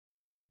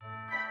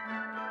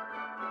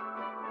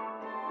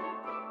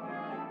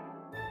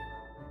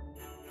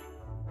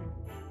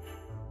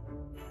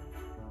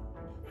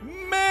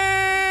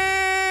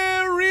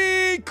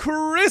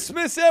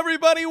Christmas,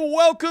 everybody.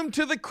 Welcome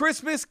to the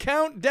Christmas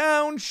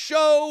Countdown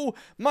Show.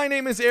 My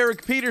name is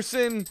Eric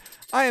Peterson.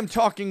 I am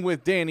talking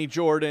with Danny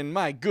Jordan,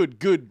 my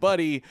good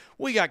buddy.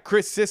 We got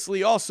Chris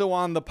Sisley also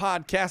on the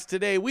podcast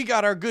today. We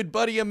got our good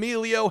buddy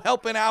Emilio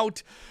helping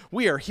out.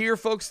 We are here,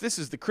 folks. This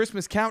is the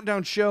Christmas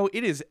Countdown Show.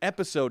 It is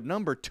episode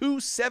number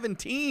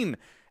 217.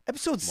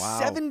 Episode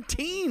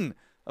 17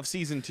 of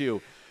season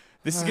 2.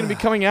 This is going to be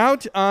coming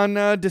out on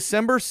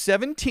December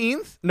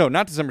 17th. No,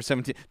 not December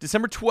 17th.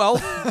 December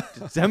 12th.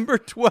 December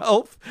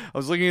 12th. I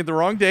was looking at the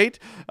wrong date,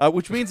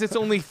 which means it's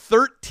only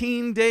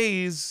 13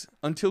 days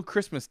until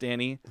Christmas,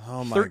 Danny.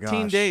 Oh, my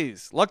 13 gosh.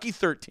 days. Lucky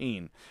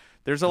 13.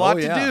 There's a lot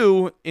to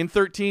do in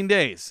 13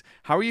 days.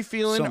 How are you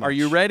feeling? So Are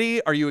you much.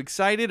 ready? Are you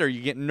excited? Are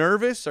you getting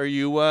nervous? Are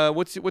you?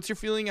 What's your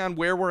feeling on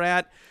where we're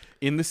at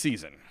in the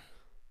season?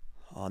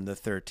 On the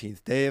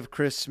 13th day of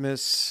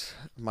Christmas,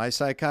 my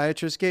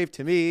psychiatrist gave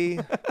to me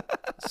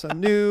some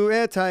new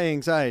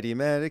anti-anxiety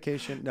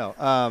medication. No,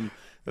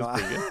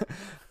 That's pretty good.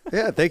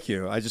 yeah, thank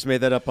you. I just made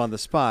that up on the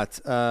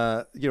spot.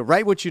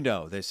 Write what you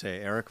know, they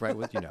say. Eric, write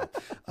what you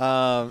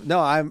know.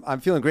 No, I'm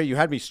feeling great. You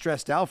had me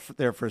stressed out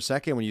there for a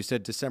second when you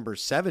said December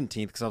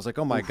 17th because I was like,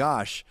 oh my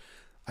gosh,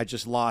 I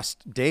just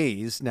lost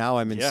days. Now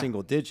I'm in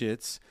single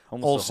digits.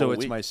 Almost a Also, whole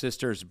it's week.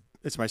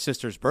 my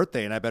sister's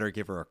birthday, and I better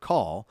give her a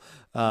call.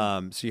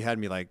 So you had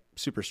me like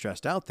super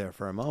stressed out there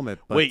for a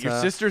moment. But, Wait, your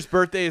sister's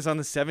birthday is on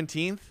the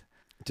 17th?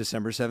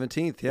 December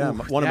 17th. Yeah, Ooh,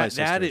 one of my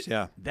sisters.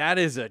 That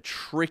is a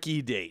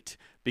tricky date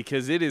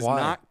because it is Why?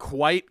 not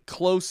quite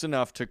close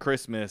enough to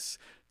Christmas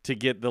to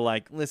get the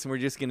listen, we're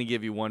just going to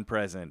give you one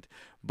present.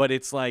 But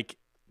it's like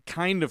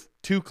kind of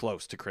too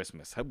close to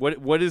Christmas.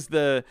 What is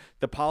the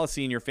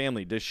policy in your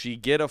family? Does she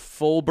get a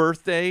full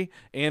birthday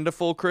and a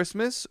full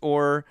Christmas,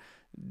 or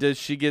does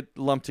she get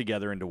lumped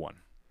together into one?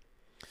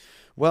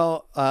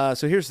 Well,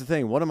 so here's the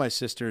thing. One of my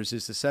sisters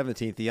is the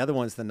 17th. The other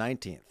one's the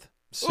 19th.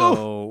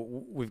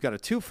 So we've got a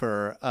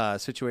twofer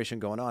situation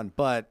going on.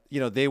 But,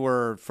 they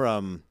were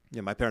from,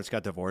 my parents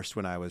got divorced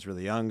when I was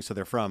really young. So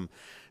they're from,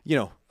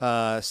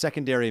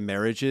 secondary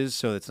marriages.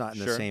 So it's not in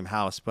the Sure. same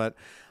house. But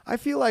I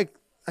feel like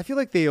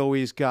they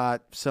always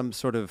got some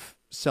sort of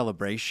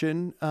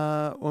celebration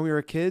when we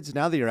were kids.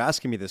 Now that you're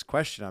asking me this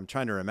question, I'm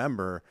trying to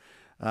remember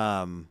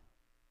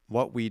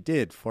what we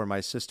did for my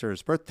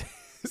sister's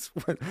birthdays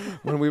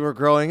when we were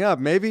growing up.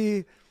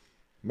 Maybe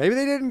they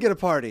didn't get a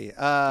party.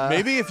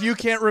 Maybe if you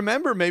can't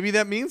remember, maybe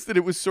that means that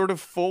it was sort of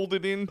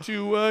folded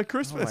into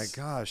Christmas. Oh my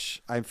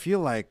gosh. I feel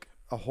like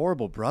a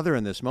horrible brother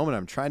in this moment.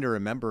 I'm trying to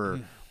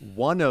remember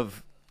one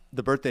of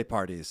the birthday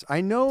parties. I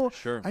know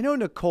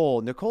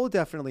Nicole. Nicole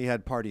definitely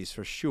had parties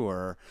for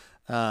sure.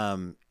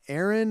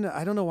 Erin,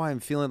 I don't know why I'm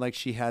feeling like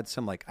she had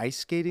some like ice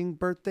skating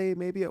birthday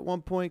maybe at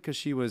one point because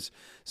she was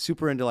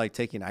super into like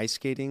taking ice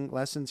skating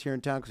lessons here in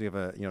town because we have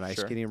an ice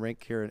skating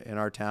rink here in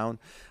our town.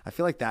 I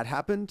feel like that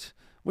happened,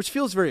 which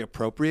feels very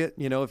appropriate.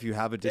 If you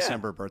have a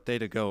December birthday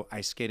to go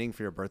ice skating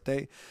for your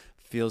birthday,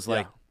 feels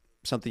like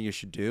something you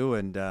should do.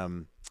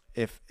 And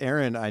if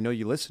Erin, I know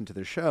you listen to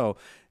the show,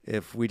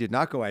 if we did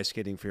not go ice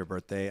skating for your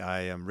birthday,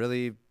 I am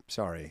really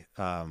sorry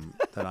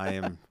that I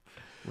am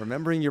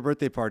remembering your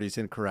birthday parties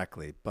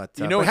incorrectly, but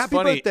it's happy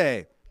funny.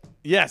 birthday.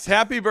 Yes,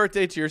 happy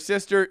birthday to your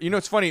sister.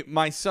 It's funny.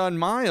 My son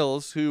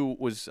Miles, who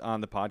was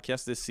on the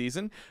podcast this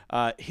season,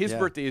 his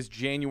birthday is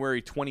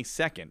January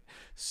 22nd.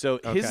 So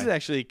his is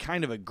actually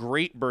kind of a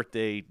great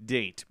birthday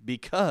date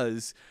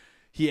because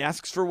he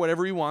asks for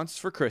whatever he wants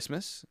for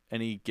Christmas,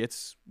 and he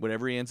gets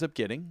whatever he ends up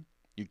getting.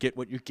 You get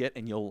what you get,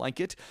 and you'll like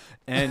it.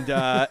 And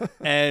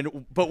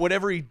but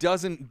whatever he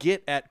doesn't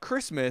get at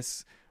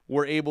Christmas,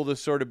 we're able to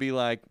sort of be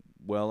like,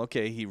 well,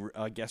 okay,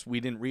 I guess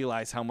we didn't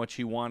realize how much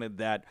he wanted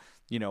that,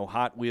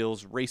 Hot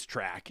Wheels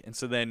racetrack. And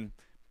so then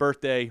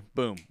birthday,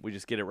 boom, we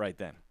just get it right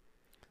then.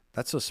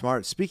 That's so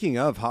smart. Speaking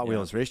of Hot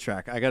Wheels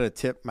racetrack, I got to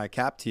tip my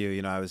cap to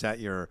you. I was at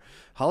your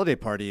holiday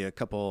party a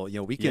couple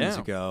weekends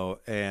ago,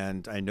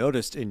 and I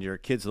noticed in your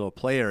kids' little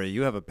play area,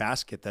 you have a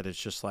basket that is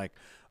just like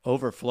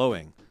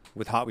overflowing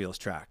with Hot Wheels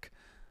track.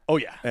 Oh,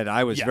 yeah. And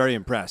I was very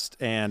impressed.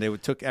 And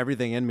it took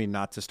everything in me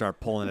not to start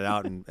pulling it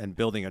out and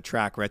building a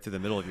track right through the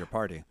middle of your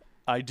party.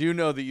 I do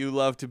know that you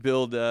love to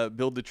build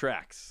the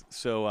tracks.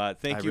 So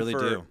thank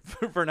you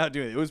for not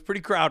doing it. It was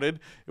pretty crowded.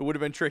 It would have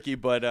been tricky,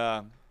 but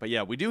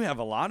yeah, we do have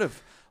a lot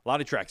of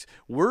tracks.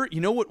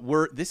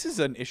 This is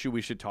an issue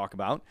we should talk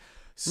about.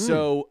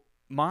 So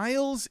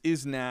Miles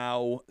is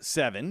now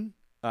 7.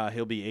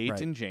 He'll be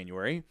 8 in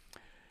January.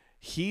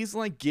 He's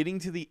like getting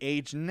to the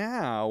age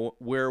now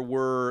where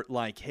we're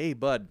like, hey,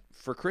 bud,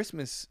 for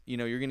Christmas,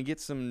 you're going to get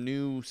some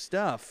new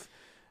stuff.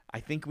 I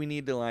think we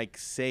need to like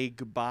say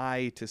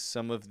goodbye to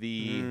some of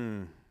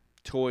the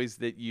toys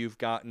that you've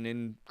gotten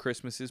in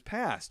Christmases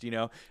past,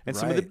 and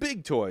some of the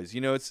big toys.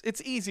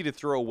 It's easy to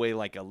throw away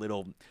like a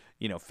little,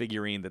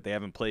 figurine that they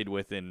haven't played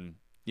with in,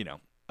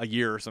 a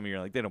year or something.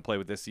 You're like, they don't play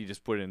with this. So you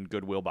just put it in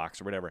Goodwill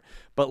box or whatever.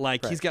 But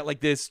like he's got like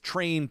this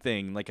train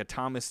thing, like a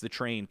Thomas the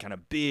Train kind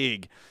of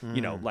big,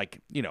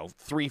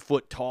 3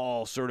 foot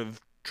tall sort of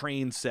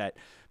train set.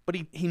 But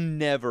he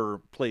never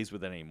plays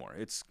with it anymore.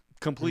 It's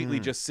completely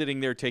just sitting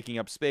there taking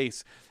up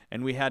space.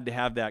 And we had to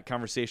have that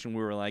conversation.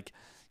 We were like,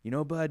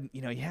 bud,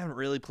 you haven't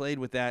really played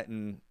with that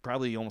in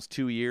probably almost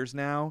 2 years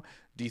now.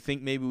 Do you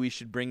think maybe we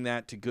should bring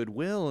that to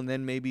Goodwill, and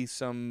then maybe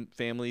some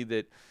family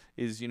that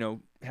is,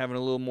 having a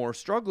little more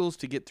struggles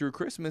to get through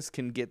Christmas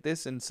can get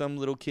this, and some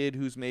little kid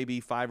who's maybe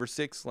 5 or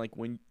 6, like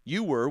when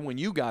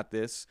you got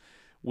this,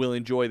 will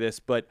enjoy this.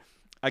 But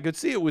I could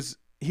see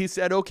he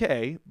said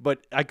okay,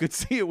 but I could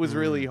see it was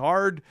really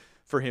hard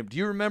for him. Do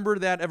you remember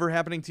that ever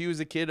happening to you as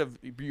a kid, of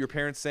your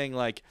parents saying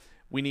like,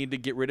 we need to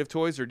get rid of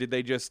toys, or did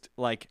they just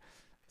like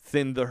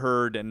thin the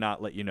herd and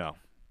not let you know?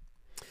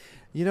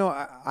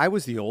 I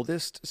was the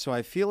oldest, so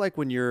I feel like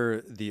when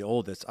you're the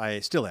oldest,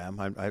 I still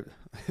am.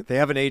 They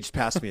haven't aged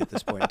past me at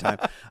this point in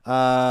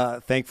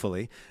time,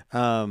 thankfully.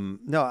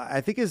 No,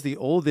 I think as the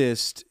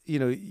oldest,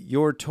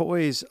 your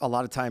toys a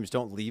lot of times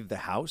don't leave the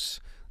house.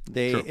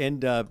 They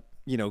end up,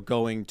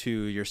 going to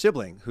your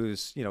sibling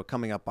who's,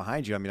 coming up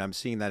behind you. I mean, I'm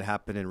seeing that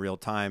happen in real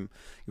time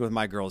with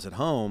my girls at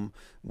home,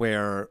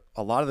 where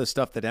a lot of the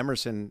stuff that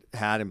Emerson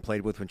had and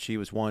played with when she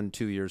was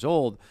 1-2 years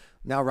old,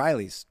 now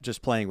Riley's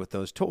just playing with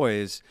those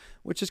toys,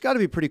 which has got to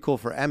be pretty cool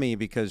for Emmy,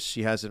 because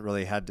she hasn't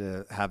really had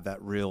to have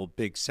that real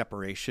big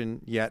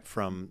separation yet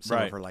from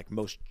some of her like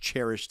most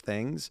cherished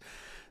things.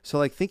 So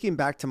like thinking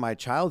back to my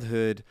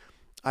childhood,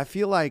 I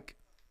feel like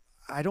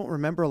I don't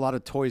remember a lot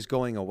of toys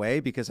going away,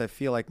 because I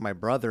feel like my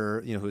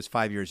brother, who's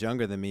 5 years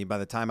younger than me, by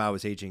the time I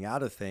was aging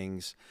out of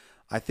things,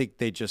 I think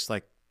they just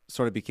like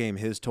sort of became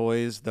his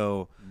toys,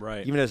 though.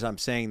 Even as I'm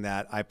saying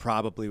that, I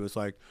probably was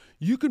like,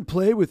 you can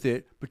play with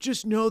it, but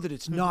just know that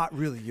it's not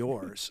really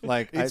yours.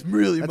 Like it's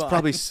really that's mine.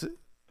 Probably,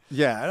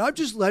 yeah. And I'm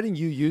just letting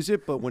you use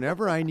it, but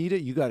whenever I need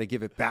it, you got to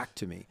give it back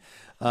to me.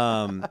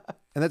 And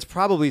that's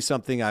probably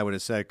something I would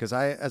have said, because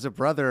as a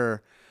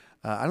brother,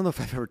 I don't know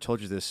if I've ever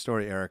told you this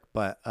story, Eric,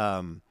 but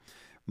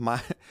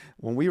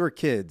when we were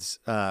kids,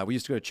 we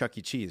used to go to Chuck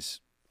E.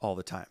 Cheese all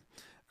the time.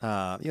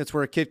 It's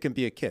where a kid can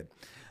be a kid.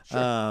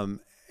 Sure.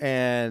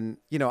 And,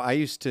 I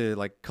used to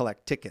like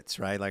collect tickets,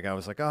 right? Like I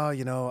was like,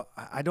 oh,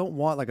 I don't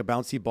want like a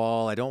bouncy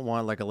ball. I don't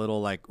want like a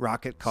little like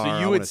rocket car. So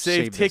you would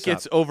save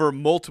tickets over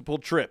multiple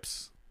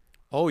trips.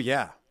 Oh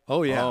yeah.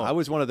 Oh yeah. I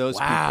was one of those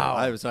people.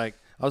 I was like,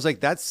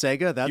 that's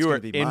Sega. That's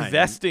going to be mine.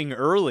 Investing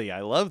early.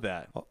 I love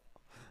that.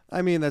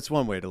 I mean, that's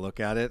one way to look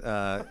at it.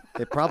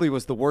 It probably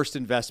was the worst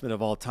investment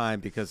of all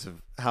time, because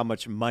of how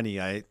much money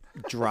I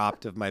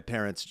dropped of my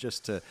parents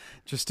just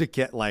to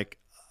get like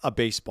a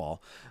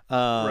baseball.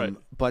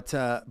 But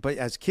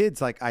as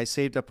kids, like I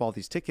saved up all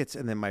these tickets,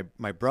 and then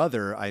my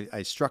brother,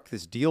 I struck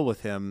this deal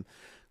with him,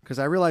 because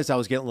I realized I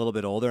was getting a little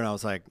bit older, and I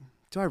was like,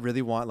 do I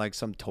really want like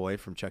some toy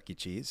from Chuck E.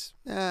 Cheese?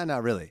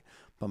 Not really.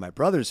 But my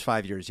brother's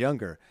 5 years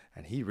younger,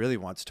 and he really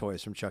wants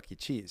toys from Chuck E.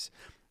 Cheese.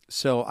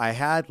 So I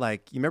had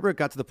like, you remember it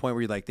got to the point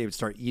where they would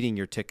start eating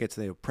your tickets,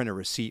 and they would print a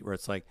receipt where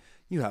it's like,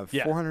 you have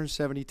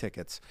 470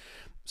 tickets.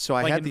 So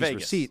I had these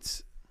Vegas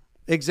receipts.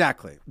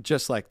 Exactly.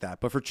 Just like that,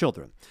 but for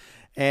children.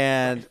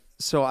 And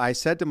so I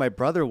said to my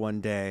brother one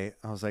day,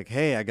 I was like,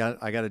 hey, I got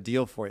a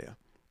deal for you.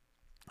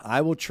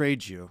 I will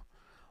trade you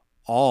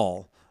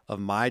all of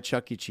my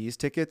Chuck E. Cheese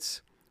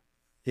tickets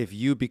if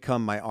you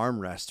become my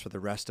armrest for the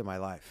rest of my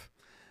life.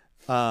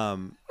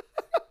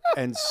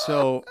 And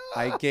so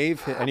I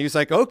gave him, and he was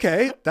like,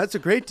 okay, that's a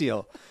great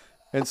deal.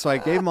 And so I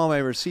gave him all my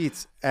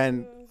receipts,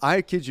 and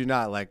I kid you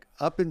not, like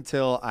up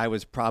until I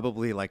was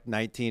probably like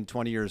 19,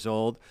 20 years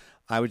old,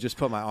 I would just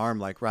put my arm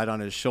like right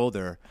on his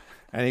shoulder.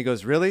 And he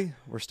goes, really?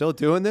 We're still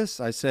doing this?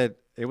 I said,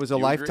 it was a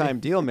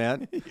lifetime deal,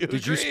 man.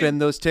 Did you spend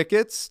those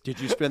tickets? You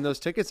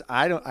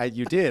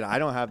did. I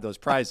don't have those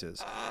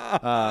prizes.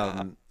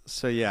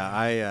 So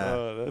yeah,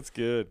 oh, that's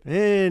good.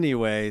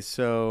 Anyway,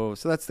 so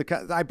that's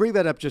I bring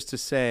that up just to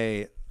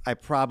say I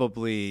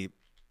probably,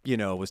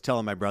 was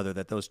telling my brother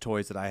that those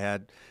toys that I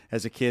had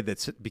as a kid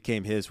that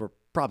became his were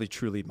probably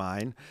truly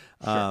mine.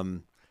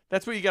 Sure.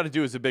 That's what you got to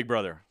do as a big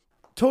brother.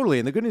 Totally.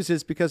 And the good news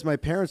is, because my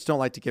parents don't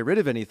like to get rid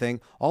of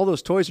anything, all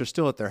those toys are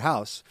still at their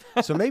house.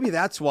 So maybe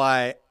that's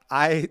why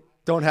I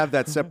don't have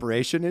that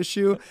separation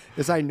issue,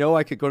 is I know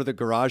I could go to the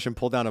garage and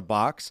pull down a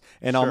box,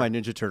 and all my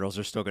Ninja Turtles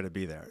are still going to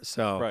be there.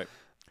 So right.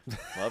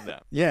 Love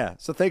that. Yeah.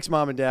 So thanks,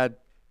 Mom and Dad.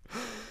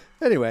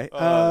 Anyway,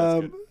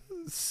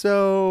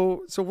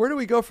 so where do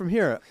we go from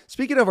here?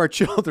 Speaking of our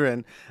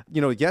children,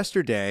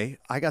 yesterday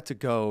I got to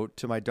go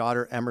to my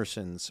daughter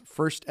Emerson's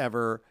first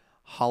ever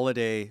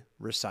holiday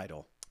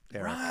recital.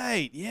 Eric.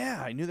 Right.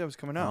 Yeah. I knew that was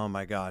coming up. Oh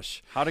my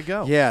gosh. How'd it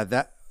go? Yeah,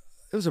 it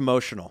was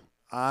emotional.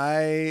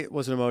 I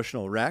was an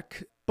emotional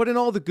wreck, but in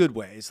all the good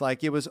ways.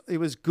 Like it was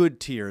good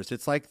tears.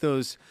 It's like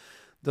those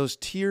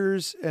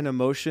tears and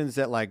emotions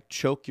that like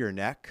choke your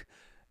neck,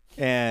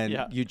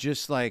 and you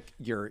just like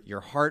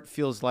your heart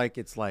feels like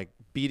it's like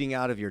beating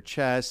out of your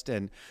chest,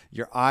 and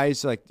your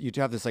eyes, like you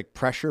have this like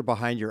pressure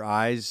behind your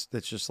eyes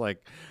that's just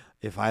like,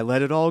 if I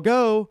let it all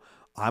go,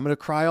 I'm going to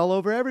cry all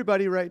over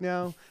everybody right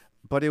now.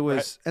 But it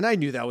was, and I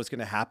knew that was going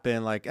to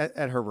happen. Like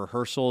at her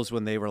rehearsals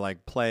when they were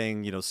like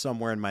playing,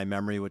 Somewhere in My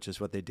Memory, which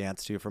is what they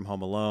danced to from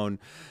Home Alone.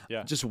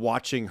 Yeah. Just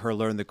watching her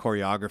learn the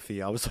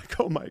choreography, I was like,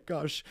 oh my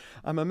gosh,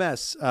 I'm a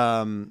mess.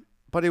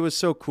 But it was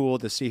so cool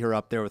to see her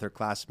up there with her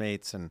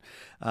classmates and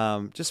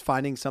just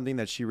finding something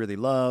that she really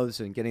loves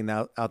and getting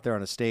out there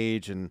on a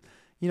stage and,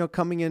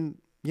 coming in.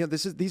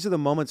 These are the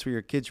moments where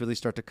your kids really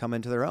start to come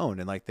into their own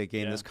and like they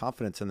gain this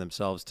confidence in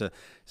themselves to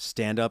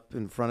stand up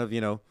in front of,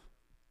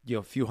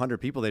 a few hundred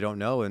people they don't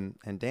know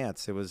and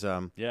dance. It was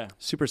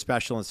super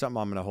special and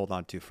something I'm going to hold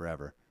on to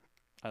forever.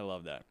 I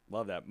love that.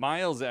 Love that.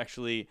 Miles,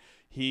 actually,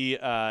 he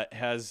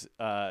has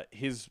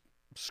his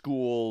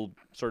school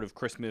sort of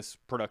Christmas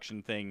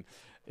production thing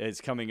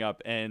is coming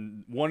up,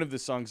 and one of the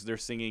songs they're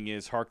singing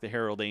is Hark the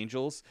Herald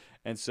Angels.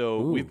 And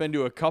so we've been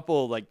to a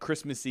couple like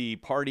Christmassy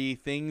party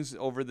things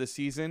over the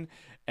season,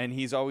 and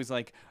he's always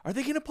like, are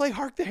they going to play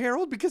Hark the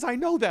Herald? Because I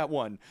know that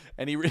one.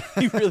 And he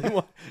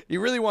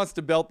really wants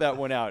to belt that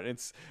one out.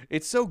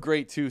 It's so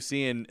great too,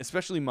 seeing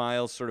especially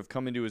Miles sort of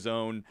come into his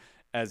own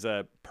as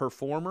a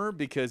performer,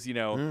 because,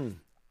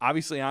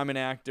 obviously I'm an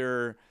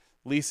actor.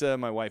 Lisa,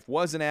 my wife,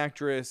 was an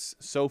actress.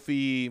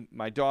 Sophie,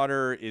 my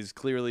daughter, is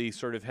clearly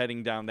sort of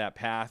heading down that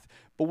path.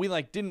 But we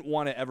didn't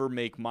want to ever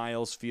make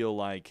Miles feel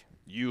like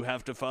you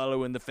have to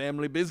follow in the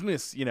family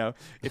business.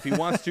 If he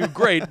wants to,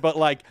 great. But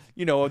I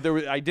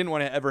didn't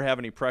want to ever have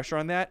any pressure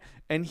on that.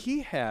 And he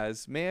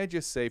has, may I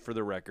just say for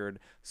the record,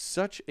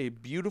 such a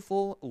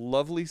beautiful,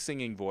 lovely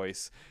singing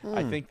voice.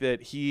 I think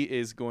that he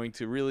is going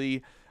to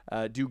really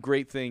do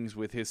great things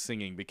with his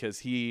singing, because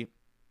he's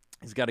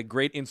got a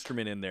great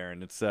instrument in there,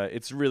 and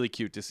it's really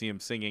cute to see him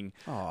singing.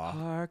 Aww.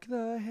 Hark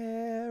the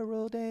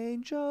herald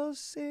angels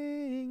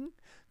sing,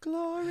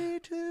 glory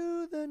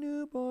to the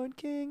newborn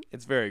king.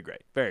 It's very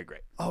great, very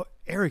great. Oh,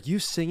 Eric, you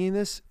singing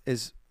this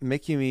is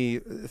making me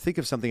think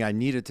of something I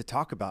needed to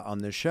talk about on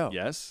this show.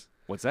 Yes?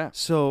 What's that?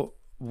 So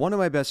one of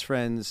my best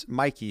friends,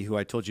 Mikey, who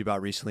I told you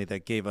about recently,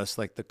 that gave us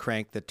the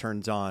crank that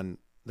turns on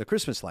the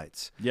Christmas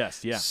lights.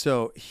 Yes, yeah.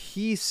 So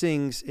he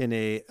sings in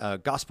a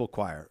gospel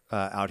choir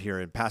out here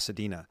in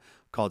Pasadena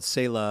called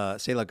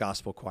Selah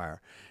Gospel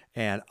Choir.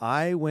 And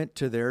I went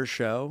to their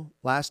show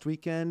last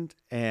weekend,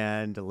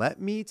 and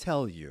let me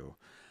tell you,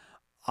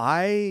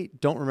 I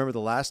don't remember the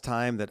last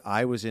time that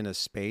I was in a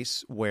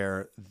space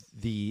where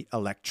the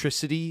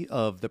electricity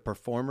of the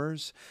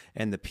performers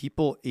and the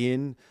people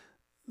in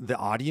the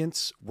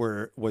audience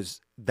was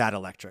that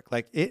electric.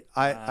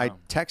 I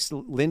text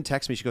Lynn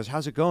texts me. She goes,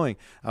 "How's it going?"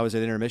 I was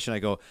at intermission. I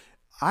go,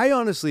 "I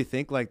honestly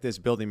think this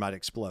building might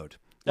explode."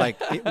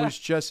 It was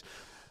just,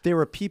 there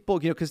were people,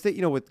 because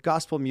with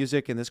gospel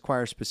music and this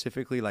choir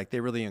specifically, they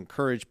really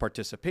encourage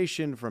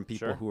participation from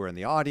people who are in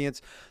the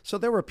audience. So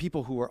there were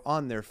people who were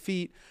on their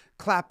feet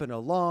clapping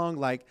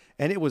along,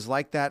 and it was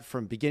like that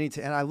from beginning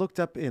to end. I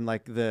looked up in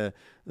the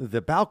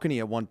balcony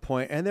at one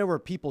point, and there were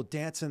people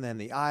dancing in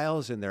the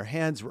aisles, and their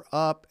hands were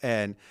up,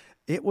 and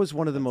it was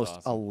one of the most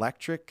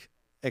electric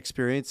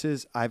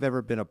experiences I've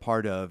ever been a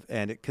part of.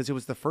 And because it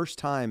was the first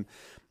time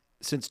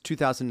since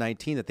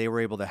 2019 that they were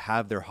able to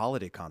have their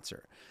holiday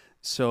concert.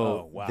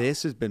 So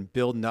this has been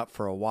building up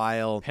for a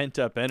while. Pent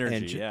up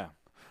energy, yeah.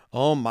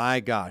 Oh my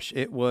gosh.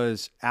 It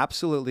was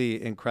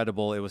absolutely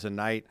incredible. It was a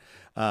night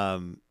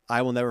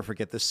I will never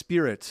forget. The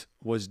spirit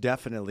was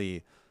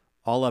definitely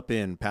all up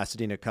in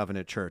Pasadena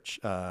Covenant Church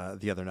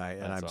the other night.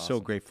 And I'm so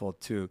grateful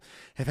to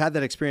have had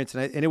that experience.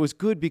 And it was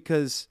good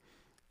because,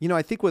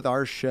 I think with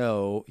our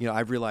show,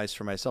 I've realized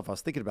for myself, I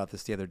was thinking about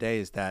this the other day,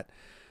 is that,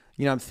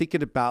 I'm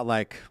thinking about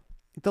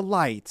the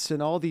lights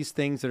and all these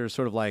things that are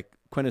sort of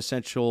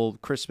quintessential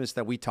Christmas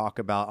that we talk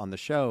about on the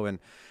show. And,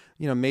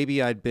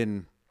 maybe I'd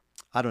been,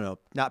 I don't know,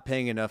 not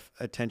paying enough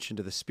attention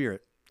to the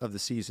spirit of the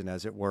season,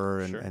 as it were.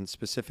 And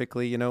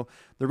specifically, the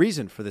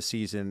reason for the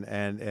season.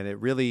 And it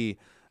really,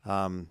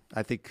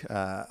 I think,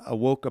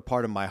 awoke a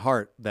part of my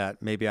heart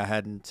that maybe I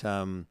hadn't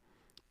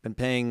been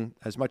paying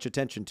as much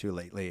attention to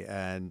lately.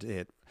 And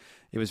it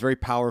was very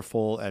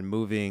powerful and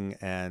moving,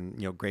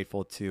 and,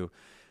 grateful to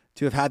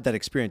have had that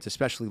experience,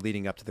 especially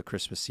leading up to the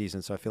Christmas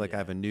season. So I feel like I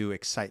have a new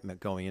excitement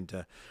going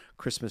into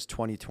Christmas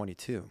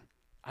 2022.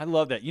 I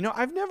love that.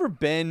 I've never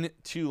been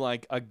to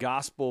a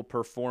gospel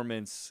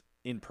performance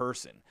in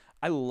person.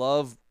 I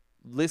love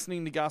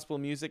listening to gospel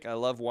music. I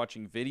love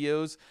watching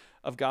videos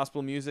of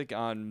gospel music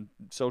on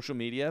social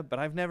media, but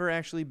I've never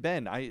actually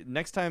been.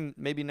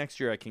 Maybe next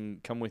year I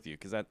can come with you,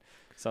 because that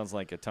sounds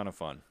like a ton of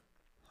fun.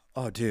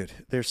 Oh, dude,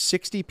 there's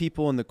 60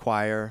 people in the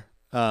choir.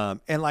 And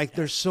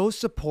they're so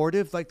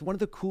supportive. One of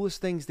the coolest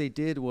things they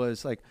did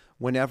was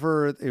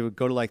whenever it would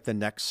go to the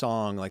next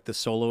song, the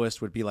soloist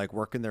would be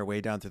working their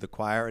way down through the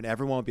choir, and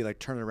everyone would be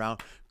turning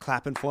around,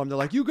 clapping for them. They're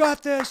like, "You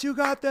got this, you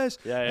got this."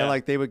 Yeah.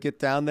 And they would get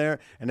down there,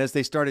 and as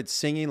they started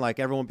singing,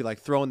 everyone would be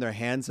throwing their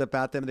hands up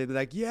at them, and they'd be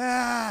like,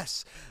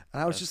 "Yes."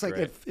 And I was just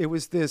it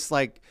was this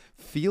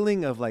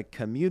feeling of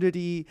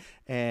community,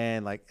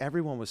 and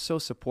everyone was so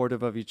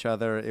supportive of each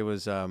other. It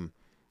was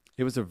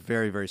a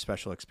very, very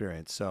special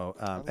experience. So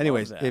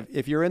anyways,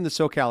 if you're in the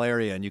SoCal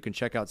area and you can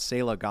check out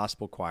Selah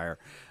Gospel Choir,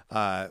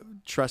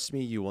 trust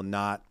me, you will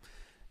not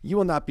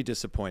be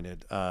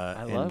disappointed.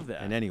 I love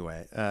that. In any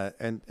way.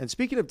 And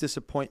speaking of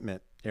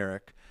disappointment,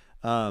 Eric,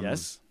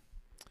 yes,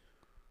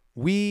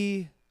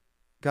 we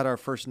got our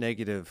first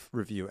negative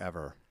review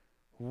ever.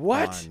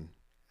 What?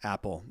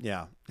 Apple.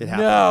 Yeah, it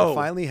happened. No. It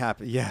finally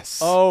happened. Yes.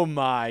 Oh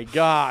my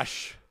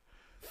gosh.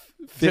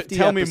 50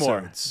 Tell episodes. me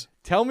more.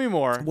 Tell me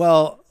more.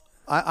 Well,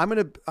 I'm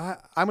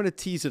gonna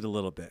tease it a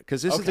little bit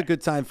because this is a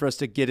good time for us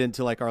to get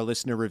into like our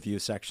listener review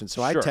section.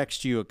 So I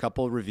text you a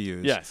couple of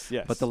reviews. Yes.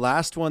 But the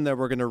last one that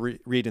we're gonna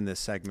read in this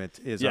segment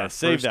is our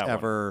first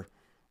ever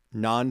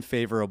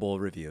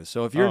non-favorable review.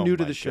 So if you're new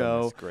to the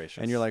show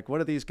and you're like,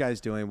 what are these guys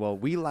doing? Well,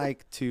 we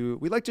like to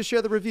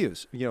share the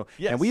reviews,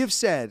 and we have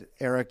said,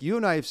 Eric, you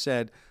and I have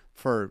said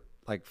for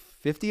like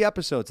 50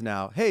 episodes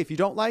now, hey, if you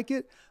don't like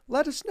it,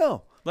 let us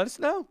know.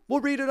 We'll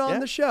read it on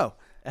the show.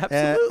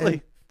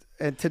 Absolutely.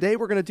 And today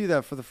we're going to do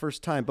that for the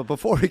first time. But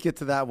before we get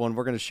to that one,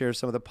 we're going to share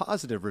some of the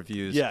positive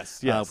reviews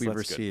we've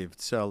received.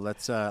 Good. So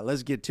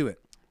let's get to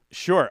it.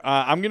 Sure.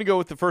 I'm going to go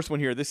with the first one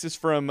here. This is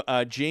from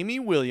Jamie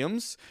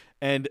Williams.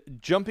 And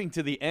jumping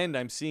to the end,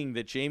 I'm seeing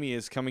that Jamie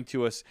is coming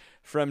to us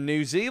from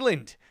New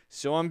Zealand.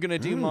 So I'm going to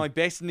do my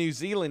best New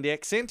Zealand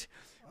accent,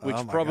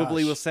 which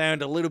probably will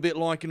sound a little bit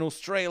like an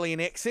Australian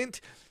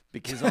accent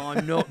because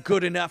I'm not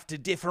good enough to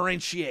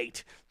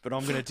differentiate. But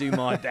I'm going to do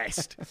my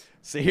best.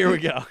 So here we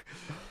go.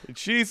 And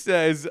she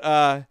says,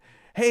 hey,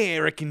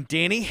 Eric and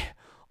Danny,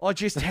 I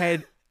just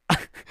had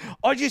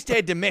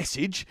the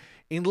message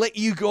and let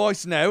you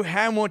guys know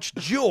how much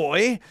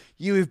joy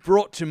you have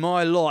brought to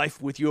my life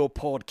with your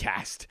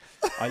podcast.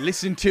 I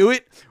listen to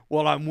it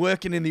while I'm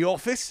working in the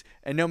office,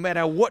 and no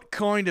matter what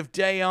kind of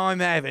day I'm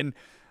having,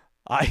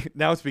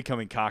 now it's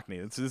becoming Cockney.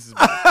 This is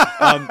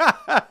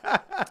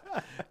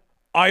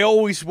I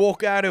always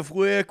walk out of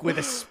work with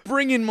a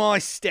spring in my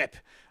step.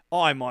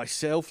 I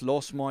myself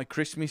lost my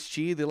Christmas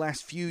cheer the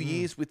last few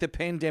years with the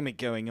pandemic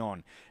going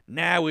on.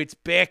 Now it's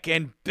back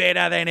and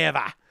better than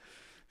ever.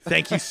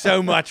 Thank you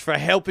so much for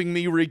helping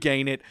me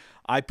regain it.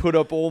 I put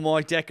up all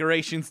my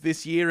decorations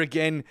this year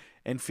again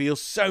and feel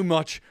so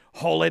much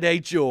holiday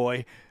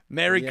joy.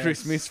 Merry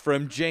Christmas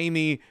from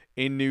Jamie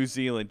in New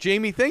Zealand.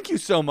 Jamie, thank you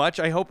so much.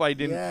 I hope I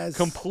didn't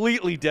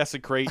completely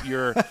desecrate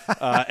your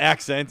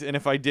accent, and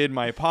if I did,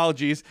 my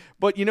apologies.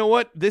 But you know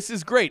what? This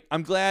is great.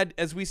 I'm glad,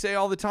 as we say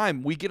all the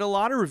time, we get a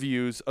lot of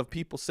reviews of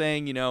people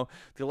saying, the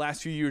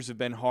last few years have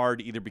been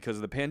hard either because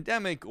of the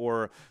pandemic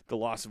or the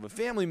loss of a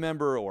family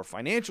member or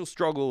financial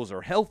struggles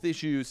or health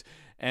issues.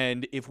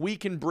 And if we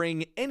can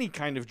bring any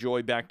kind of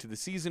joy back to the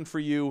season for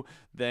you,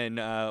 then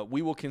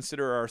we will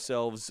consider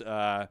ourselves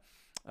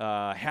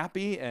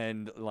happy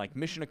and like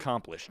mission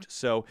accomplished.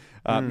 So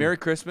Merry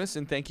Christmas,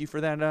 and thank you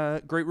for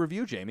that great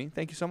review, Jamie.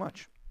 Thank you so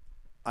much.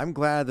 I'm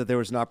glad that there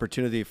was an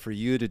opportunity for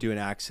you to do an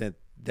accent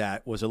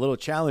that was a little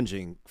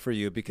challenging for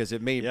you because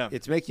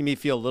it's making me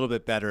feel a little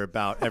bit better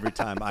about every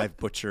time I've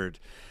butchered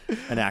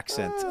an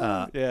accent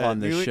on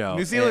this show.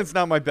 New Zealand's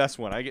not my best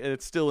one.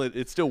 It's still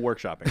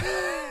workshopping.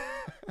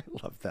 I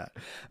love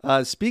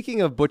that.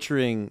 Speaking of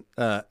butchering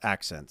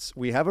accents,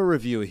 we have a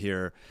review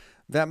here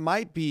that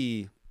might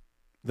be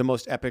the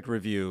most epic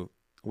review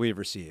we've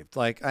received.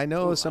 Like, I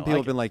know some people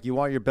have been like, you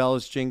want your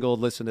bells jingled,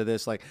 listen to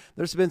this. Like,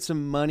 there's been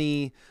some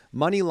money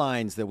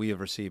lines that we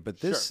have received, but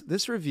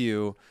this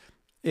review,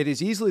 it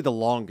is easily the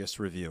longest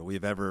review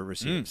we've ever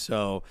received.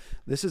 So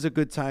this is a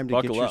good time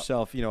to get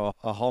yourself,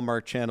 a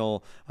Hallmark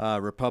Channel,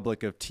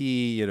 Republic of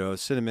Tea,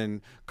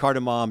 cinnamon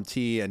cardamom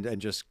tea,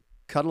 and just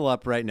cuddle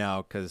up right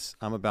now because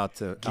I'm about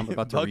to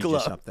read you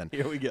something.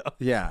 Here we go.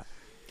 Yeah.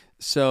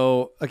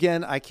 So,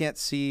 again, I can't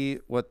see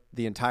what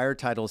the entire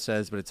title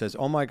says, but it says,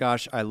 oh, my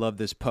gosh, I love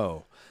this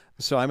Poe.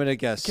 So I'm going to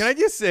guess. Can I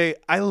just say,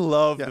 I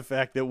love the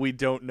fact that we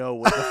don't know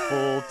what the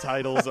full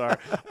titles are.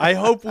 I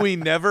hope we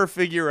never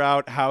figure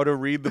out how to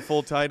read the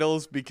full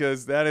titles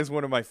because that is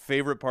one of my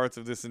favorite parts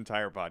of this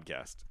entire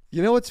podcast.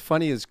 You know what's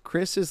funny is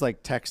Chris has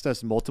text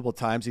us multiple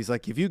times. He's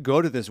like, if you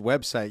go to this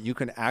website, you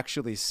can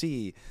actually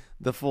see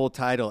the full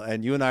title.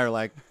 And you and I are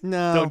like,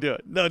 no, don't do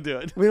it. Don't do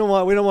it. We don't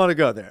want to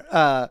go there.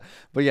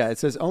 But yeah, it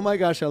says, oh my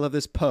gosh, I love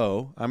this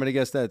Poe. I'm going to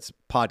guess that's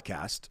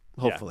podcast.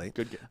 Hopefully.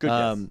 Yeah, good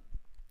guess.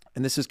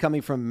 And this is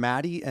coming from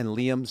Maddie and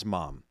Liam's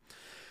mom.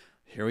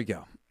 Here we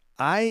go.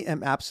 I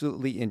am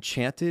absolutely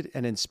enchanted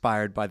and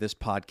inspired by this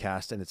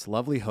podcast and its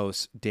lovely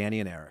hosts,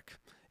 Danny and Eric.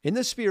 In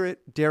the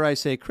spirit, dare I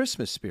say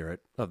Christmas spirit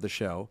of the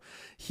show,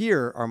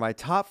 here are my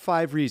top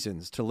 5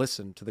 reasons to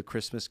listen to the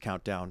Christmas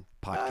Countdown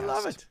podcast. I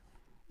love it.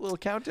 A little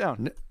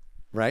countdown.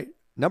 Right?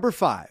 Number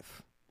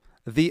 5,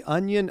 the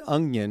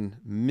onion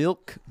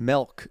milk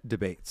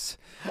debates.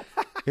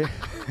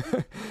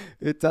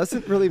 It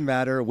doesn't really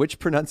matter which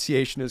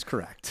pronunciation is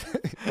correct.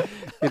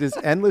 It is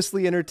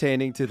endlessly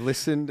entertaining to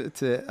listen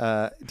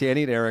to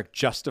Danny and Eric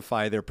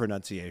justify their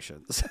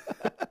pronunciations.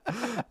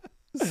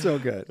 So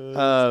good.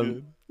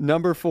 Good.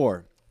 Number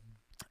 4,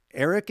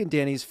 Eric and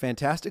Danny's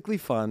fantastically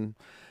fun,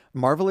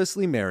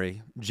 marvelously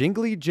merry,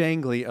 jingly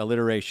jangly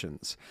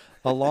alliterations,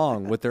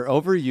 along with their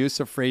overuse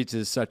of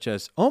phrases such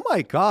as, oh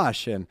my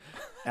gosh, and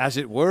as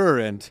it were,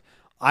 and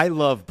I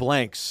love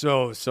blank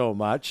so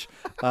much,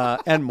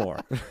 and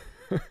more.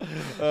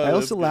 I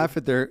also laugh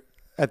at their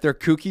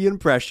kooky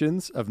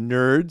impressions of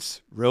nerds,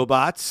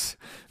 robots,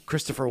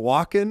 Christopher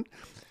Walken,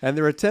 and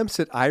their attempts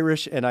at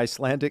Irish and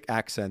Icelandic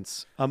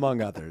accents,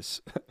 among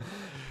others.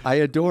 I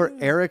adore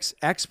Eric's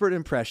expert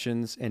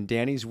impressions and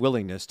Danny's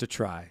willingness to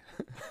try.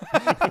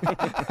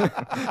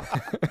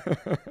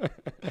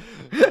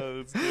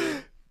 That's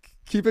good.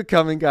 Keep it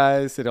coming,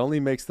 guys. It only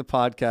makes the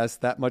podcast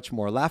that much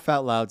more laugh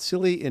out loud,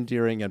 silly,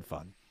 endearing, and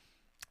fun.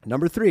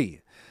 Number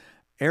 3,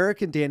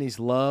 Eric and Danny's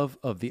love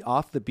of the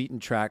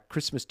off-the-beaten-track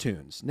Christmas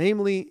tunes.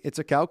 Namely, It's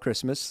a Cow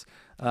Christmas,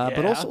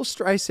 but also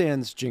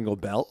Streisand's Jingle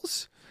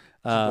Bells.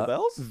 Jingle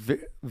Bells?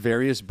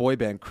 Various boy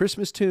band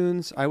Christmas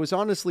tunes. I was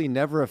honestly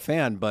never a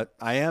fan, but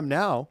I am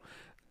now.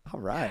 All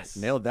right, yes.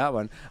 Nailed that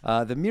one.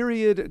 The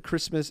myriad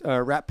Christmas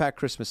Rat Pack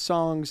Christmas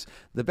songs,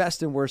 the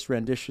best and worst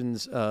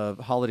renditions of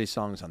holiday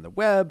songs on the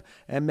web,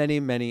 and many,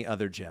 many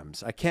other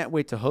gems. I can't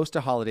wait to host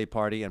a holiday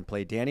party and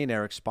play Danny and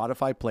Eric's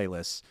Spotify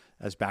playlists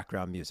as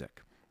background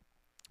music.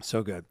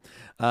 So good.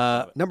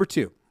 Number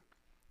 2.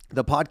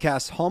 The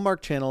podcast's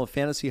Hallmark Channel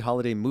Fantasy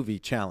Holiday Movie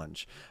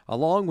Challenge,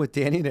 along with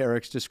Danny and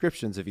Eric's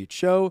descriptions of each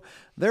show,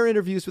 their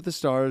interviews with the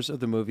stars of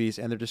the movies,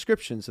 and their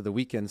descriptions of the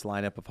weekend's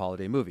lineup of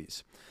holiday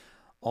movies.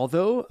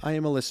 Although I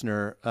am a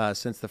listener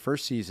since the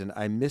first season,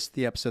 I missed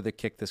the episode that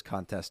kicked this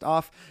contest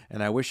off,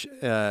 and I wish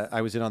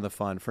I was in on the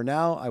fun. For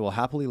now, I will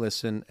happily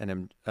listen and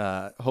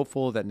am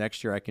hopeful that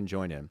next year I can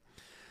join in.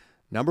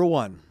 Number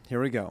 1,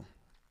 here we go.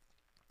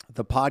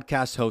 The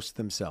podcast hosts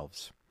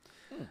themselves.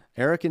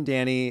 Eric and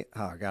Danny,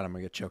 oh God, I'm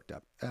going to get choked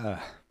up.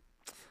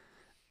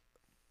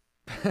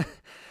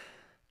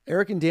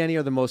 Eric and Danny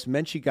are the most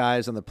menschy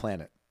guys on the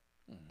planet.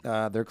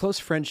 Their close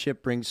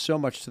friendship brings so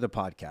much to the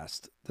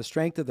podcast. The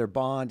strength of their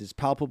bond is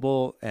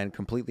palpable and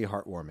completely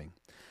heartwarming.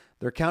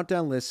 Their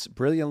countdown lists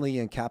brilliantly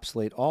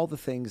encapsulate all the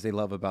things they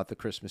love about the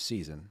Christmas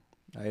season.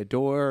 I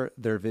adore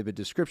their vivid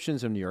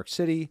descriptions of New York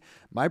City,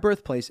 my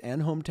birthplace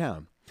and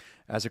hometown,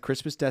 as a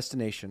Christmas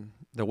destination,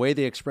 the way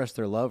they express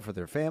their love for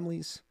their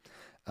families,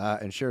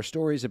 and share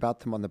stories about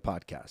them on the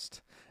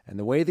podcast, and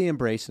the way they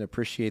embrace and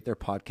appreciate their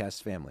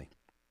podcast family.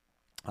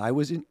 I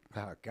was in...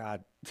 Oh,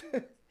 God.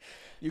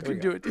 You can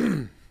do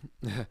it.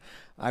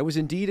 I was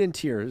indeed in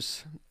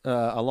tears,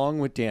 along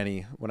with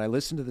Danny, when I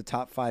listened to the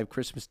Top 5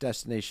 Christmas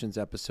Destinations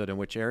episode in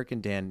which Eric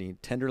and Danny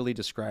tenderly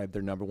described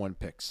their number 1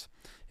 picks.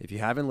 If you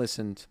haven't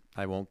listened,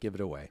 I won't give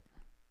it away.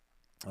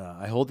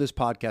 I hold this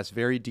podcast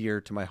very dear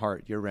to my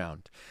heart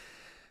year-round,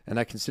 and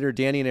I consider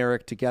Danny and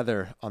Eric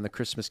together on the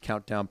Christmas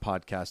Countdown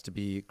podcast to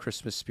be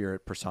Christmas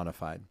spirit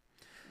personified.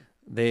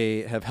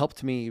 They have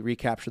helped me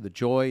recapture the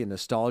joy and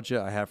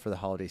nostalgia I have for the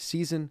holiday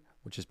season,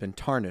 which has been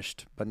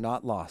tarnished but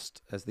not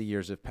lost as the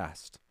years have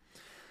passed.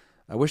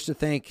 I wish to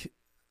thank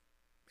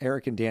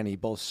Eric and Danny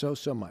both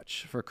so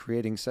much for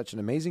creating such an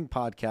amazing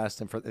podcast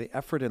and for the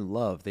effort and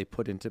love they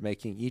put into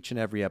making each and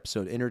every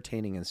episode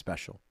entertaining and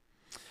special.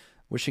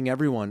 Wishing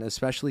everyone,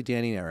 especially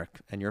Danny and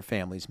Eric and your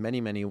families, many,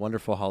 many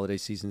wonderful holiday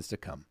seasons to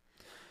come.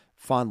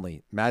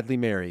 Fondly, Madly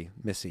Mary,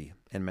 Missy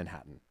in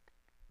Manhattan.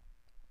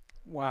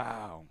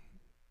 Wow.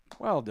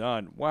 Well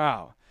done.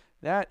 Wow.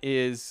 That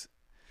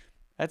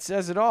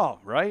says it all,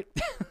 right?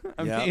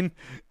 I mean,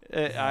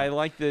 I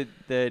like that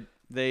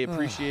they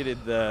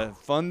appreciated the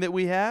fun that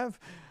we have.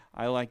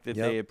 I like that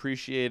they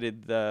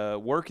appreciated the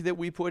work that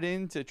we put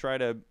in to try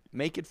to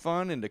make it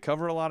fun and to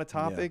cover a lot of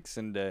topics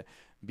and to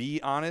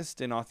be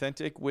honest and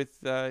authentic with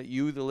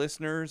you, the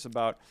listeners,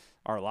 about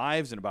our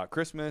lives and about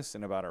Christmas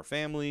and about our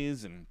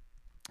families.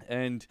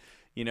 And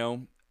you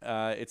know,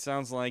 it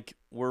sounds like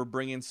we're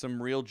bringing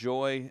some real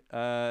joy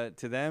to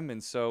them.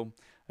 And so,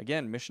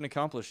 again, mission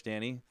accomplished,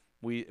 Danny.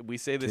 We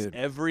say this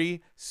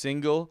every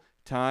single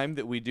time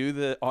that we do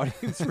the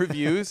audience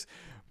reviews,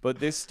 but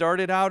this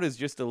started out as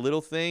just a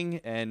little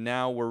thing, and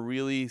now we're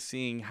really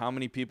seeing how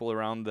many people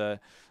around the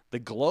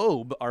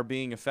globe are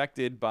being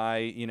affected by,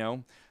 you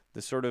know,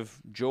 the sort of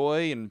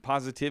joy and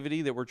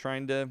positivity that we're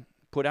trying to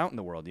put out in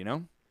the world, you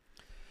know?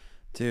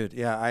 Dude,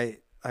 yeah,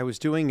 I was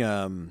doing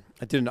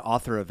I did an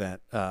author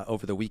event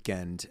over the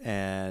weekend,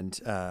 and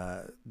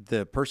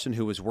the person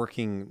who was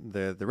working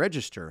the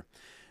register,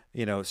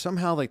 you know,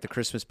 somehow like the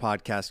Christmas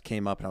podcast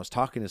came up, and I was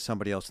talking to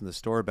somebody else in the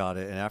store about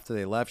it, and after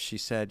they left, she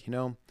said, you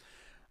know,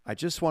 I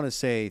just want to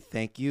say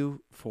thank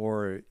you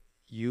for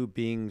you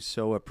being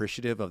so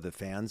appreciative of the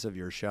fans of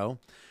your show.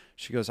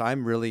 She goes,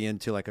 I'm really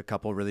into like a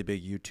couple really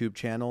big YouTube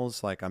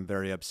channels. Like I'm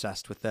very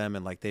obsessed with them,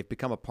 and like they've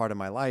become a part of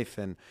my life.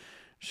 And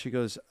she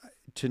goes,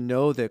 to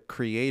know that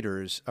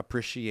creators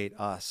appreciate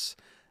us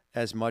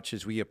as much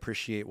as we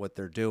appreciate what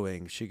they're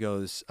doing. She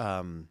goes,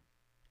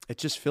 it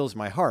just fills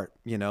my heart,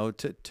 you know,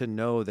 to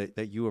know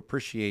that you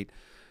appreciate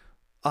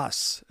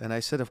us. And I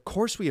said, of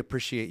course we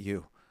appreciate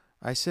you.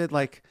 I said,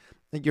 like,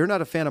 you're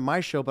not a fan of my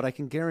show, but I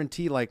can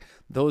guarantee like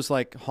those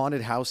like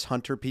haunted house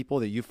hunter people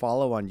that you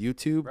follow on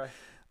YouTube, right,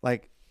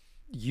 like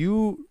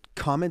you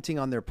commenting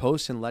on their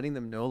posts and letting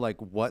them know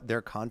like what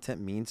their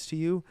content means to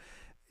you,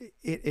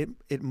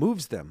 it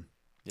moves them.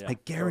 Yeah, I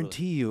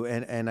guarantee you.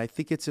 And I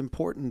think it's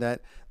important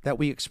that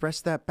we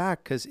express that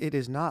back, because it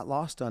is not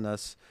lost on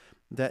us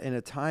that in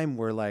a time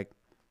where like,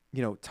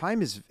 you know,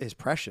 time is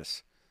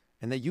precious,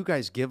 and that you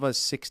guys give us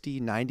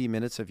 60, 90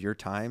 minutes of your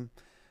time,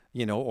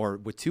 you know, or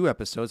with 2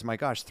 episodes, my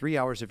gosh, 3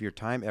 hours of your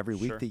time every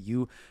week that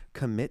you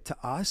commit to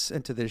us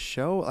and to this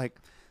show. Like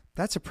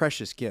that's a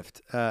precious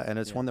gift, and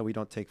it's one that we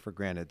don't take for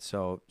granted.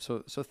 So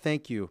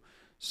thank you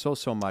so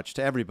much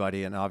to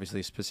everybody, and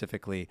obviously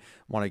specifically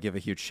want to give a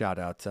huge shout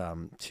out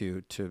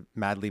to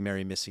Madly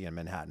Mary Missy in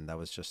Manhattan. That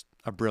was just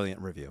a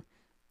brilliant review.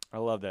 I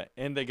love that.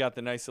 And they got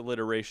the nice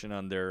alliteration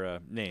on their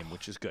name,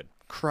 which is good.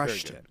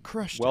 Crushed it.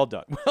 Well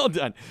done. Well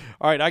done.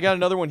 All right, I got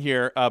another one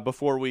here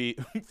before we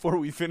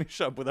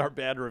finish up with our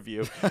bad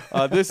review.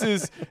 This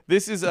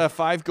is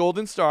 5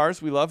 golden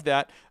stars. We love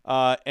that.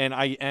 And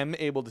I am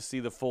able to see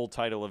the full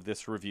title of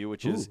this review,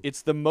 which is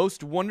It's the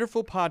Most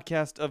Wonderful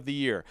Podcast of the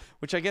Year,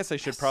 which I guess I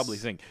should probably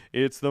sing.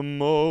 It's the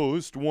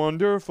most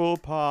wonderful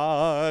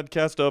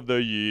podcast of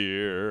the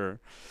year.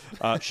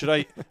 Should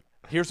I...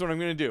 Here's what I'm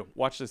going to do.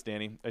 Watch this,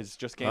 Danny. It's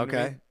just came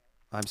to me.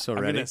 I'm so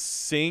ready. I'm going to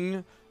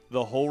sing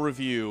the whole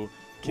review,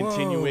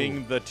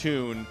 continuing the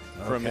tune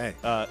from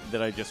that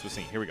I just was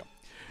singing. Here we go.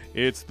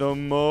 It's the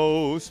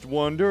most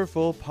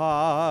wonderful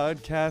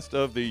podcast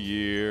of the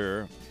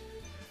year.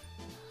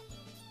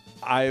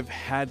 I've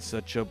had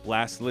such a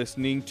blast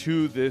listening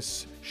to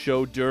this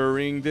show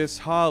during this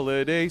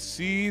holiday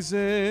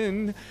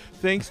season.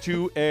 Thanks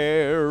to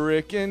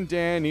Eric and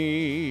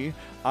Danny,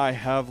 I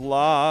have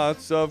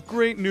lots of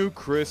great new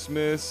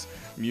Christmas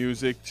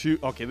music too.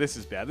 Okay, this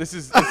is bad. This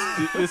is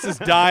dying. This is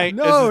dying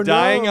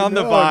on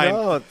the vine.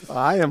 No.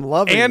 I am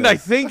loving And this. I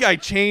think I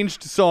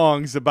changed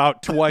songs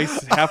about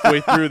twice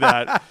halfway through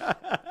that.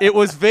 It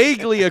was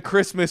vaguely a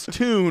Christmas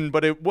tune,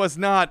 but it was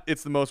not.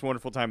 It's the most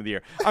wonderful time of the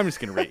year. I'm just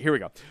going to read. Here we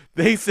go.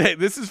 They say,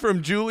 this is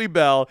from Julie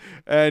Bell,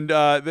 and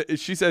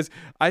she says,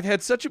 I've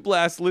had such a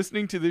blast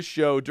listening to this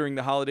show during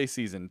the holiday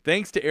season.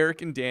 Thanks to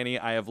Eric and Danny,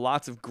 I have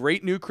lots of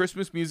great new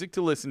Christmas music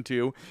to listen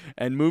to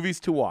and movies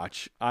to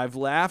watch. I've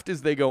laughed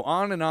as they go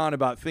on and on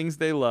about things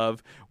they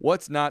love.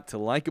 What's not to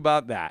like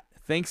about that?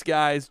 Thanks,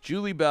 guys.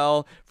 Julie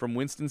Bell from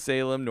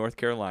Winston-Salem, North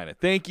Carolina.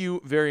 Thank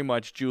you very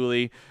much,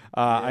 Julie.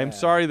 I'm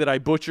sorry that I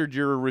butchered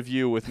your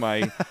review with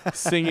my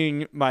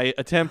singing, my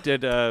attempt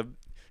at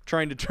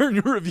trying to turn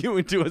your review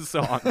into a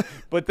song.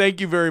 But thank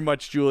you very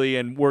much, Julie,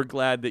 and we're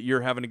glad that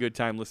you're having a good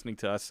time listening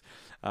to us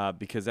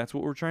because that's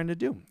what we're trying to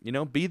do. You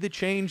know, be the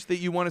change that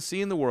you want to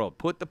see in the world.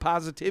 Put the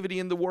positivity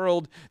in the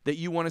world that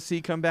you want to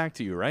see come back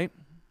to you, right?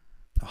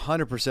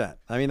 100%.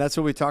 I mean, that's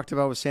what we talked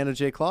about with Santa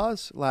J.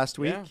 Claus last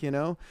week, you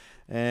know,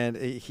 and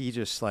he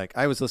just like,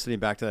 I was listening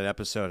back to that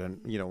episode and,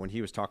 you know, when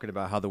he was talking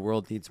about how the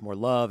world needs more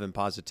love and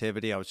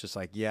positivity, I was just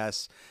like,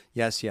 yes.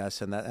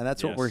 And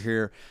that's what we're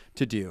here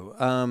to do.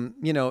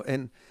 You know,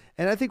 and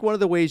I think one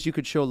of the ways you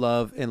could show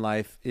love in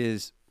life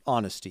is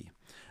honesty.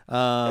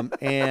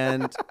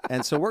 And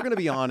so we're going to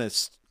be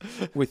honest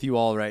with you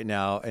all right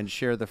now and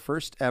share the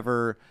first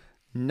ever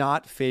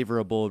not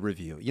favorable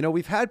review. You know,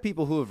 we've had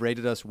people who have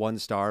rated us 1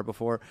 star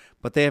before,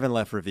 but they haven't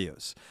left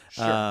reviews.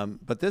 Sure.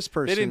 But this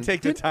person... They didn't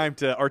take the time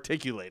to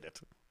articulate it.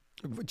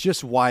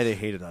 Just why they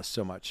hated us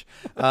so much.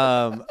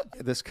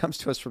 This comes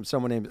to us from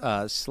someone named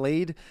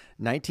Slade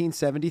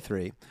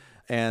 1973.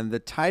 And the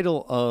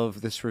title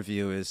of this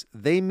review is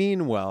They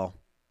Mean Well, ...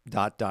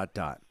 That's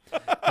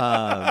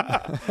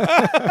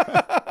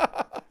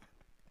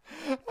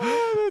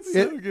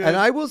so good. And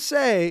I will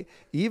say,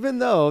 even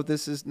though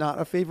this is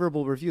not a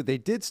favorable review, they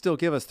did still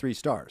give us 3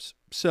 stars.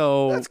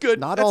 So that's good.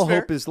 Not that's all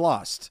fair. hope is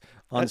lost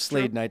on that's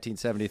Slade true.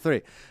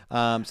 1973.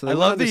 So I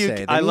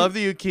love that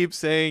you keep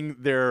saying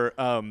their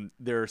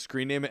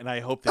screen name, and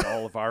I hope that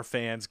all of our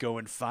fans go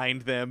and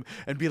find them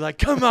and be like,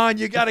 "Come on,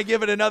 you got to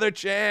give it another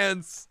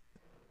chance."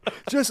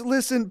 Just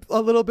listen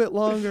a little bit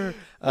longer.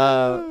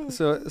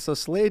 So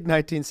Slade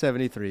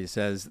 1973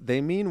 says, they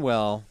mean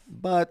well,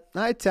 but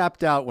I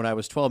tapped out when I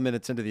was 12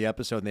 minutes into the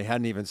episode and they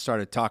hadn't even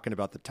started talking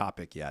about the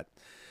topic yet.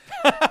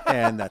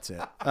 And that's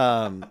it.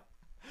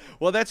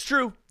 Well, that's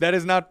true. That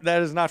is not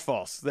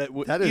false. That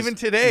is even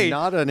today,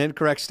 not an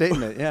incorrect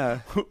statement. Yeah,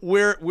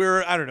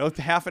 we're I don't know,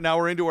 half an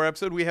hour into our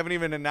episode, we haven't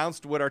even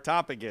announced what our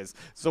topic is.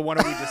 So why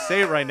don't we just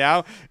say it right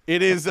now?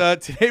 It is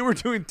today we're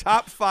doing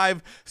top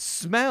 5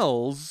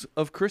 smells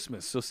of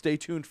Christmas. So stay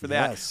tuned for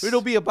that. Yes.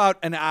 It'll be about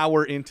an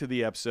hour into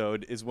the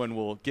episode is when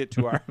we'll get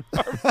to our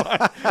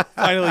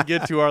finally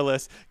get to our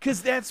list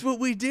because that's what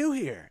we do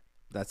here.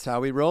 That's how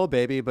we roll,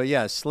 baby. But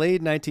yeah,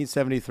 Slade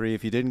 1973.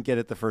 If you didn't get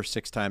it the first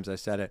 6 times I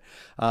said it,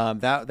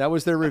 that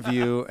was their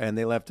review, and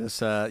they left us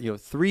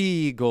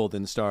 3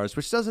 golden stars,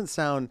 which doesn't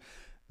sound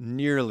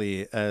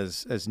nearly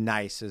as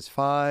nice as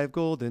 5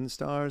 golden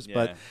stars.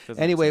 Yeah, but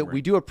anyway, we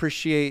do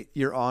appreciate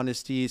your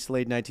honesty,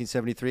 Slade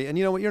 1973. And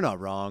you know what? You're not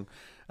wrong.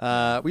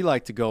 We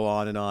like to go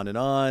on and on and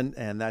on,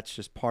 and that's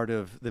just part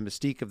of the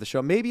mystique of the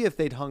show. Maybe if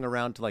they'd hung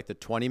around to like the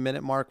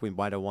 20-minute mark, we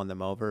might have won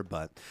them over,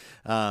 but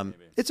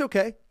it's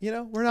okay. You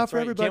know, we're not for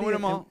everybody. Can't win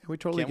them all. We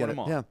totally get it.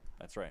 Yeah.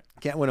 That's right.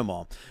 Can't win them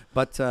all.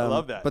 But I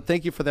love that. But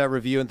thank you for that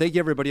review, and thank you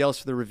everybody else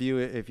for the review.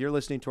 If you're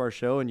listening to our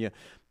show and you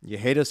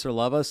hate us or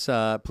love us,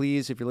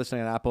 please, if you're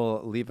listening on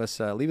Apple, leave us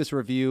a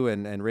review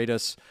and rate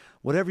us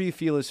whatever you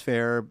feel is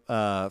fair.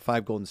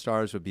 5 golden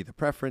stars would be the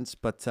preference.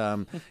 But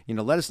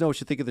let us know what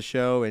you think of the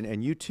show,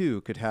 and you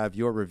too could have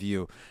your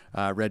review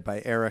read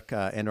by Eric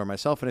and or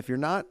myself. And if you're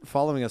not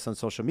following us on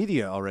social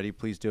media already,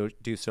 please do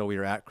so. We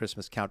are at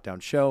Christmas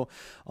Countdown Show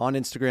on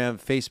Instagram,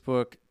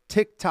 Facebook,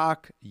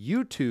 TikTok,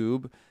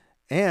 YouTube,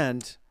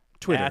 and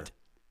Twitter.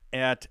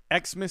 At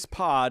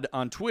XmasPod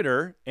on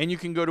Twitter, and you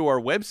can go to our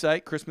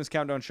website,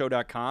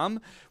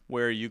 ChristmasCountdownShow.com,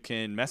 where you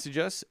can message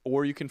us,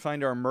 or you can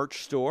find our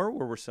merch store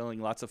where we're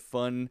selling lots of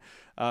fun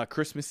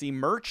Christmassy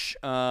merch.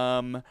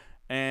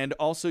 And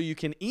also you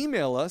can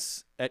email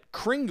us at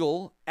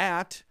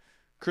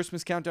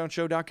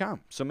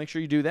Kringle@ChristmasCountdownShow.com. So make sure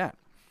you do that.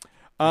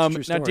 Now,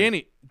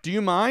 Danny, do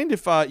you mind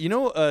if,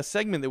 a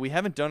segment that we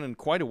haven't done in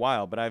quite a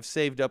while, but I've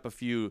saved up a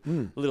few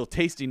little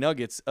tasty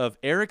nuggets of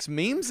Eric's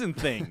memes and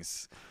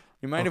things.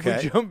 You mind if we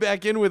jump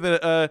back in with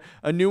a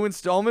new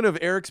installment of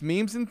Eric's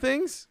memes and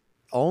things?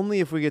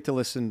 Only if we get to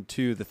listen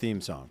to the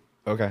theme song.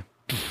 Okay.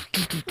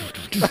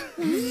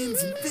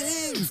 Memes and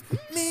things,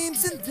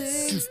 memes and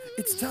things.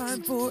 It's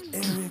time for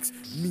Eric's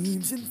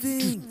memes and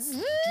things.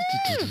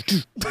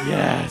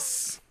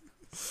 Yes.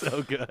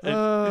 So good.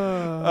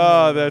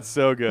 Oh, that's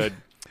so good.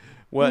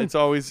 Well, it's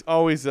always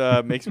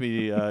makes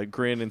me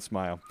grin and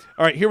smile.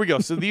 All right, here we go.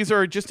 So these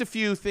are just a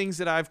few things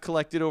that I've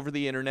collected over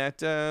the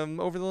internet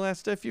over the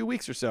last few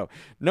weeks or so.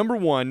 Number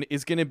one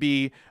is going to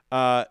be,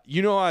 I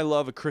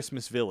love a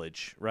Christmas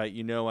village, right?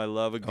 I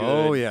love a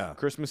good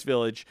Christmas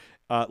village.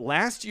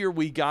 Last year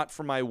we got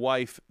for my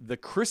wife the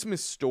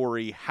Christmas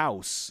Story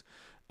house.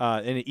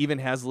 And it even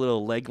has a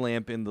little leg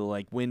lamp in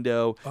the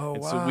window. Oh,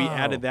 and wow. So we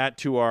added that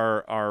to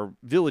our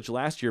village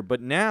last year.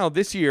 But now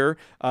this year,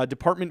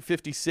 Department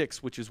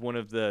 56, which is one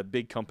of the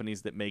big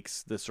companies that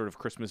makes the sort of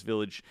Christmas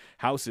village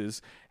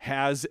houses,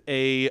 has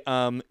a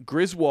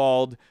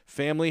Griswold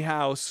family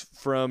house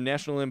from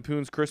National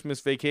Lampoon's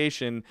Christmas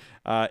Vacation,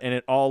 and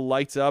it all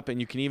lights up,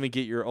 and you can even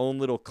get your own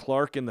little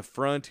Clark in the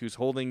front who's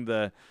holding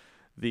the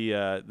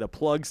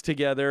plugs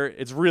together.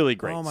 It's really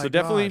great. Oh my so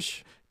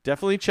gosh.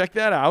 definitely check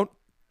that out.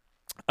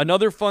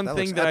 Another fun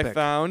thing that epic.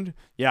 I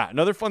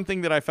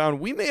found,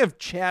 we may have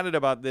chatted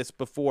about this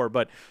before,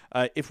 but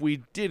if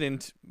we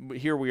didn't,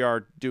 here we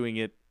are doing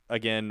it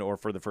again or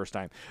for the first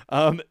time.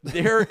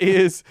 There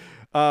is,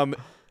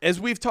 as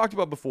we've talked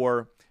about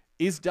before,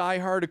 is Die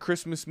Hard a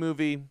Christmas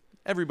movie?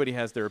 Everybody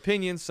has their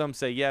opinions. Some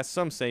say yes,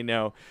 some say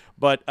no.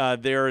 But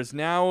there is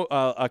now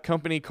a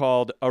company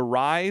called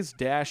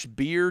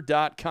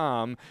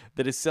Arise-Beer.com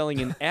that is selling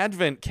an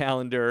advent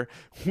calendar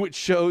which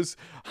shows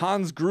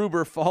Hans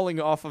Gruber falling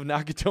off of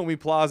Nakatomi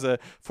Plaza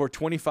for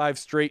 25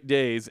 straight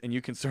days, and you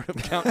can sort of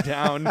count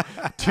down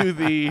to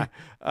the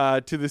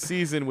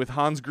season with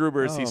Hans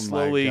Gruber as he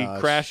slowly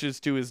crashes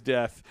to his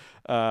death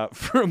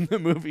from the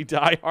movie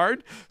Die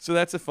Hard. So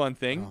that's a fun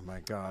thing. Oh my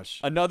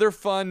gosh. Another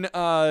fun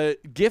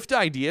gift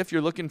idea, if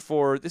you're looking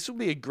for, this would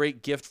be a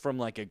great gift from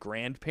a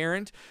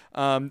grandparent.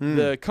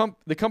 The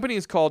company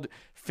is called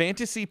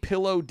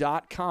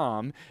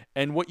fantasypillow.com,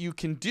 and what you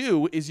can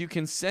do is you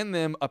can send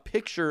them a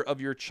picture of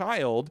your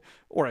child,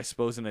 or I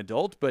suppose an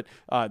adult, but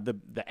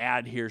the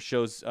ad here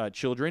shows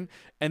children,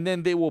 and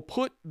then they will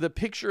put the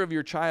picture of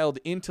your child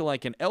into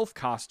an elf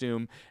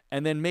costume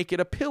and then make it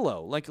a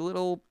pillow, like a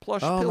little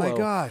plush pillow. Oh my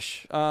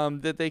gosh.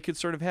 That they could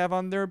sort of have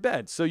on their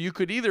bed. So you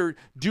could either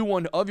do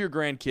one of your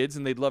grandkids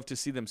and they'd love to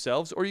see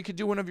themselves, or you could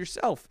do one of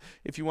yourself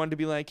if you wanted to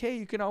be like, hey,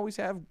 you can always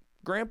have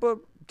Grandpa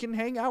can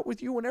hang out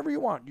with you whenever you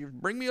want. You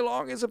bring me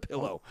along as a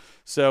pillow.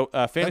 So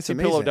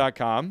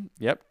fantasypillow.com.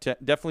 Yep,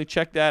 definitely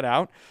check that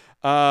out.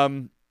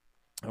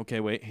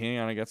 Okay, wait, hang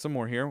on. I got some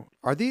more here.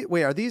 Are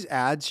these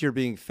ads you're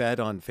being fed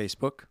on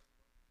Facebook?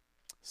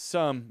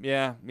 Some,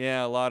 yeah,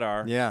 a lot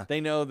are. Yeah, they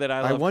know that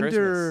I love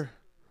Christmas.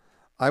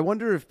 I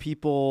wonder if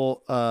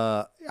people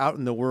out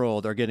in the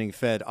world are getting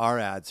fed our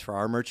ads for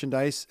our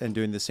merchandise and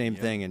doing the same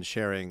thing and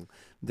sharing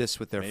this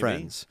with their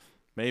friends.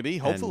 Maybe,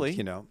 hopefully,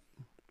 and,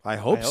 I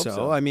hope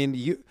so. I mean,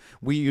 you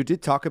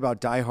did talk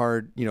about Die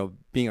Hard,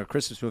 being a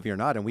Christmas movie or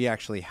not, and we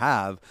actually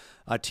have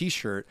a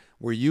T-shirt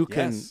where you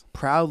can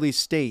proudly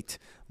state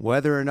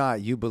whether or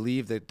not you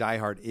believe that Die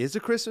Hard is a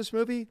Christmas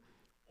movie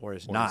or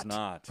is not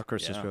a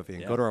Christmas movie.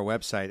 And go to our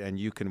website and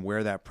you can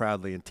wear that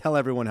proudly and tell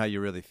everyone how you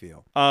really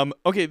feel.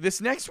 Okay,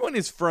 this next one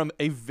is from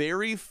a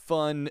very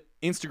fun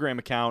Instagram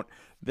account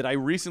that I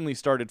recently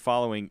started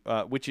following,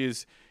 which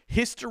is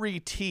History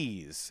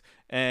Tees.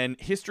 And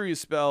history is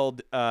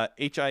spelled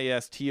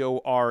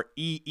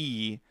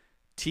HISTOREETEES.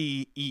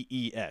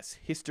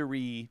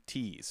 History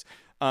Tees.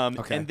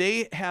 And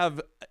they have,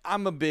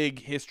 I'm a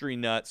big history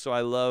nut, so I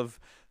love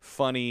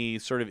funny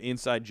sort of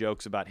inside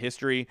jokes about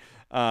history.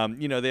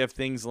 They have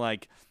things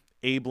like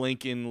Abe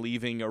Lincoln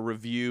leaving a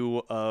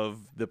review of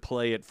the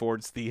play at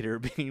Ford's Theater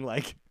being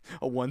like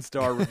a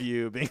 1-star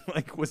review, being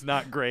like was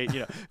not great,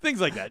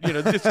 things like that,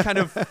 just kind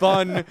of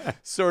fun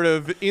sort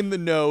of in the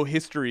know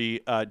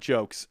history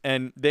jokes.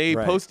 And they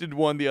posted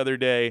one the other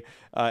day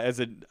as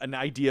an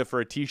idea for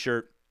a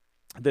t-shirt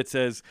that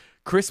says,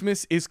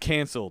 "Christmas is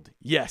canceled.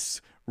 Yes,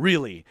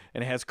 really."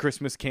 And it has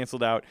Christmas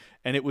canceled out.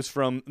 And it was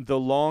from the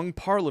Long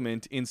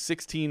Parliament in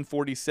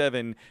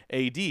 1647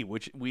 AD,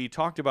 which we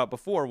talked about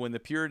before. When the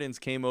Puritans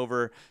came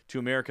over to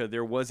America,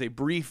 there was a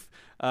brief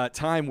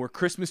time where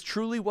Christmas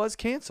truly was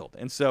canceled.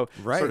 And so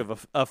sort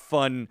of a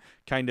fun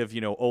kind of,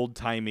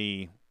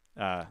 old-timey,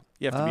 you have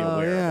to be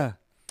aware of it.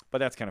 But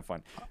that's kind of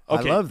fun.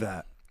 Okay. I love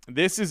that.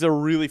 This is a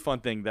really fun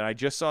thing that I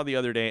just saw the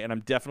other day, and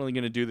I'm definitely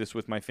going to do this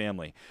with my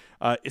family,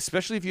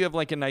 especially if you have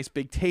like a nice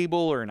big table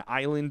or an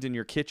island in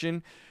your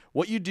kitchen.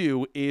 What you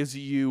do is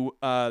you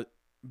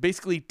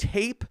basically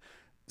tape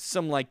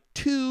some like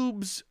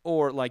tubes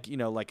or like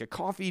a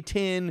coffee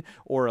tin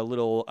or a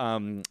little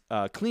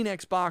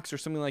Kleenex box or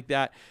something like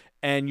that,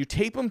 and you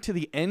tape them to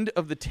the end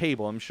of the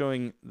table. I'm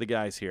showing the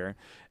guys here.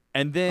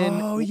 And then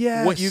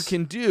what you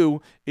can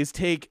do is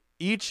take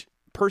each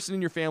person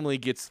in your family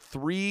gets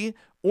 3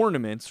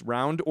 ornaments,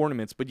 round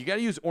ornaments, but you got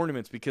to use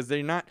ornaments because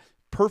they're not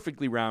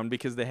perfectly round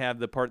because they have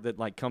the part that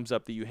like comes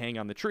up that you hang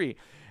on the tree.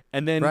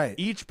 And then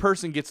each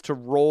person gets to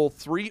roll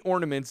 3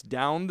 ornaments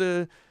down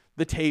the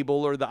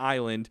table or the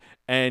island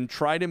and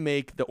try to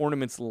make the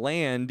ornaments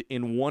land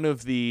in one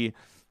of the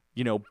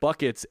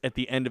buckets at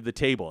the end of the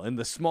table. And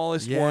the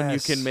smallest one you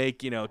can make,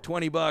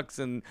 $20,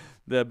 and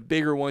the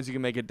bigger ones you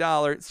can make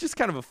 $1. It's just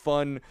kind of a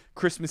fun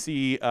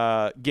Christmassy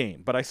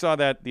game. But I saw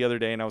that the other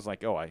day and I was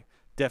like, oh, I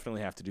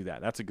definitely have to do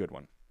that. That's a good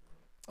one.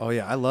 Oh,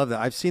 yeah. I love that.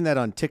 I've seen that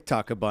on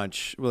TikTok a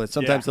bunch. Well,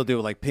 sometimes they'll do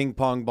like ping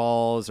pong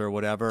balls or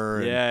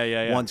whatever.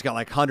 Yeah. One's got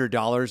like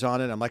 $100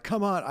 on it. I'm like,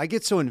 come on. I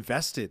get so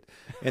invested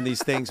in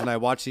these things when I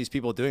watch these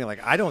people doing it.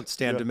 Like, I don't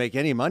stand to make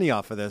any money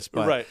off of this.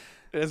 But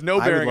it has no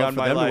bearing on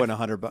my life. I would love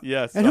for them to win $100.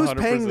 Yes, and who's 100%.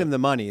 paying them the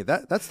money?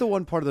 That's the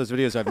one part of those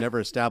videos I've never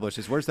established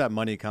is where's that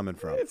money coming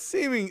from? It's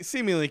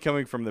seemingly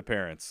coming from the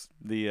parents.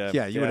 You would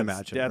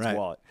imagine. Dad's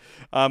wallet.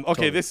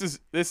 Okay, totally.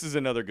 This is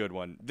another good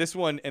one. This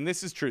one, and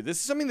this is true. This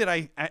is something that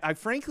I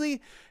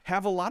frankly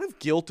have a lot of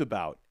guilt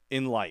about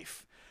in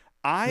life.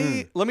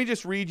 Let me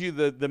just read you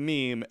the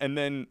meme, and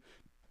then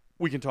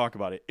we can talk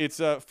about it. It's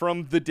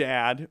from The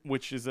Dad,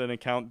 which is an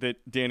account that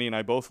Danny and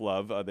I both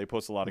love. They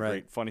post a lot of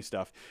great, funny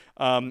stuff.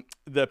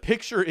 The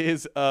picture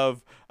is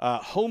of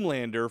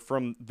Homelander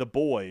from The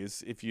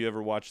Boys, if you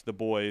ever watched The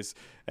Boys.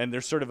 And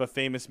there's sort of a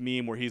famous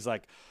meme where he's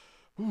like,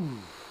 ooh,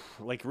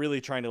 like really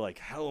trying to like,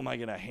 how am I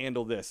going to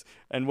handle this?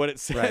 And what it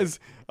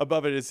says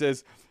above it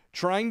says,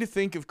 trying to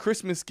think of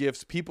Christmas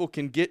gifts people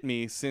can get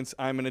me since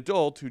I'm an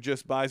adult who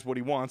just buys what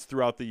he wants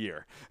throughout the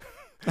year.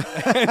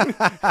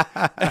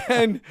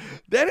 and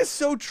that is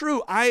so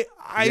true. I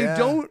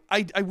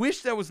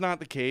wish that was not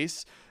the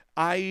case.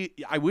 I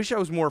wish I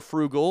was more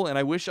frugal, and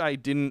I wish I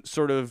didn't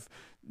sort of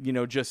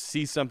just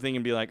see something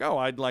and be like, oh,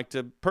 I'd like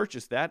to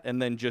purchase that and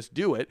then just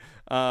do it.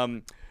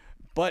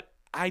 But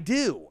I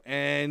do,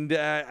 and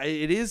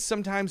it is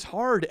sometimes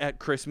hard at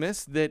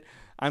Christmas that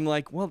I'm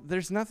like, well,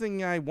 there's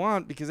nothing I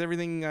want because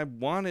everything I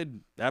wanted,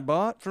 I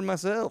bought for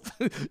myself,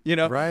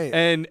 Right.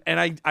 And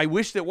I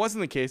wish that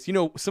wasn't the case.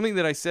 Something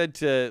that I said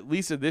to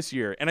Lisa this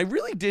year, and I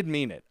really did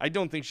mean it. I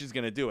don't think she's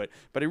going to do it,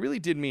 but I really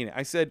did mean it.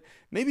 I said,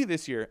 maybe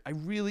this year,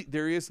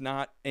 there is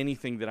not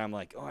anything that I'm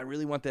like, oh, I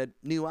really want that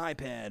new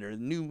iPad or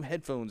new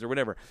headphones or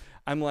whatever.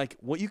 I'm like,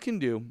 what you can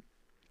do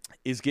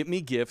is get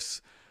me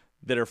gifts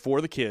that are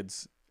for the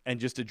kids and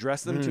just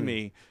address them to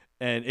me.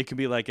 And it can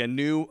be like a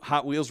new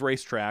Hot Wheels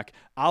racetrack.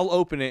 I'll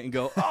open it and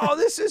go, oh,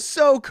 this is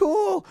so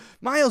cool.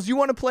 Miles, you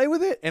want to play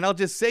with it? And I'll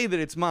just say that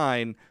it's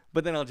mine,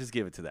 but then I'll just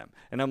give it to them.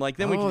 And I'm like,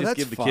 then we can just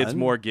give the kids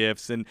more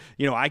gifts. And,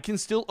 I can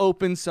still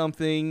open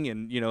something.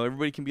 And,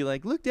 everybody can be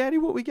like, look, Daddy,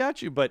 what we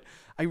got you. But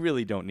I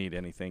really don't need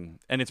anything.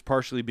 And it's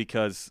partially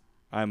because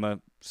I'm a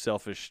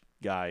selfish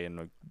guy and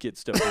I get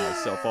stuff for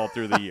myself all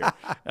through the year.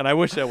 And I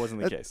wish that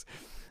wasn't the case.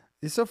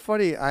 It's so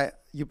funny.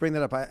 You bring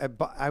that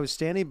up. I was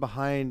standing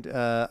behind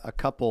a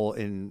couple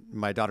in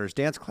my daughter's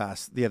dance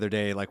class the other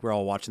day. Like we're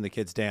all watching the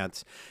kids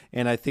dance,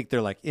 and I think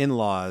they're like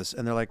in-laws,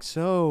 and they're like,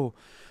 "So,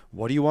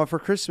 what do you want for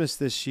Christmas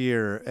this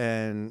year?"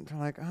 And they're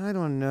like, "I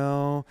don't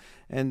know."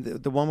 And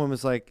the one woman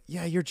was like,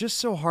 "Yeah, you're just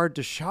so hard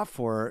to shop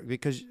for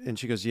because." And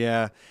she goes,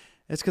 "Yeah,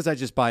 it's because I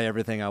just buy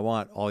everything I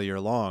want all year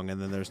long, and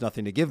then there's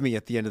nothing to give me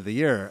at the end of the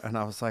year." And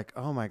I was like,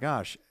 "Oh my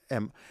gosh."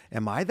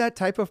 Am I that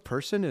type of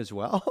person as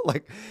well? I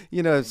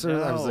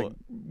was like,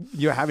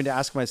 you're having to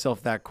ask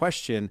myself that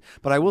question.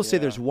 But I will say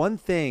there's one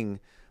thing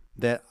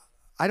that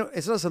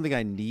it's not something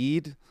I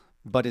need,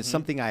 but it's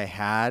something I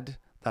had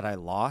that I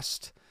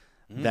lost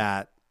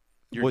that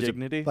your was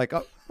dignity.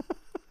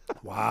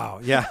 Wow.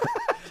 Yeah.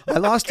 I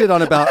lost it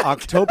on about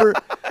October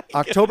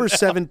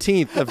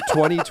 17th of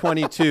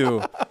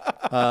 2022.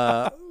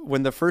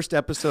 When the first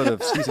episode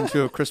of season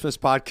 2 of Christmas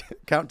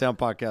Countdown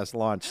podcast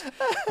launched,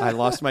 I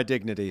lost my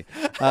dignity.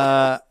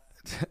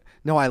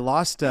 No, I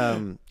lost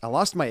my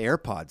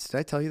AirPods. Did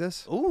I tell you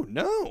this? Oh,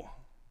 no.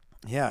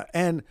 Yeah.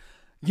 And,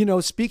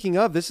 speaking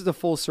of, this is a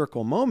full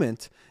circle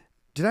moment.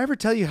 Did I ever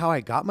tell you how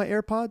I got my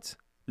AirPods?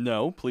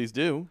 No, please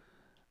do.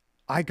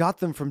 I got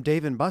them from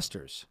Dave &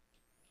 Buster's.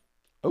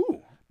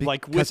 Oh,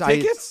 like with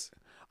tickets?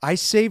 I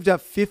saved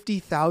up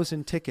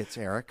 50,000 tickets,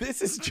 Eric.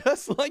 This is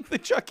just like the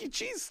Chuck E.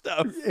 Cheese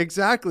stuff.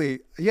 Exactly.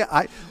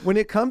 Yeah. When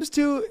it comes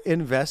to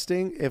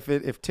investing,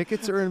 if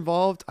tickets are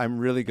involved, I'm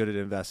really good at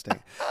investing.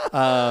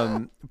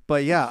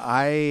 But yeah,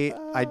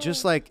 I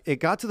just it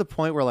got to the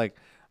point where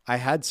I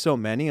had so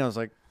many, I was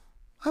like,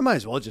 I might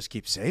as well just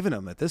keep saving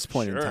them at this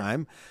point in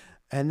time.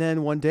 And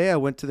then one day I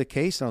went to the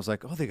case and I was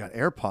like, oh, they got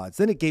AirPods.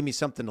 Then it gave me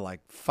something to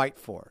fight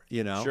for,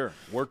 Sure.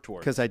 Work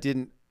towards. Because I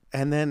didn't.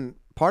 And then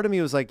part of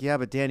me was like, yeah,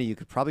 but Danny, you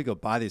could probably go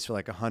buy these for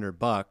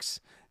 $100,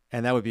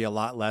 and that would be a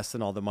lot less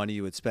than all the money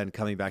you would spend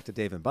coming back to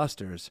Dave &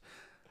 Buster's.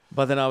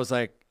 But then I was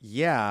like,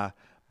 yeah,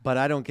 but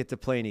I don't get to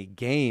play any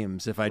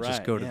games if I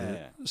just go to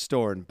the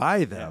store and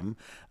buy them.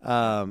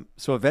 Yeah.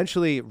 So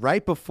eventually,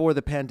 right before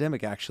the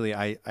pandemic, actually,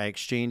 I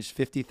exchanged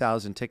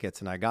 50,000 tickets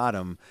and I got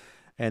them.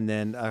 And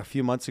then a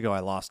few months ago, I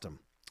lost them.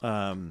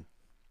 Can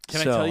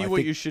I tell you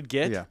what you should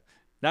get? Yeah.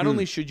 Not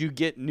only should you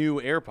get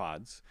new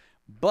AirPods,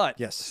 but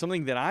yes.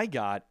 Something that I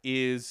got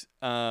is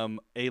a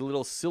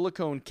little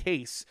silicone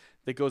case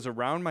that goes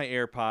around my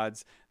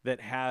AirPods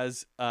that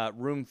has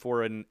room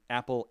for an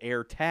Apple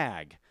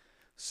AirTag.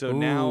 So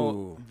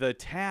now the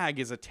tag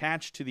is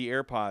attached to the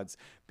AirPods,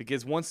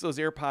 because once those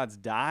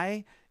AirPods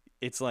die,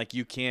 it's like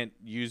you can't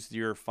use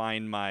your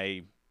Find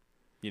My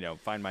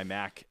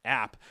Mac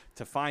app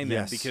to find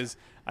them, because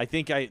I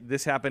think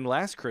this happened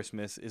last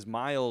Christmas. Is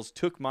Miles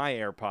took my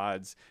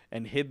AirPods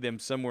and hid them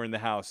somewhere in the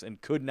house and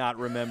could not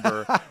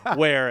remember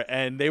where,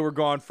 and they were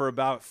gone for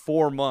about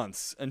 4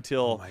 months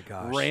until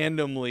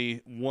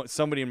randomly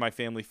somebody in my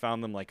family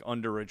found them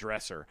under a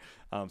dresser.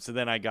 So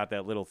then I got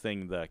that little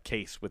thing, the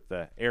case with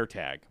the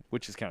AirTag,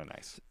 which is kind of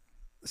nice.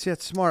 See,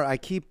 that's smart. I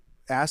keep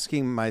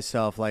asking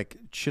myself,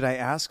 should I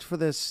ask for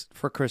this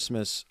for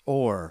Christmas,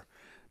 or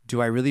do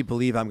I really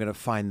believe I'm going to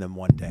find them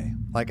one day?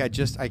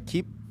 I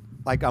keep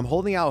I'm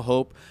holding out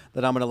hope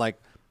that I'm going to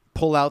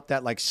pull out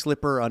that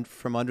slipper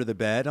from under the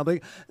bed. I'll be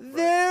like,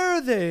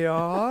 there they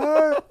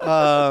are.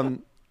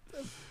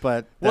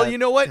 But well, you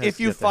know what? If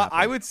you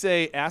I would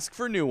say ask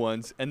for new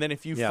ones, and then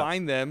if you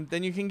find them,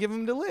 then you can give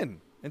them to Lynn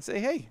and say,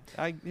 hey,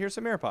 here's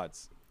some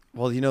AirPods.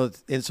 Well,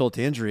 insult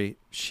to injury,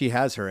 she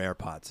has her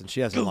AirPods, and she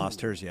hasn't lost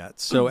hers yet.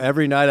 So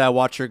every night I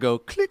watch her go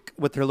click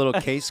with her little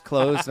case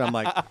closed, and I'm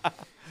like,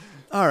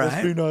 all right.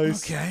 Must be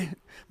nice. Okay.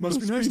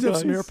 Must be nice to have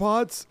some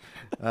AirPods.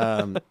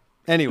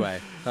 Anyway,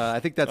 I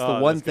think that's the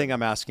one thing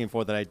I'm asking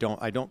for that I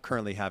don't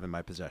currently have in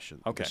my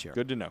possession. Okay. This year.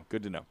 Good to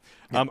know.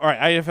 Yeah. All right.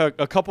 I have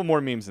a couple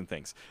more memes and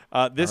things.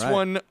 This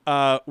one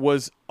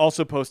was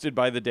also posted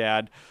by the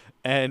dad,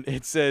 and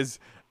it says,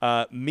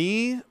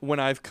 me when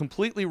I've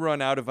completely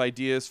run out of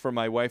ideas for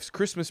my wife's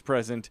Christmas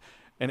present,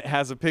 and it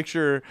has a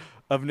picture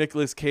of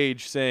Nicolas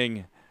Cage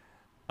saying,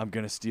 I'm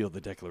going to steal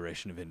the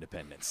Declaration of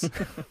Independence.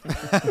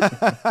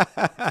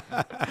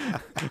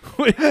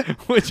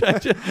 which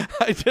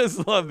I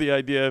just love the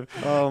idea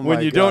of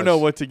when you don't know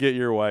what to get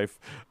your wife.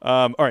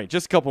 All right,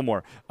 just a couple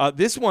more.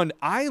 This one,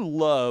 I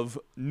love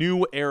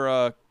new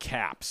era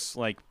caps,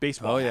 like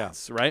baseball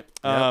hats, right?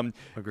 Yep,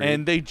 agreed.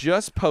 And they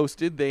just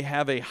posted, they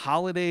have a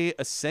holiday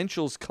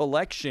essentials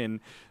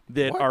collection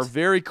that are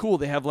very cool.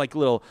 They have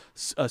a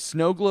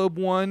snow globe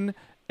one,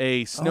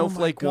 a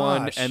snowflake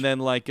one, and then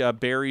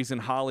berries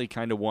and holly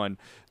kind of one.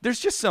 There's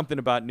just something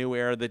about New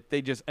Era that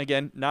they just,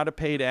 again, not a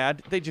paid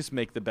ad. They just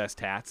make the best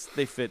hats.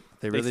 They fit.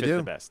 They really fit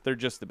the best. They're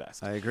just the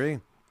best. I agree.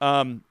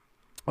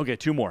 Okay,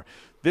 two more.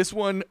 This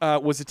one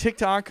was a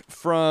TikTok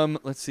from.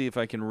 Let's see if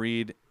I can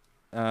read.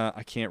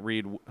 I can't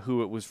read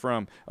who it was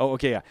from. Oh,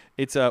 okay, yeah.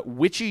 It's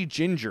Witchy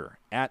Ginger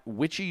at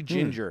Witchy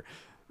Ginger.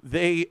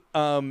 They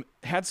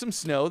had some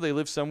snow. They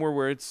live somewhere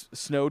where it's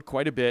snowed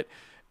quite a bit.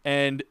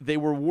 And they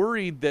were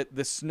worried that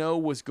the snow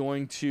was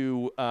going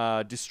to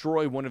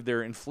destroy one of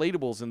their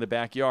inflatables in the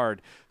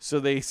backyard.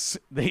 So they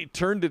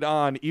turned it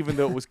on, even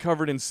though it was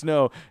covered in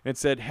snow, and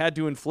said, had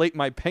to inflate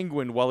my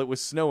penguin while it was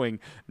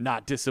snowing.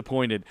 Not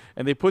disappointed.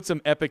 And they put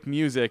some epic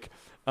music.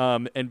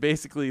 And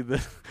basically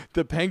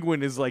the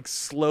penguin is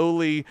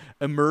slowly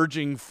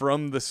emerging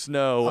from the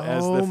snow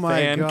as the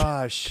fan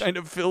kind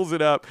of fills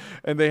it up.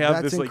 And they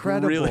have this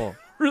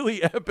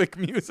really epic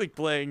music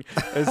playing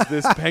as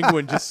this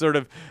penguin just sort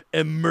of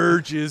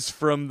emerges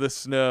from the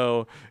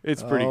snow.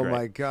 It's pretty great. Oh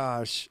my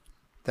gosh.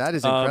 That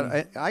is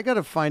incredible. I got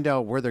to find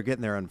out where they're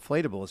getting their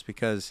inflatables,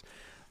 because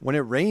when it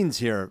rains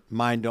here,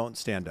 mine don't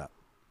stand up.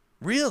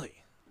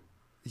 Really?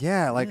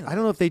 Yeah, I don't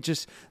know if they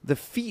just, the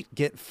feet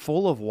get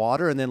full of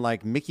water, and then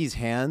Mickey's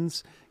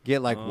hands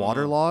get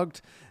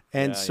waterlogged.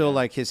 And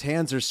his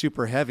hands are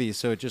super heavy,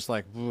 so it just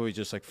he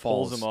just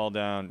falls. Pulls them all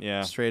down,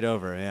 straight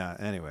over. Yeah,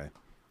 anyway.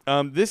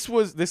 This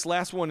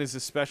last one is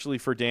especially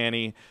for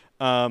Danny.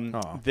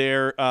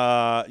 You're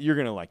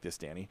gonna like this,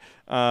 Danny.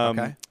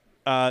 Okay.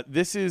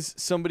 This is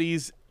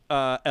somebody's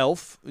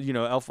elf,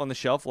 Elf on the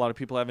Shelf. A lot of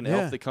people have an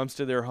elf that comes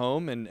to their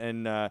home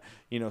and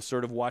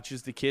sort of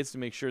watches the kids to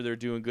make sure they're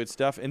doing good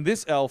stuff. And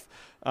this elf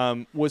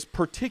was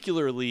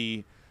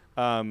particularly,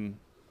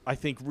 I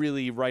think,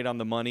 really right on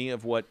the money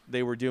of what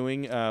they were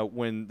doing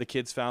when the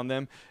kids found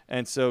them.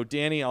 And so,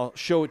 Danny, I'll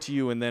show it to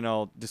you and then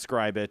I'll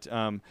describe it.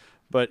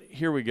 But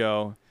here we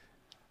go.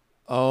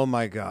 Oh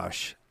my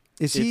gosh!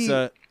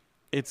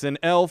 It's an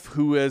elf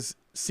who has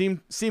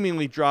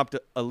seemingly dropped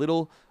a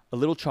little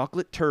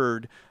chocolate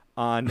turd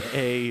on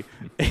a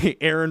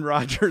Aaron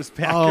Rodgers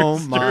Packers Oh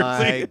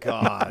my jersey.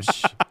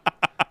 gosh!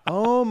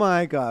 Oh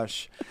my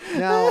gosh!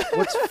 Now,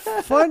 what's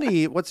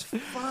funny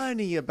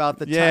about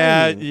the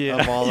timing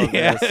of all of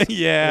this?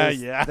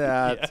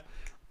 That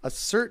a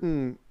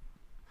certain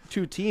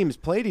two teams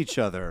played each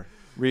other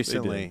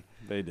recently.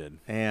 They did.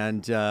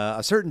 And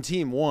a certain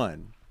team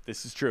won.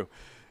 This is true.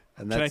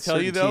 And that Can I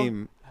tell you, though?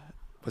 Team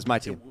was my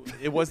team.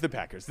 It was the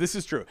Packers. This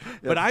is true.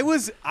 But I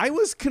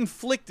was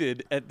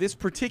conflicted at this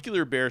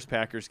particular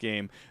Bears-Packers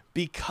game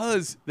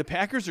because the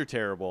Packers are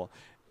terrible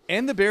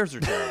and the Bears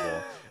are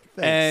terrible.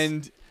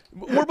 And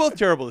we're both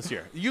terrible this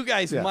year. You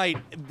guys might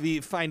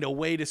find a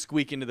way to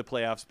squeak into the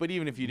playoffs, but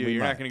even if you do,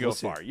 you're not going to go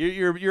far.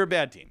 You're a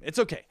bad team. It's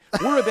okay.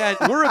 We're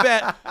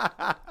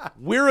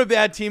a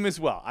bad team as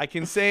well. I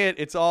can say it.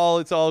 It's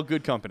all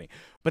good company.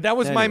 But that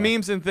was my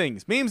memes and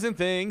things. Memes and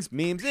things.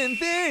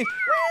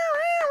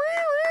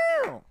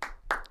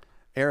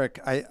 Eric,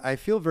 I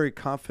feel very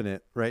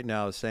confident right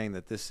now saying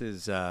that this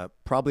is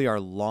probably our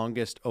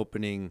longest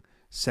opening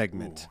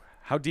segment. Ooh.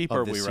 How deep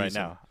are we right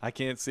now? I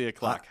can't see a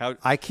clock.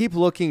 I keep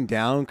looking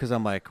down because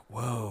I'm like,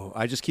 whoa.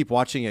 I just keep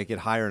watching it get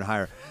higher and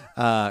higher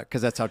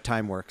because that's how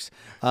time works.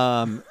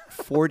 We're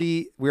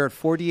at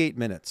 48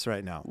 minutes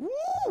right now.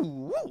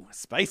 Ooh,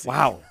 spicy.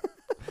 Wow.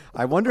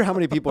 I wonder how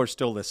many people are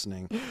still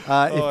listening.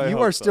 If you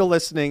are still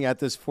listening at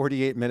this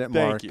 48-minute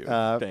mark,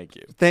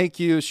 thank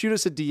you. Shoot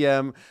us a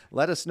DM.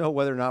 Let us know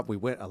whether or not we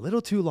went a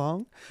little too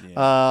long,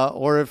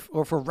 or if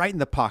we're right in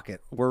the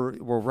pocket. We're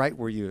right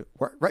where you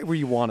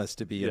want us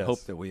to be, and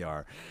hope that we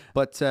are.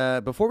 But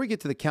before we get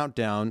to the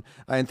countdown,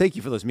 and thank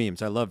you for those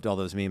memes. I loved all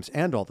those memes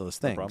and all those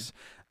things.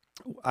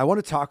 I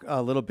want to talk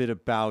a little bit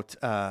about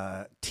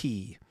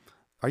tea.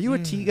 Are you a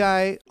tea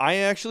guy? I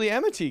actually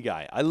am a tea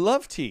guy. I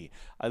love tea.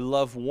 I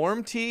love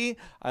warm tea.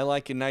 I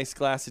like a nice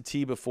glass of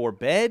tea before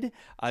bed.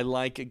 I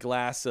like a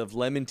glass of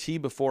lemon tea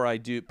before I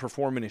do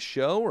perform in a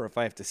show or if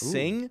I have to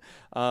sing.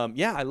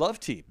 I love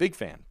tea. Big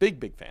fan.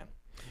 Big fan.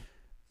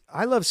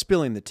 I love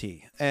spilling the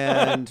tea.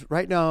 And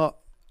right now,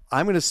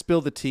 I'm going to spill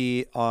the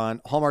tea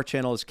on Hallmark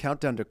Channel's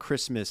Countdown to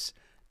Christmas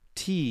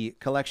tea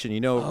collection.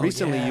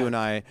 Recently you and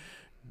I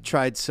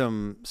tried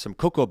some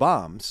cocoa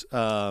bombs.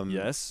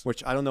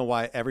 Which I don't know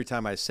why every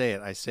time I say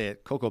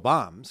it cocoa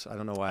bombs. I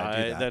don't know why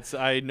I do that.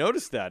 I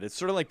noticed that. It's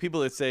sort of like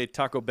people that say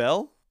Taco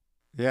Bell.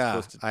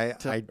 Yeah,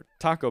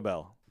 Taco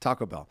Bell.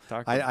 Taco Bell.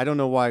 I don't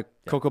know why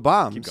cocoa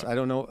bombs. I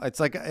don't know. It's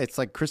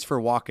like Christopher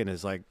Walken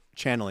is like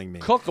channeling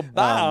me. Cocoa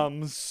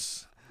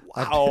bombs.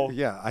 Wow.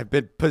 I've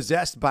been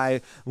possessed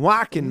by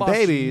Walken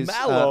babies.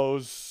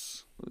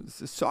 Marshmallows.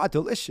 So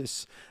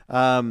delicious.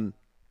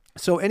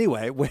 So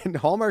anyway, when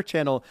Hallmark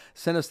Channel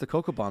sent us the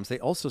cocoa bombs, they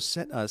also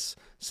sent us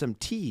some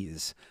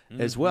teas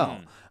as well.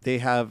 They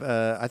have,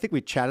 I think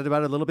we chatted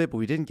about it a little bit, but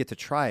we didn't get to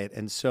try it.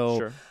 And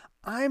so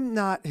I'm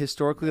not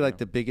historically like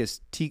the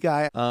biggest tea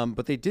guy,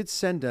 but they did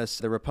send us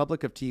the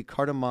Republic of Tea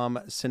cardamom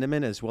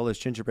cinnamon as well as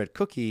gingerbread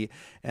cookie.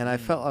 And I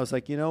was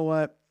like, you know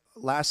what?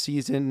 Last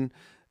season,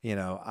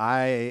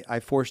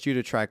 I forced you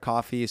to try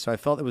coffee, so I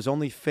felt it was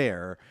only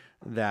fair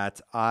that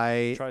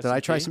I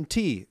try some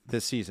tea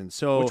this season.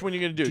 So which one are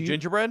you going to do?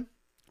 Gingerbread?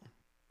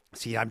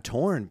 See, I'm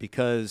torn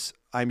because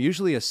I'm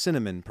usually a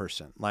cinnamon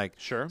person.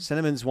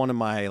 Cinnamon's one of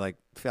my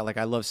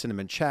I love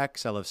cinnamon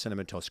checks. I love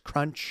cinnamon toast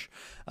crunch.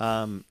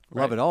 Love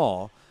it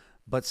all.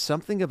 But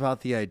something about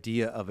the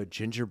idea of a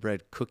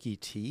gingerbread cookie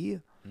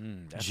tea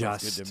that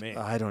sounds good to me.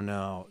 I don't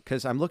know,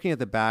 because I'm looking at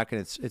the back and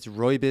it's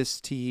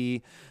rooibos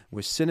tea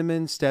with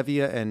cinnamon,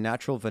 stevia, and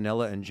natural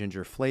vanilla and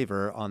ginger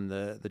flavor on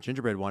the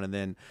gingerbread one, and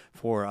then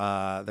for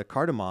the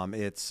cardamom,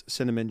 it's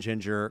cinnamon,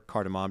 ginger,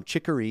 cardamom,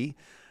 chicory.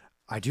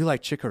 I do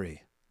like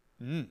chicory.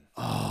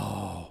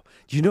 Oh,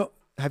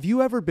 have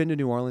you ever been to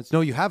New Orleans?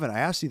 No, you haven't. I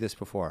asked you this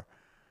before.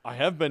 I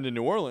have been to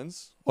New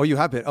Orleans. Oh, you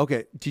have been.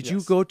 Okay, did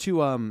you go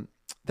to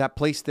that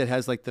place that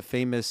has like the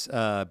famous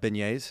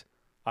beignets?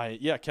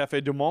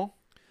 Café Du Monde.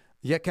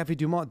 Yeah, Café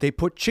Du Monde. They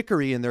put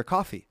chicory in their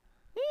coffee.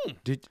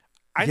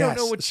 I don't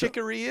know what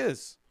chicory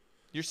is.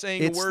 You're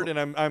saying a word, and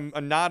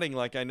I'm nodding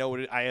like I know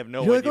what I have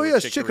no idea.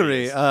 Like, yes,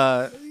 chicory.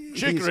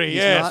 Chicory,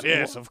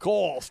 yes, of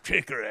course,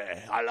 chicory.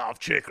 I love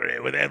chicory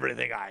with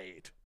everything I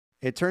eat.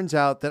 It turns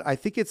out that I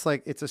think it's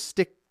a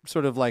stick,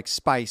 sort of like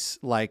spice,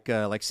 like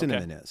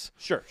cinnamon is.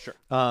 Sure.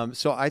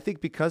 So I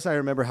think because I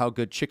remember how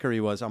good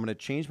chicory was, I'm going to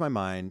change my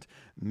mind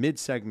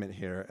mid-segment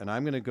here, and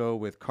I'm going to go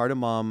with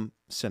cardamom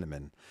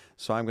cinnamon.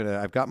 So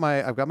I've got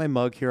my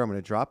mug here. I'm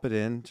going to drop it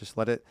in. Just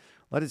let it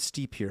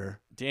steep here.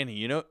 Danny,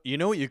 you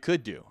know what you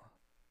could do?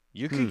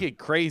 You could get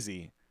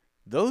crazy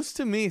Those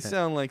to me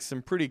sound like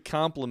some pretty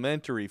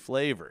complementary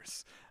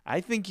flavors.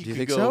 I think you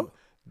could go so?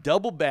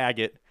 double bag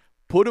it,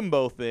 put them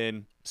both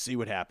in, see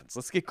what happens.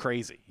 Let's get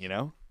crazy,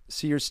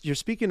 See, you're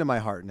speaking to my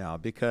heart now,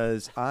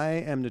 because I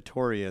am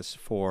notorious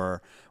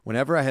for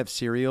whenever I have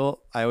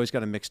cereal, I always got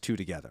to mix two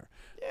together.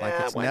 Yeah, like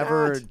it's why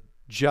never not?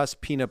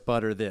 just peanut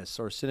butter this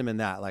or cinnamon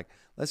that. Like,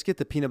 let's get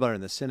the peanut butter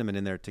and the cinnamon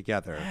in there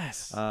together.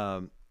 Yes.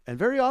 And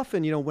very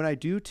often, when I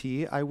do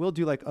tea, I will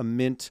do like a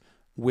mint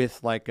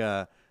with like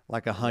a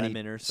honey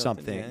Lemon or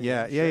something. something.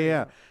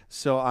 Yeah.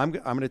 So I'm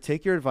going to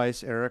take your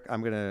advice, Eric.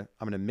 I'm going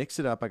to mix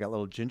it up. I got a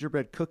little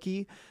gingerbread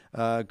cookie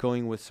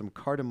going with some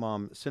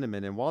cardamom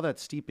cinnamon. And while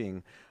that's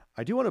steeping,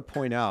 I do want to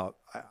point out,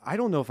 I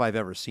don't know if I've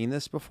ever seen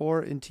this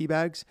before in tea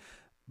bags,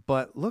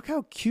 but look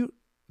how cute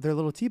their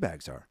little tea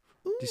bags are.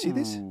 Do you see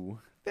these?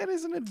 That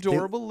is an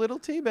adorable little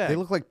tea bag. They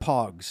look like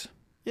Pogs.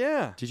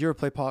 Yeah. Did you ever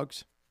play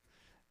Pogs?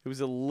 It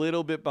was a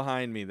little bit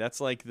behind me.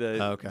 That's like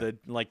the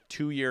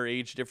 2-year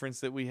age difference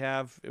that we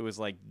have. It was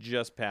like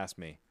just past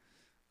me.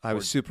 I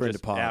was super into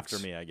Just Pogs. after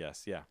me, I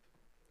guess. Yeah.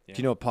 Do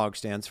you know what POG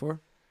stands for?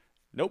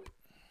 Nope.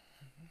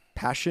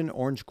 Passion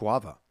Orange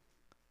Guava.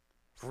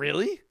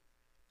 Really?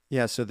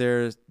 Yeah, so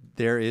there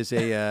is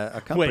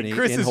a company Wait,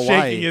 Chris in is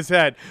Hawaii. shaking his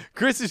head.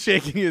 Chris is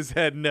shaking his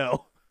head.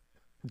 No.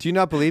 Do you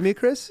not believe me,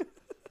 Chris?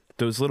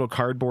 Those little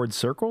cardboard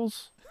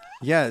circles?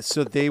 Yeah,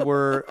 so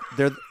they're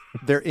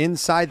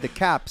inside the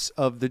caps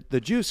of the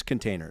juice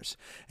containers.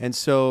 And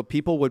so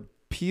people would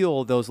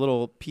peel those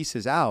little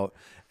pieces out,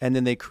 and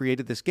then they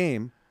created this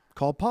game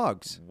called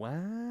Pogs.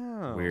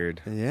 Wow.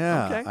 Weird.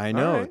 Yeah, Okay, I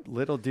know. all right.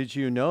 Little did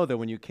you know that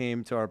when you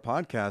came to our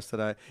podcast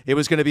that it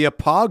was going to be a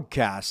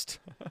Pogcast.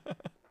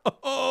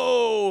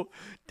 Oh,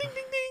 ding,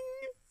 ding, ding.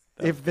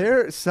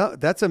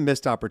 That's a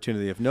missed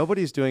opportunity. If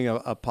nobody's doing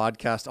a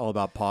podcast all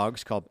about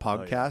Pogs called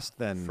Pogcast,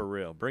 then For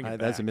real. Bring it back.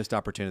 that's a missed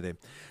opportunity.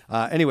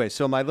 Anyway,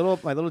 so my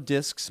little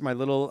discs, my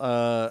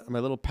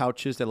little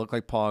pouches that look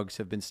like Pogs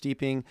have been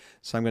steeping.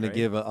 So I'm going to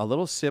give a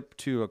little sip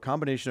to a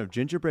combination of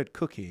gingerbread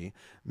cookie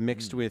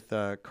mixed with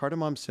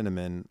cardamom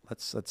cinnamon.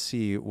 Let's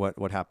see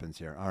what happens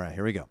here. All right,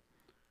 here we go.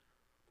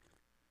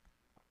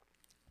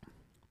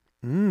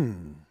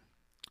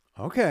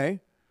 Okay.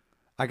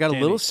 I got a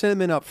Danny, little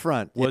cinnamon up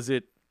front. Was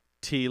it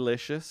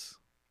Tealicious?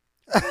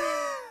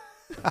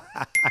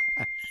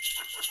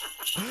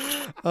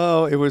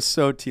 Oh, it was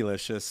so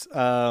delicious.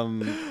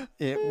 I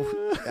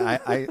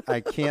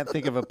can't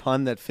think of a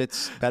pun that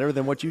fits better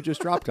than what you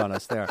just dropped on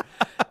us there.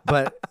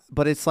 But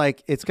it's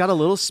like it's got a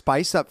little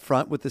spice up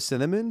front with the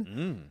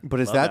cinnamon. But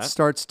as that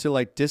starts to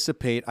like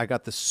dissipate, I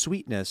got the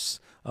sweetness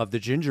of the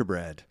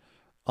gingerbread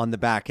on the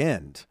back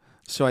end.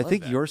 So I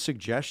think your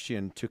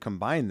suggestion to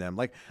combine them,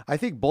 like I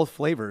think both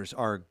flavors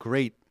are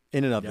great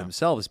in and of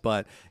themselves.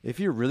 But if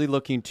you're really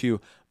looking to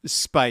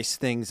spice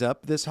things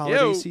up this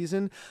holiday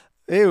season,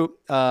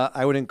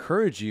 I would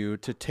encourage you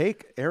to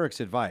take Eric's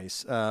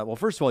advice. Well,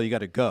 first of all, you got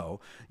to go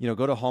to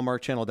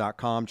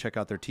hallmarkchannel.com, check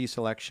out their tea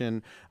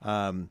selection,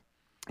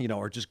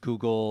 or just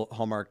Google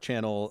Hallmark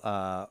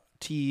Channel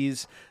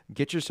teas.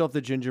 Get yourself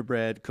the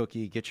gingerbread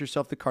cookie, get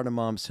yourself the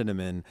cardamom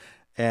cinnamon,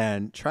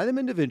 and try them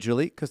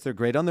individually because they're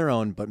great on their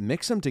own, but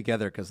mix them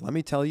together because let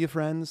me tell you,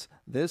 friends,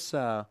 this,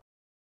 oh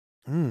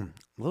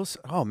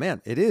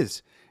man, it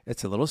is.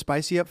 It's a little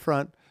spicy up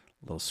front,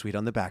 a little sweet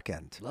on the back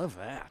end. Love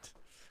that.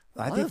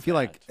 I feel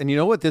like, and you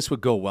know what this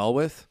would go well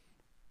with?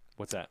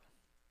 What's that?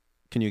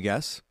 Can you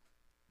guess?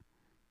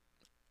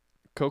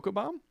 Cocoa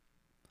Bomb?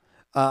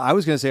 I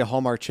was going to say a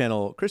Hallmark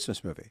Channel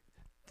Christmas movie.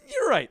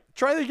 You're right.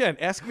 Try it again.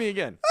 Ask me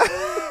again.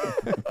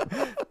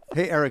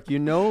 Hey, Eric, you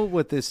know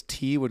what this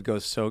tea would go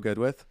so good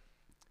with?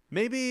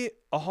 Maybe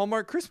a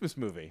Hallmark Christmas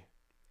movie.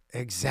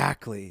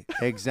 Exactly.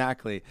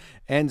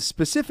 And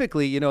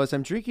specifically, as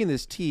I'm drinking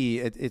this tea,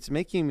 it's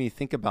making me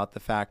think about the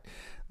fact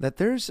that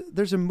there's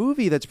a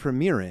movie that's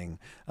premiering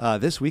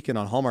this weekend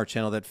on Hallmark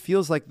Channel that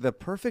feels like the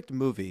perfect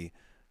movie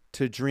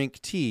to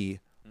drink tea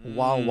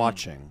while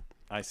watching.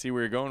 I see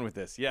where you're going with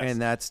this. Yes.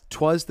 And that's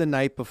 'Twas the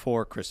Night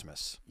Before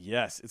Christmas.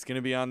 Yes. It's going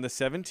to be on the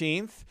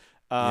 17th.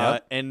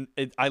 Yep. And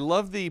I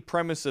love the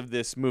premise of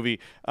this movie.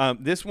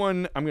 This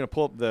one, I'm going to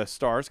pull up the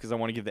stars because I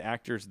want to give the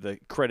actors the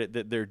credit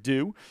that they're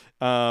due.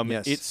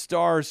 Yes. It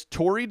stars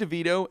Tori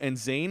DeVito and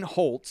Zane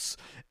Holtz,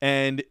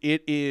 and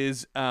it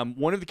is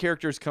one of the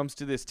characters comes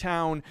to this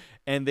town,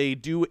 and they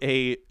do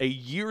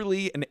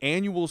an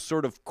annual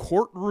sort of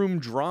courtroom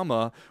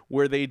drama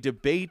where they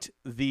debate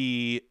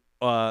the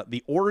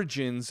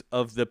origins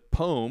of the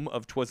poem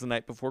of 'Twas the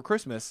Night Before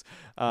Christmas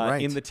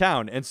in the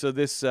town. And so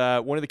this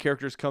one of the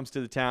characters comes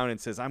to the town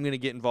and says, I'm going to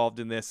get involved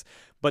in this.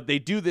 But they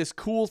do this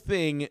cool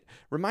thing.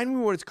 Remind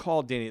me what it's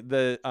called, Danny.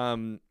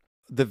 The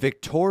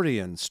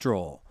Victorian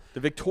stroll. The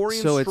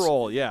Victorian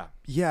stroll, yeah.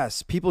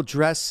 Yes, people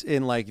dress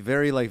in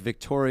very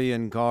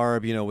Victorian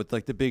garb, with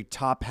like the big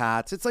top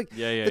hats. It's like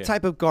the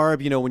type of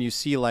garb, when you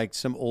see like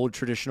some old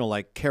traditional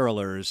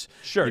carolers,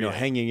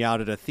 hanging out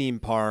at a theme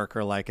park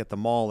or like at the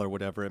mall or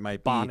whatever it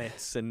might be.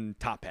 Bonnets and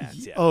top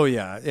hats, yeah. Oh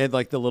yeah, and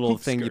like the little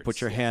thing skirts, you put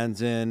your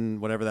hands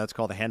in, whatever that's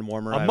called, a hand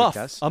warmer. A I muff.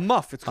 would guess. A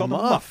muff. It's called a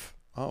muff.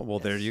 Oh well,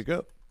 there you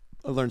go.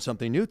 learned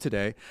something new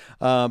today.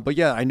 But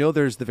yeah, I know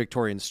there's the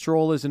Victorian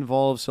stroll is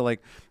involved. So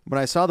like when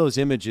I saw those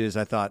images,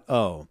 I thought,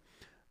 oh,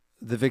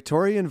 the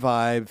Victorian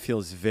vibe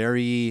feels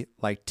very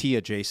like tea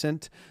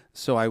adjacent.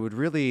 So I would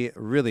really,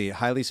 really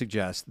highly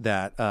suggest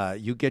that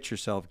you get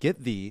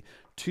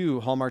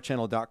to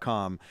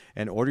hallmarkchannel.com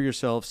and order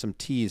yourself some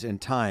teas in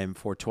time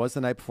for 'Twas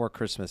the Night Before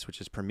Christmas, which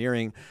is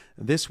premiering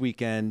this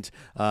weekend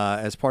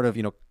as part of,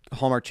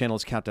 Hallmark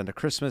Channel's Countdown to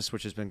Christmas,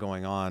 which has been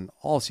going on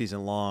all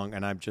season long.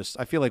 And I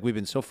feel like we've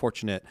been so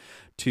fortunate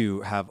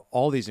to have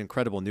all these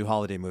incredible new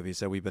holiday movies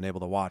that we've been able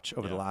to watch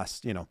over the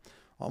last,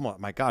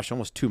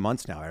 almost 2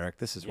 months now, Eric.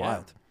 This is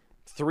wild.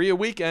 3 a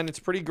weekend. It's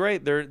pretty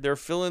great. They're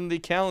filling the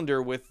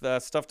calendar with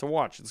stuff to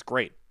watch. It's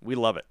great. We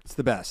love it. It's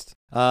the best.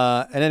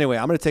 And anyway,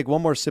 I'm going to take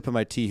one more sip of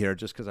my tea here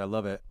just because I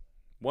love it.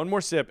 One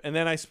more sip, and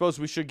then I suppose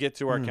we should get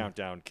to our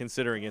countdown,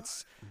 considering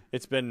it's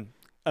been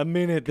a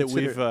minute that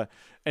we've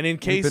and in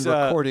case we've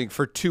been recording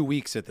for 2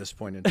 weeks at this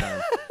point in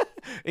time.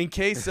 In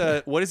case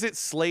what is it,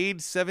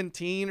 Slade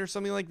 17 or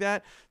something like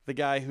that, the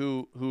guy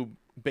who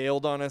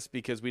bailed on us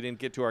because we didn't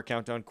get to our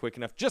countdown quick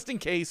enough, just in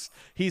case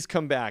he's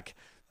come back.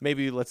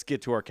 Maybe let's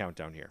get to our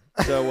countdown here.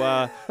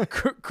 So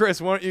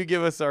Chris, why don't you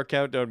give us our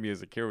countdown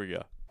music? Here we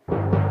go.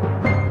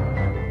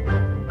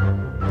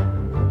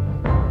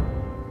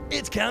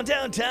 It's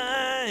countdown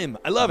time.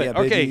 I love it.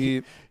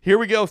 Okay, here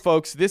we go,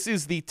 folks. This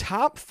is the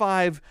top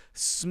 5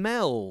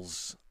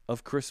 smells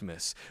of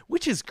Christmas,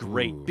 which is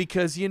great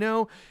because,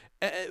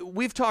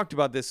 we've talked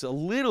about this a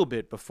little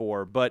bit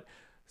before, but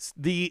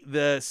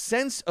the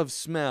sense of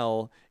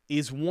smell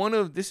is one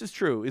of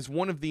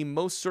the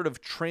most sort of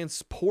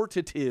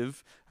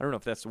transportative. I don't know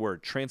if that's the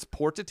word.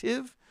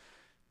 Transportative?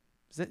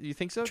 Is that, you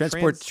think so?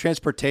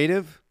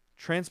 Transportative?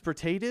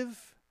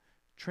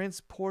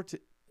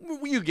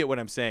 You get what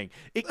I'm saying.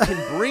 It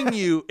can bring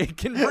you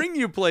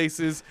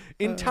places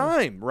in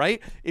time,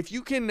 right? If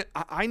you can,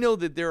 I know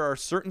that there are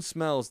certain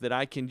smells that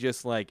I can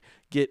just like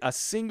get a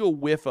single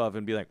whiff of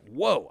and be like,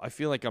 whoa, I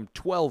feel like I'm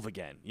 12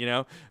 again.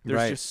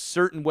 There's just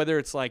certain, whether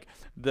it's like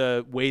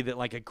the way that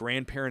like a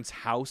grandparent's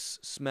house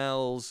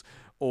smells,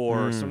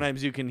 or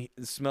sometimes you can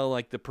smell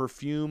like the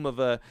perfume of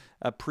a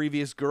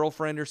previous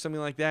girlfriend or something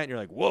like that. And you're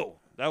like, whoa.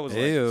 That was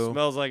like,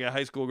 smells like a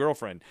high school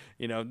girlfriend,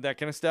 that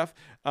kind of stuff.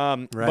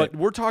 Right. But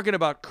we're talking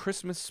about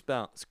Christmas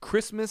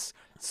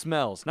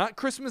smells, not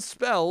Christmas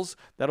spells.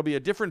 That'll be a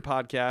different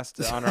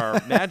podcast on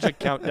our Magic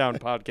Countdown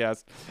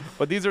podcast.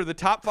 But these are the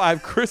top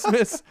 5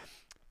 Christmas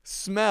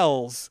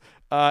smells.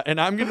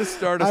 And I'm going to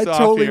start us off here. I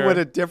totally went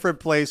a different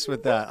place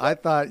with that. I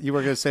thought you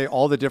were going to say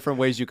all the different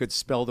ways you could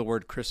spell the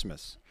word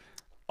Christmas.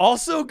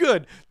 Also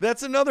good.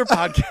 That's another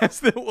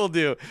podcast that we'll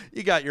do.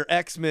 You got your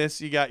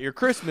Xmas, you got your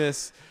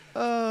Christmas.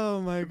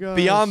 Oh my God!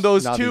 Beyond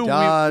those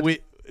Navidad. we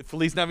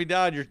Feliz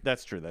Navidad.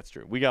 That's true.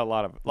 We got a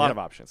lot of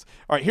options.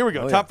 All right, here we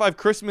go. Top 5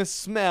 Christmas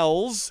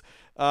smells.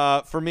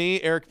 For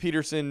me, Eric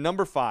Peterson,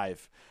 number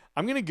 5.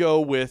 I'm gonna go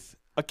with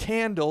a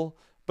candle,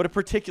 but a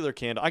particular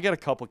candle. I got a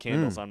couple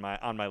candles on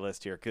my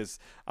list here because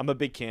I'm a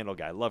big candle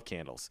guy. I love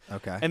candles.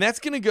 Okay. And that's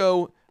gonna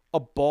go a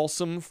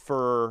balsam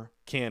fir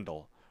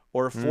candle,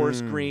 or a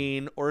forest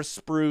green, or a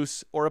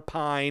spruce, or a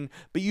pine.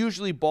 But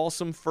usually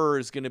balsam fir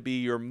is going to be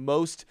your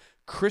most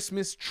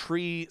Christmas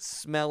tree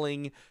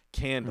smelling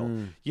candle.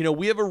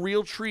 We have a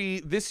real tree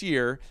this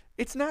year.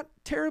 It's not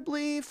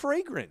terribly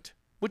fragrant,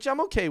 which I'm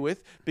okay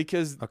with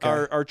because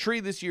our tree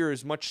this year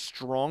is much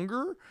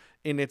stronger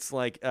and it's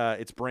like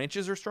its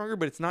branches are stronger,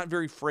 but it's not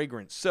very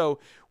fragrant. So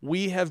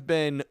we have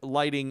been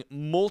lighting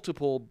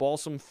multiple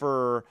balsam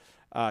fir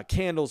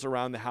candles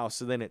around the house,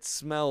 so then it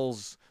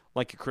smells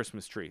like a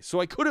Christmas tree.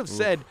 So I could have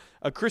said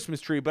a Christmas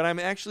tree, but I'm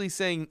actually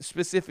saying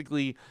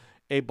specifically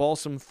a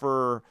balsam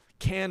fir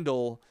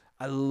candle.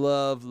 I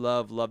love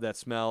that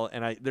smell,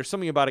 and there's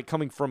something about it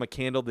coming from a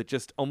candle that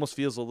just almost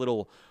feels a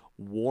little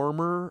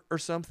warmer or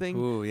something.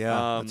 Ooh,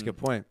 yeah, that's a good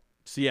point.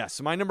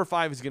 So my number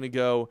 5 is going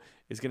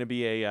to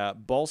be a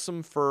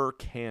balsam fir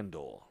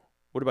candle.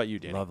 What about you,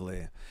 Danny?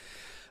 Lovely.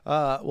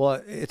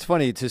 Well, it's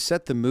funny to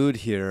set the mood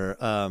here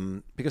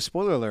because,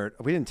 spoiler alert,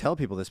 we didn't tell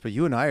people this, but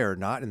you and I are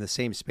not in the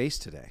same space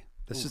today.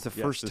 This is the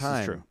first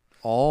time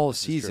all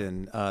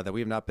season that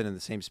we have not been in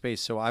the same space.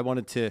 So I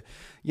wanted to,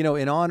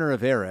 in honor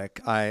of Eric,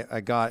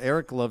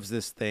 Eric loves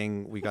this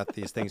thing. We got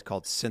these things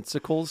called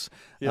sensicles,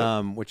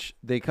 which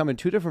they come in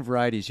 2 different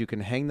varieties. You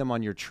can hang them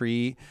on your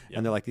tree,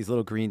 and they're like these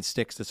little green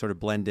sticks that sort of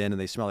blend in, and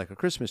they smell like a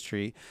Christmas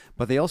tree.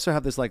 But they also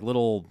have this like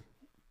little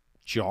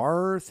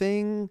jar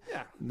thing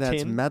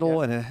that's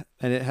metal, and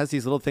it has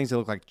these little things that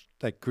look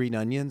like green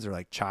onions or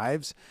like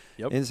chives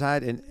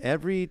inside. And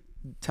every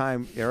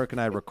time Eric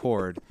and I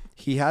record,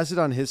 he has it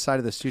on his side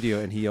of the studio,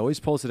 and he always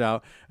pulls it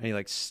out, and he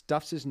like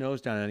stuffs his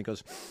nose down, and he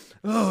goes,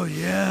 "Oh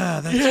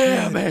yeah, that's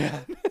good,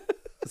 man."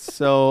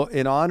 So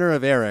in honor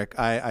of Eric,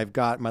 I've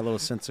got my little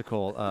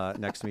sensicle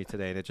next to me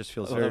today, and it just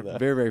feels very,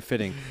 very, very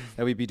fitting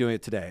that we'd be doing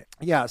it today.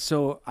 Yeah.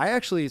 So I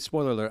actually,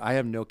 spoiler alert, I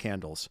have no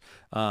candles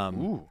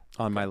on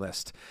my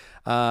list.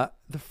 The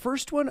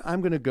first one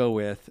I'm going to go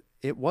with,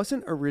 it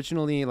wasn't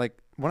originally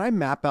like when I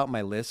map out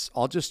my lists,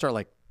 I'll just start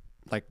like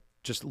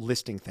just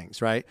listing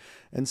things, right?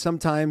 And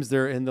sometimes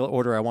they're in the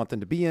order I want them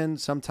to be in.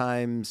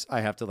 Sometimes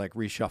I have to like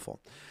reshuffle.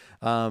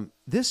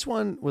 This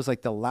one was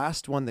like the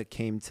last one that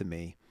came to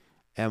me.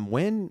 And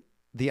when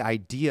the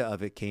idea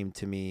of it came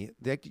to me,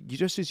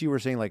 just as you were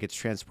saying, like it's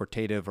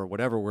transportative or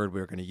whatever word we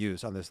were going to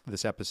use on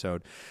this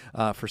episode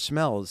for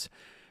smells,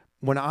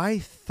 when I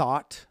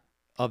thought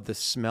of the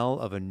smell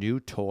of a new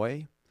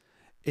toy,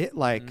 it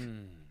like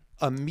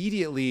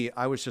immediately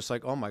I was just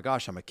like, oh my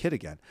gosh, I'm a kid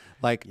again.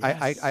 Like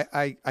yes.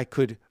 I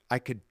could,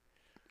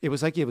 it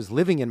was like it was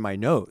living in my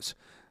nose.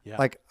 Yeah.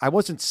 Like I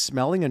wasn't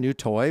smelling a new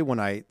toy when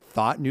I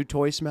thought new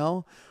toy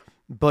smell,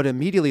 but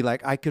immediately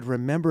like I could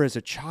remember as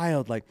a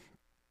child, like,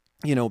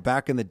 you know,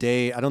 back in the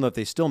day, I don't know if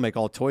they still make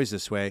all toys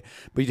this way,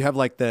 but you'd have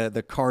like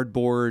the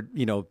cardboard,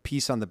 you know,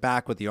 piece on the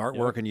back with the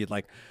artwork and you'd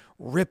like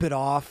rip it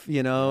off,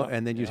 you know,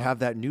 and then you'd have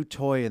that new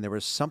toy. And there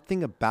was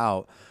something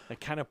about that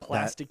kind of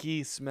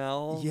plasticky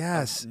smell.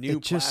 Yes. New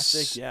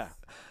plastic. Yeah.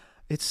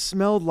 It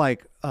smelled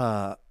like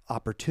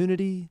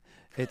opportunity.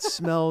 It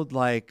smelled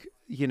like,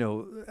 you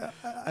know,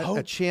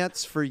 a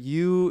chance for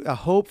you, a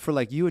hope for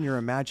like you and your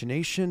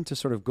imagination to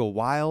sort of go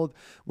wild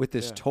with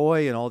this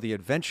toy and all the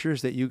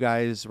adventures that you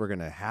guys were going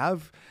to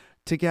have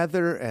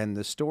together and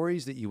the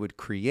stories that you would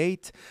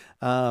create.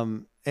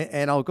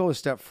 And I'll go a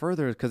step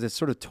further because it's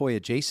sort of toy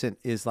adjacent,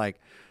 is like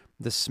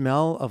the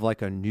smell of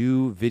like a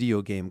new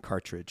video game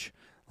cartridge.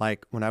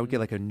 Like when I would get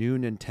like a new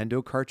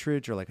Nintendo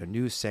cartridge or like a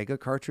new Sega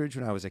cartridge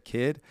when I was a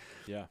kid,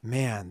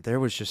 man, there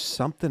was just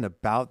something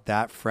about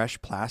that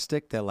fresh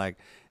plastic that like,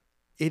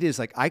 it is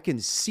like I can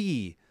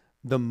see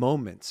the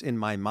moments in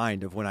my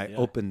mind of when I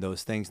opened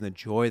those things and the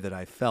joy that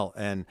I felt.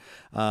 And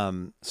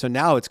so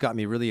now it's got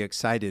me really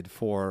excited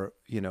for,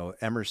 you know,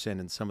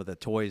 Emerson and some of the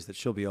toys that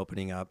she'll be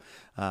opening up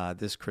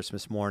this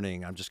Christmas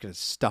morning. I'm just going to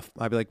stuff.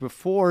 I'll be like,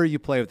 before you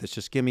play with this,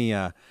 just give me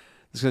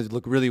it's going to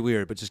look really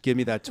weird, but just give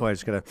me that toy. I'm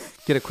just going to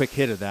get a quick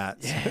hit of that.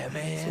 Yeah,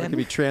 man. So I can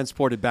be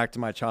transported back to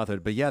my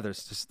childhood. But yeah,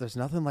 there's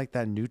nothing like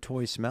that new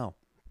toy smell.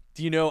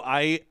 Do you know,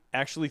 I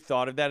actually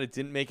thought of that. It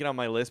didn't make it on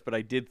my list, but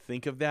I did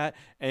think of that.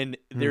 And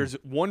there's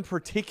one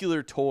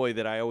particular toy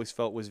that I always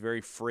felt was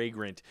very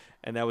fragrant,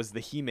 and that was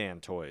the He-Man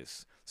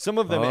toys. Some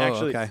of them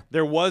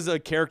there was a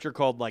character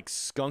called like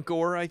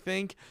Skunkor, I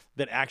think,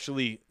 that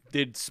actually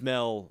did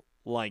smell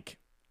like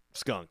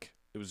skunk.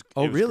 It was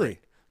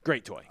really?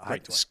 Great toy.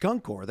 Great toy.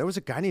 Skunkor. There was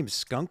a guy named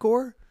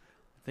Skunkor?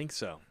 I think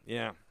so.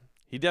 Yeah.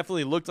 He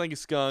definitely looked like a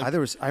skunk. I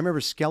remember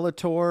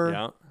Skeletor.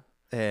 Yeah.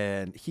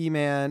 And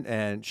He-Man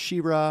and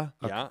She-Ra.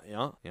 Yeah.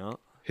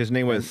 His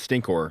name was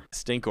Stinkor.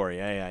 Stinkor,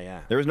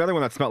 yeah. There was another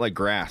one that smelled like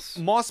grass.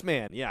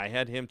 Mossman. Yeah, I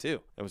had him too.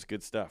 That was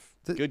good stuff.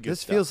 Good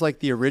this stuff. Feels like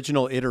the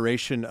original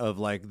iteration of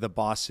like the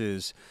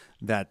bosses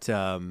that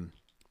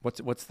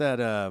what's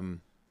that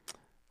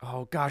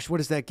oh gosh,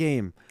 what is that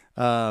game?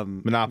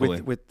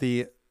 Monopoly. With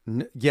the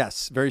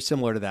yes, very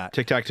similar to that.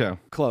 Tic-tac-toe.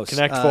 Close.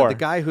 Connect Four. The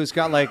guy who's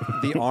got like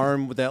the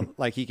arm that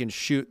like he can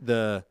shoot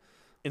the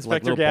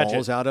Inspector like, Gadget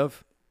balls out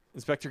of.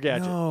 Inspector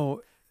Gadget.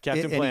 No.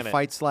 Captain Planet. And he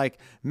fights like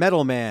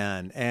Metal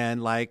Man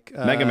and like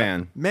Mega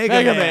Man.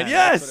 Mega Man.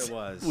 Yes. That's what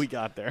it was. We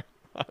got there.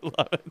 I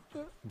love it.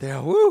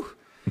 There. Woo.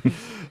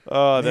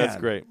 Oh, that's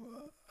great.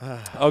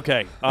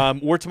 Okay.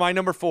 We're to my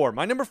number 4.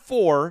 My number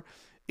 4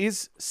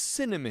 is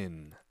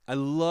cinnamon. I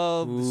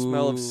love the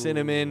smell of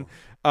cinnamon.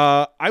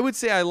 I would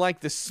say I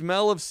like the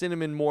smell of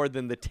cinnamon more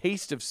than the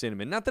taste of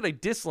cinnamon. Not that I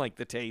dislike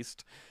the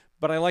taste,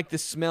 but I like the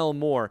smell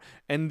more.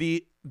 And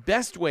the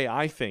best way,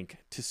 I think,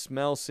 to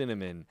smell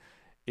cinnamon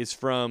is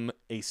from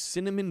a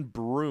cinnamon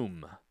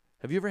broom.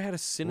 Have you ever had a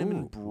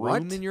cinnamon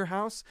broom in your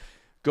house?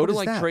 Go to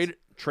like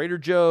Trader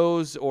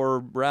Joe's or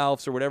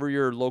Ralph's or whatever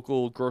your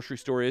local grocery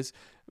store is.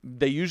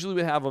 They usually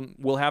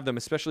will have them,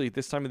 especially at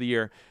this time of the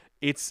year.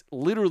 It's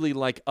literally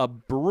like a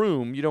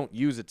broom. You don't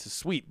use it to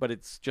sweep, but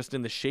it's just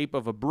in the shape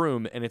of a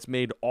broom, and it's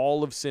made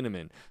all of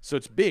cinnamon. So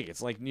it's big.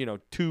 It's like,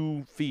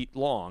 2 feet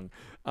long.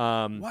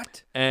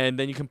 What? And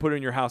then you can put it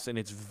in your house, and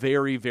it's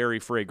very, very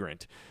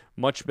fragrant.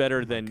 Much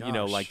better than,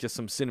 like just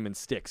some cinnamon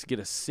sticks. Get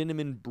a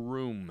cinnamon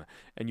broom,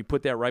 and you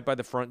put that right by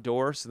the front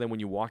door, so then when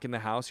you walk in the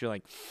house, you're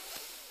like,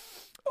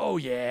 oh,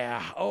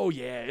 yeah,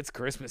 it's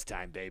Christmas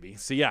time, baby.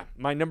 So, yeah,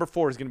 my number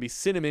 4 is going to be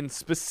cinnamon,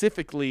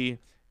 specifically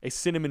a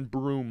cinnamon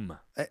broom.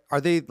 Are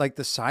they like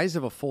the size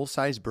of a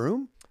full-size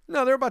broom?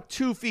 No, they're about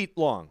 2 feet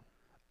long.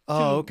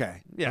 Oh,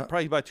 okay. Yeah,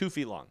 probably about 2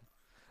 feet long.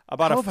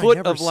 About a foot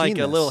of like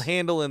a little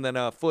handle and then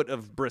a foot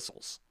of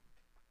bristles.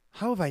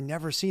 How have I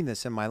never seen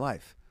this in my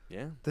life?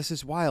 Yeah. This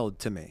is wild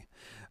to me.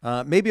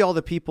 Maybe all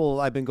the people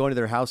I've been going to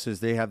their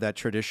houses, they have that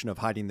tradition of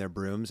hiding their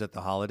brooms at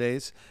the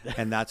holidays,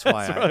 and that's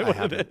why I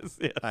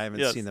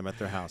haven't seen them at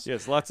their house.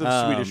 Yes, lots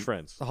of Swedish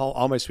friends.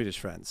 All my Swedish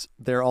friends.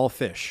 They're all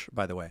fish,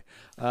 by the way.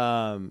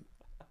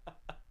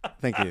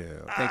 Thank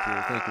you.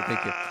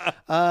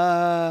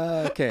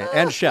 Okay,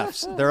 and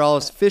chefs. They're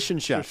all fish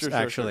and chefs,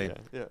 actually.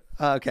 Sure,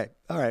 yeah. Okay,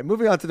 all right.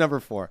 Moving on to number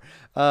 4.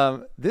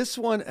 This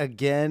one,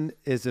 again,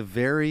 is a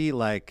very,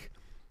 like,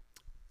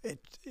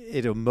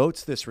 it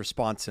emotes this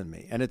response in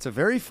me. And it's a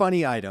very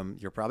funny item.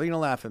 You're probably going to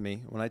laugh at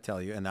me when I tell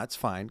you, and that's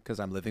fine because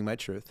I'm living my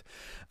truth.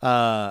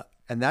 And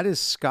and that is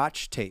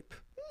Scotch tape.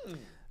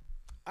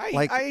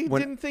 I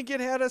didn't think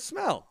it had a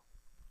smell.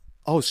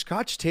 Oh,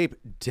 Scotch tape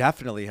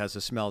definitely has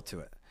a smell to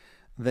it.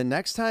 The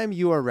next time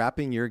you are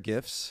wrapping your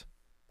gifts,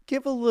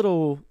 give a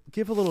little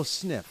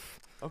sniff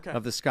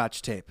of the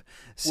Scotch tape.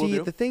 See,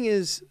 the thing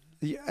is,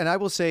 and I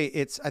will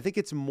say I think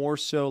it's more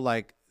so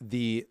like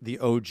the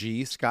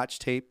OG Scotch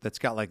tape that's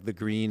got like the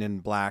green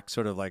and black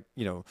sort of like,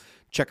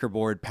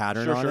 checkerboard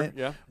pattern on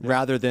it,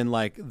 rather than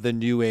like the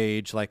new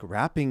age like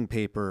wrapping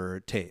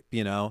paper tape.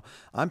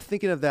 I'm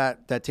thinking of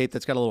that tape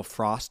that's got a little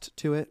frost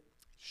to it.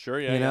 Sure,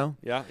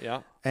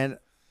 yeah. And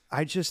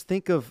I just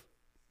think of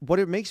what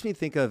it makes me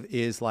think of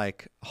is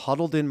like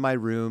huddled in my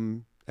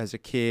room as a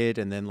kid,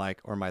 and then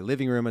or my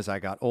living room as I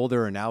got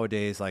older, or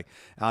nowadays like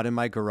out in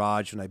my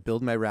garage when I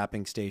build my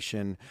wrapping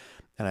station,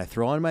 and I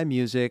throw on my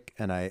music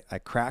and I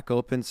crack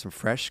open some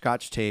fresh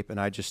Scotch tape and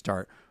I just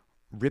start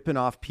ripping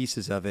off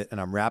pieces of it, and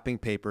I'm wrapping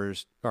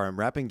gifts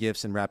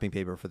and wrapping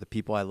paper for the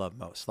people I love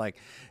most. Like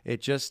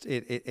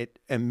it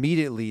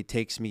immediately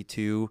takes me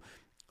to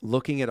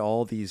looking at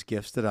all these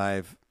gifts that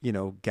I've,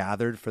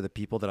 gathered for the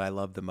people that I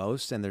love the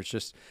most. And there's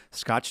just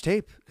Scotch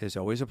tape is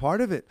always a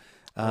part of it.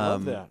 I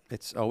love that.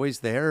 It's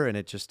always there. And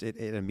it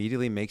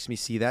immediately makes me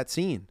see that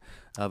scene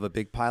of a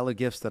big pile of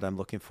gifts that I'm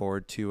looking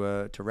forward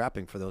to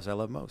wrapping for those I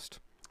love most.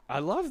 I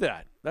love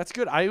that. That's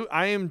good.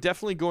 I am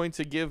definitely going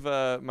to give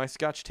my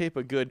Scotch tape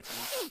a good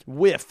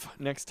whiff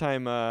next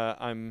time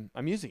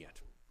I'm using it.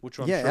 Which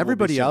I'm sure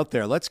everybody out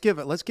there, let's give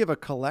a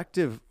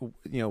collective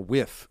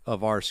whiff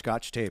of our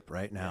Scotch tape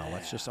right now.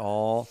 Let's just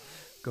all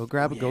go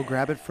grab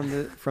it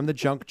from the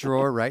junk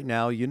drawer right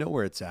now. You know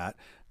where it's at.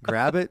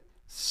 Grab it,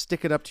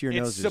 stick it up to your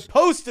nose. It's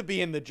supposed to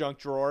be in the junk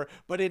drawer,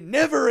 but it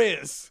never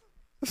is.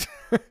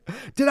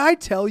 Did I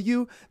tell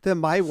you that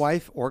my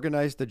wife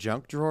organized the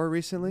junk drawer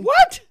recently?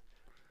 What?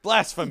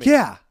 Blasphemy.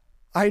 Yeah,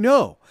 I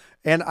know.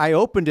 And I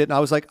opened it and I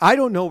was like, I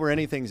don't know where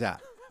anything's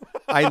at.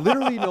 I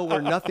literally know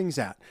where nothing's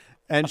at.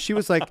 And she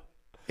was like,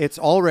 it's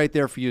all right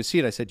there for you to see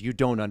it. I said, you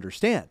don't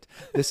understand.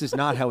 This is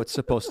not how it's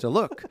supposed to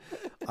look.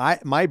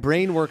 My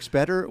brain works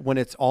better when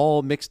it's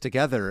all mixed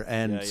together.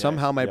 And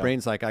somehow my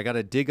brain's like, I got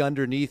to dig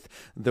underneath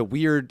the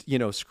weird,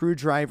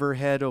 screwdriver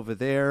head over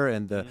there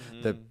and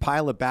the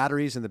pile of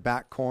batteries in the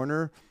back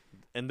corner.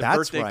 And the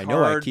birthday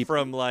card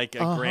from like a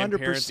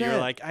grandparent, you're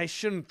like, I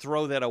shouldn't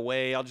throw that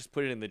away. I'll just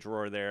put it in the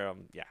drawer there.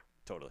 Yeah,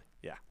 totally.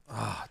 Yeah.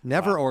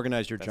 Never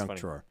organize your junk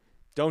drawer.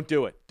 Don't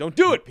do it. Don't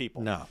do it,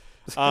 people. No.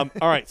 All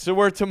right, so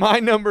we're to my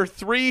number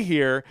 3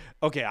 here.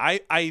 Okay,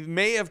 I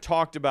may have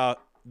talked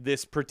about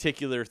this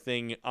particular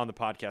thing on the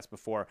podcast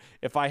before.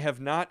 If I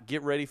have not,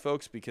 get ready,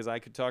 folks, because I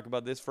could talk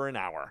about this for an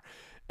hour.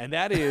 And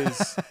that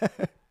is,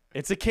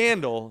 it's a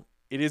candle.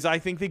 It is, I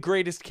think, the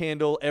greatest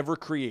candle ever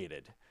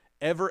created.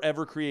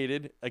 Ever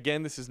created.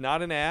 Again, this is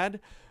not an ad,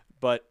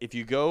 but if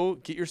you go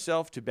get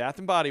yourself to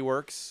Bath & Body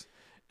Works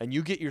and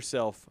you get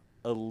yourself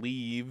a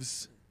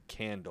Leaves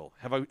candle.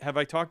 Have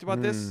I talked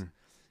about this?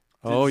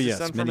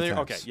 Yes, many times.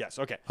 Okay, yes,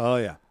 okay. Oh,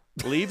 yeah.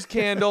 Leaves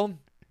candle.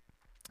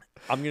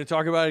 I'm going to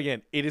talk about it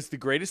again. It is the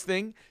greatest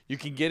thing. You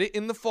can get it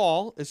in the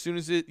fall as soon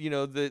as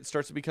it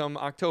starts to become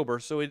October.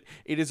 So it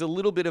is a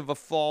little bit of a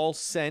fall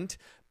scent,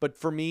 but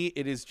for me,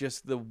 it is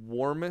just the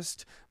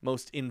warmest,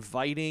 most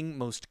inviting,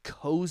 most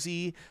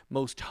cozy,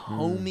 most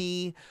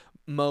homey,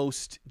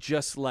 most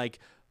just like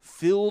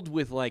filled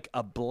with like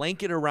a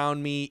blanket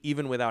around me,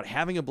 even without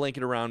having a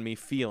blanket around me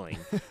feeling,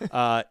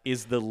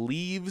 is the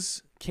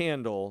Leaves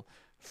candle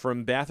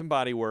from Bath &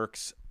 Body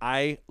Works.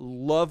 I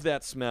love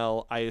that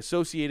smell. I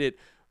associate it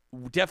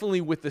definitely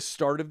with the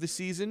start of the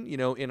season,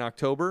 in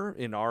October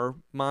in our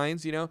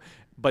minds,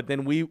 but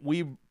then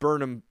we burn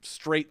them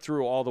straight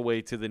through all the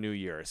way to the new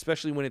year,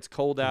 especially when it's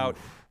cold out.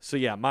 So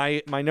yeah,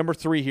 my number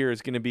 3 here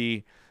is going to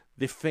be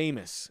the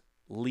famous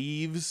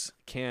Leaves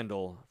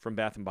candle from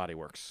Bath & Body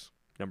Works.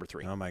 Number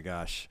 3. Oh my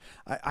gosh.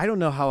 I don't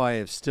know how I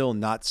have still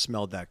not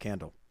smelled that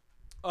candle.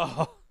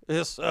 Oh,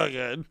 it's so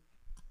good.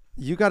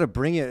 You got to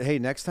bring it. Hey,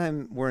 next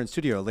time we're in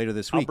studio later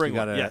this week, you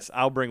got to. Yes,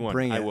 I'll bring one.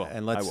 I will.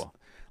 And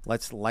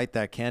let's light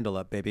that candle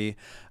up, baby.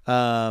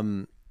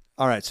 All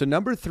right. So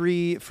number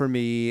 3 for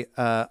me,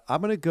 I'm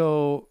going to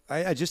go.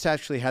 I just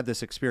actually had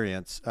this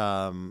experience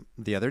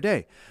the other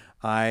day.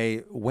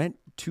 I went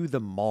to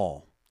the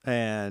mall,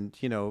 and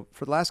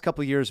for the last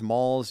couple of years,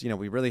 malls, we don't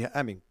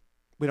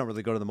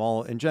really go to the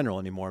mall in general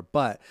anymore.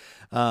 But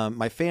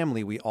my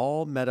family, we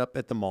all met up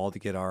at the mall to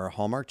get our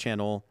Hallmark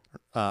Channel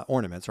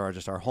ornaments, or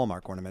just our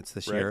Hallmark ornaments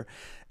this year.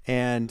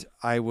 And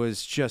I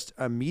was just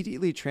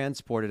immediately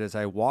transported as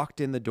I walked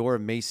in the door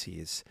of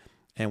Macy's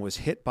and was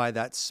hit by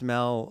that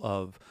smell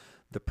of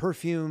the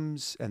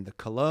perfumes and the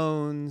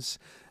colognes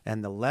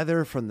and the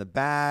leather from the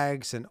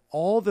bags and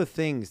all the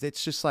things.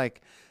 It's just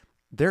like,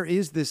 there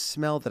is this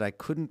smell that I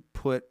couldn't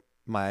put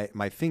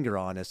my finger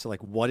on as to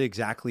like what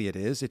exactly it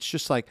is. It's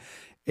just like,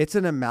 it's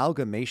an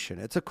amalgamation.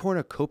 It's a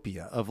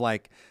cornucopia of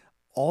like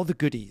all the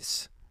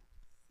goodies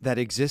that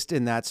exist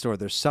in that store.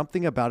 There's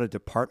something about a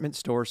department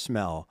store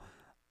smell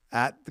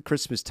at the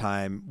Christmas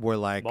time where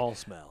like mall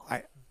smell.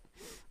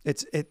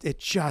 It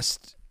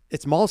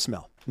it's mall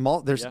smell.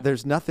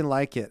 There's nothing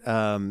like it.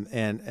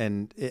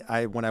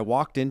 When I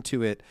walked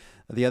into it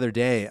the other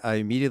day, I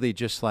immediately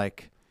just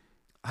like,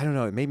 I don't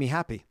know, it made me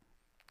happy.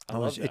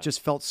 It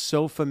just felt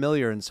so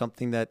familiar and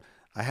something that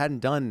I hadn't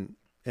done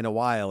in a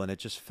while, and it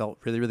just felt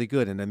really, really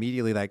good. And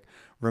immediately like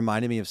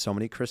reminded me of so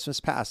many Christmas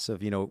pasts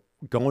of,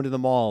 going to the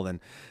mall and,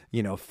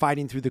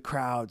 fighting through the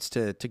crowds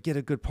to get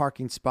a good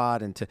parking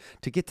spot and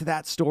to get to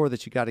that store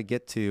that you got to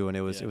get to. And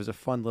it was a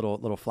fun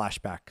little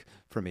flashback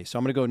for me. So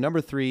I'm going to go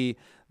number 3,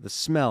 the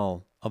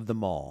smell of the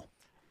mall.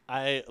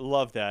 I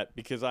love that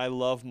because I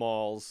love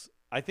malls.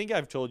 I think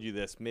I've told you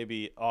this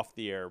maybe off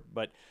the air,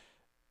 but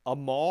a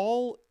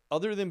mall,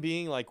 other than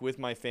being like with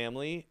my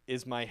family,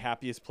 is my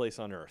happiest place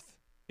on earth,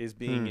 is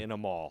being in a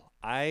mall.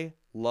 I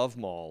love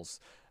malls.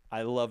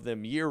 I love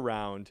them year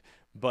round,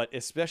 but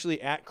especially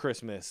at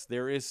Christmas,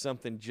 there is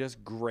something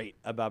just great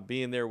about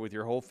being there with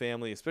your whole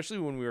family, especially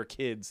when we were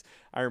kids.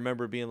 I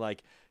remember being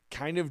like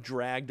kind of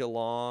dragged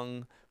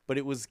along, but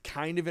it was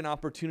kind of an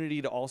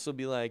opportunity to also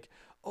be like,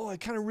 oh, I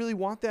kind of really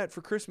want that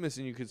for Christmas.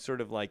 And you could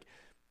sort of like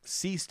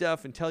see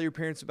stuff and tell your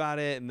parents about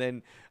it. And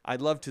then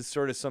I'd love to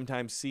sort of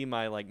sometimes see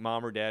my like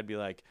mom or dad be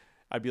like,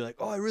 I'd be like,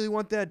 oh, I really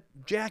want that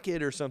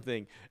jacket or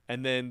something.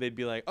 And then they'd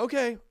be like,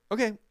 okay.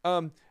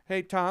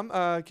 Hey, Tom,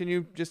 can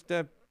you just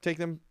take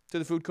them to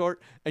the food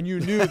court? And you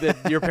knew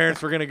that your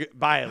parents were going to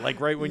buy it, like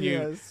right when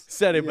you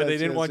said it, but they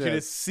didn't want you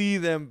to see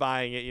them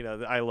buying it.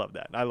 I love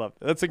that.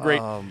 That's a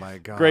great, oh my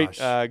gosh,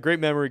 great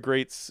memory,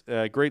 great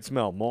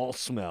smell, mall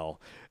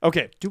smell.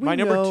 Okay, my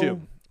number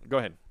 2. Go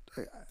ahead.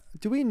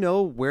 Do we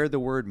know where the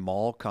word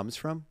mall comes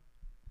from?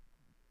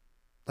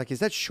 Like, is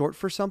that short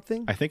for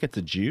something? I think it's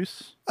a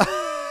juice.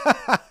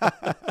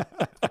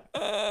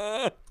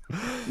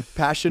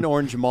 Passion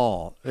Orange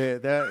Mall.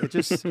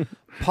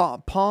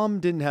 Palm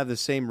didn't have the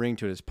same ring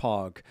to it as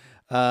Pog.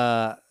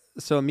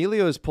 So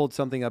Emilio has pulled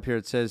something up here.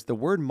 It says the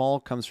word mall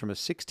comes from a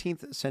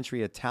 16th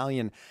century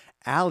Italian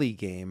alley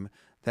game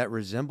that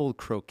resembled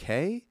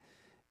croquet.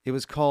 It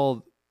was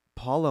called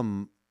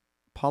Palamaglio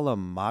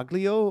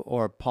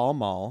or Pall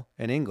Mall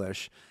in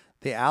English.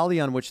 The alley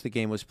on which the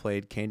game was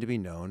played came to be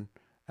known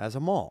as a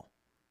mall.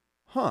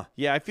 Huh.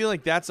 Yeah, I feel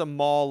like that's a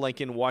mall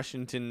like in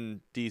Washington,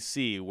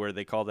 D.C., where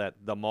they call that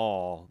the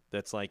mall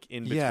that's like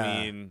in between.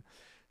 Yeah.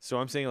 So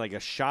I'm saying like a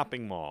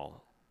shopping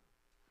mall.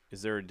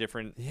 Is there a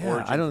different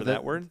origin for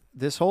that word?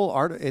 This whole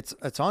art, it's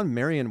on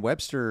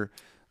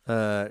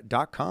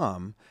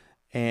Merriam-Webster.com,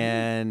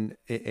 and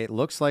it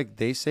looks like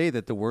they say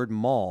that the word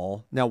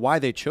mall, now why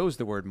they chose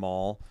the word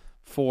mall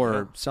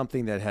for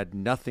something that had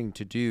nothing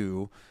to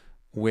do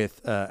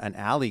with an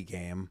alley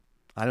game,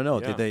 I don't know.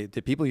 Yeah.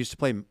 Did people used to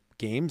play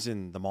games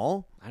in the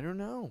mall? I don't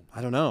know.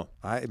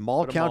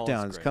 Mall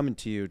Countdown is coming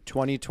to you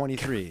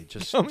 2023.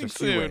 Just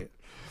soon.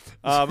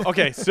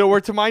 Okay, so we're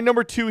to my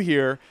number 2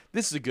 here.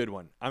 This is a good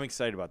one. I'm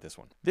excited about this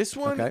one. This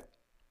one,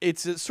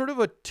 it's sort of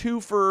a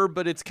twofer,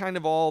 but it's kind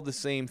of all the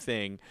same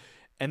thing.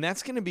 And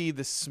that's going to be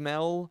the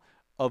smell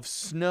of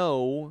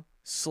snow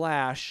 /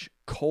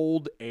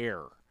 cold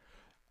air.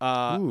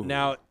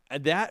 Now,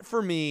 that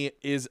for me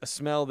is a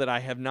smell that I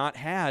have not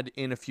had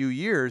in a few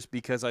years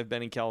because I've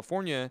been in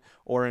California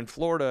or in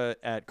Florida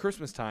at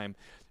Christmas time.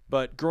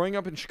 But growing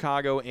up in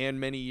Chicago and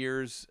many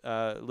years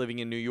living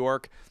in New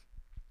York,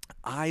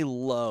 I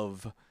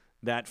love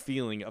that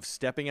feeling of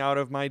stepping out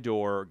of my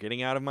door,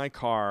 getting out of my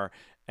car,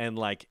 and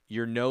like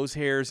your nose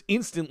hairs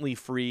instantly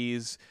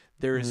freeze.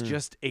 There is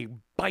just a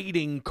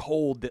biting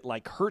cold that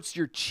like hurts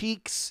your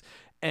cheeks.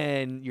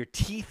 And your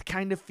teeth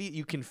kind of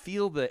you can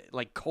feel the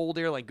like cold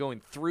air like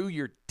going through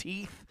your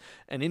teeth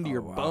and into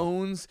your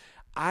bones.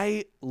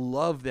 I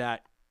love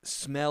that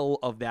smell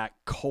of that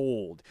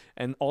cold.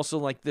 And also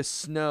like the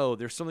snow.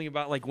 There's something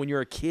about like when you're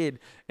a kid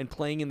and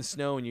playing in the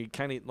snow and you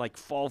kind of like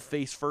fall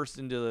face first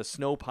into the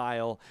snow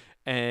pile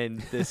and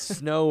the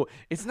snow,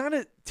 it's not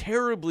a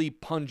terribly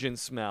pungent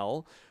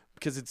smell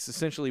because it's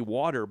essentially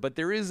water, but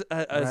there is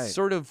a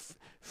sort of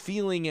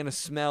feeling and a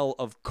smell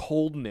of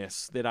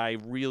coldness that I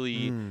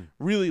really,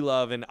 really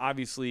love and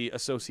obviously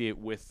associate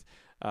with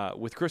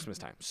Christmas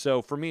time.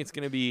 So for me, it's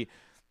going to be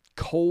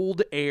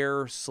cold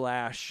air /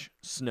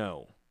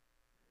 snow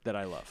that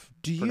I love.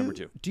 Number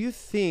 2. Do you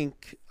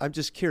think, I'm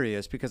just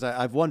curious because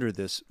I've wondered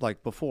this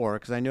like before,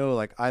 because I know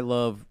like I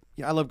love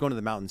going to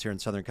the mountains here in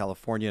Southern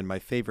California, and one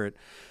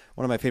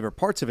of my favorite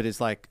parts of it is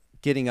like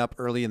getting up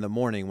early in the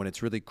morning when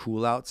it's really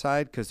cool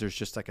outside because there's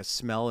just like a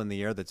smell in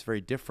the air that's very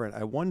different.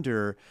 I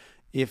wonder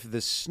if the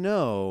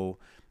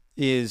smell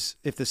is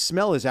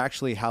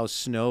actually how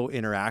snow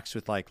interacts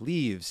with like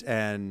leaves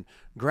and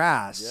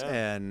grass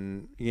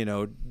and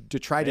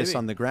detritus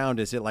on the ground.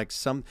 Is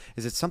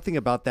it something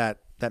about that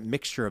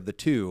mixture of the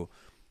two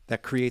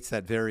that creates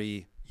that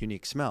very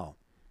unique smell?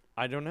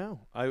 I don't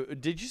know.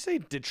 Did you say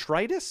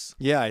detritus?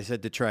 Yeah, I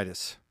said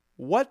detritus.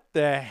 What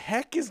the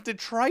heck is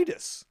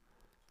detritus?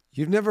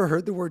 You've never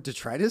heard the word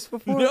detritus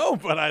before? No,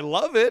 but I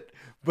love it,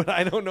 but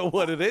I don't know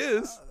what it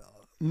is.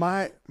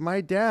 My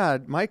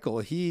dad, Michael,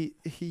 he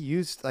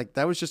used like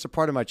that was just a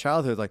part of my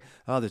childhood. Like,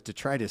 oh, there's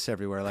detritus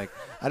everywhere. Like,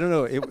 I don't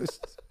know. It was.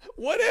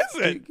 What is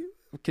it?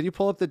 can you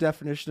pull up the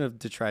definition of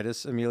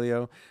detritus,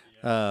 Emilio?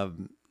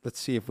 Let's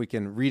see if we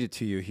can read it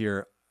to you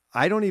here.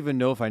 I don't even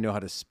know if I know how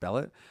to spell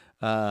it.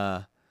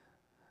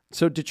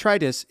 So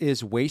detritus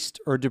is waste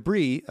or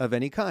debris of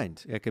any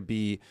kind. It could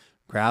be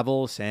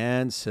gravel,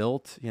 sand,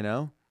 silt,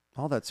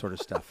 all that sort of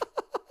stuff.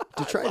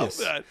 Detritus. I love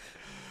that.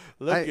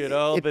 Look at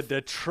all the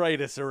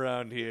detritus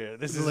around here.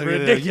 This is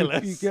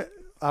ridiculous.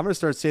 I'm going to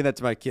start saying that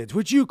to my kids.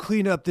 Would you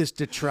clean up this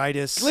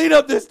detritus? Clean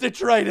up this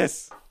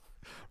detritus.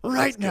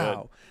 Right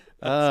now.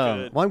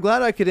 Well, I'm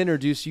glad I could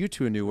introduce you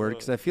to a new word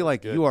because I feel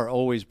like you are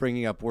always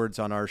bringing up words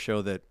on our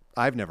show that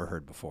I've never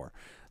heard before.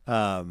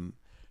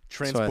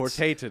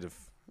 Transportative.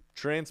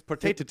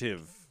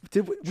 Transportative.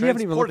 We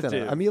haven't even looked at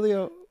it.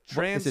 Emilio,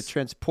 is it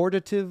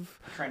transportative?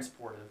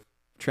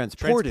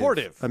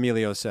 Transportive,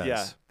 Emilio says.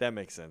 Yeah, that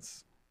makes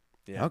sense.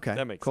 Yeah, okay.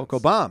 That makes Cocoa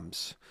sense.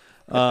 bombs.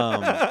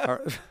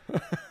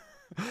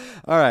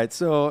 All right.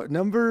 So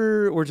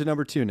we're to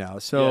number 2 now.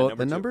 So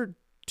number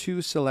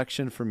 2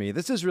 selection for me,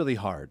 this is really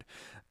hard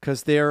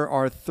because there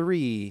are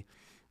 3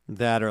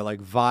 that are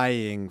like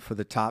vying for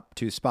the top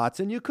 2 spots.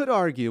 And you could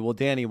argue, well,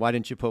 Danny, why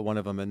didn't you put one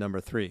of them at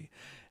number 3?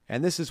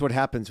 And this is what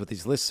happens with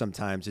these lists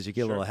sometimes is you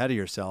get a little ahead of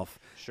yourself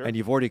and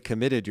you've already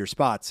committed your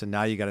spots and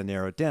now you got to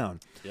narrow it down.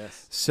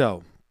 Yes.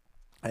 So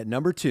at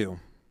number 2,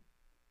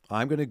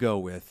 I'm going to go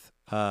with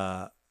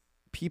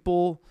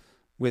people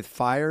with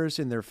fires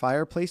in their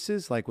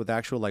fireplaces, like with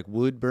actual like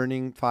wood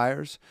burning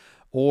fires,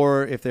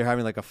 or if they're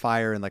having like a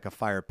fire in like a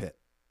fire pit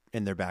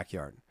in their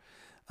backyard.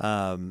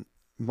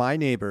 My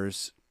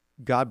neighbors,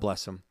 God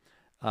bless them,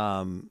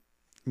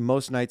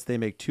 most nights they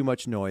make too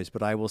much noise,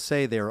 but I will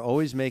say they are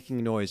always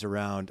making noise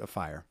around a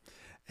fire.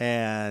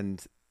 And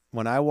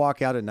when I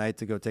walk out at night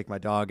to go take my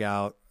dog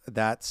out,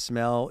 that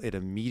smell, it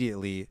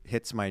immediately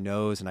hits my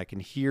nose and I can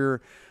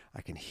hear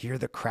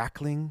the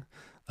crackling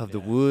of the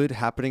wood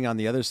happening on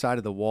the other side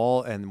of the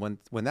wall. And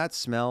when that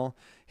smell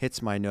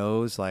hits my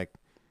nose, like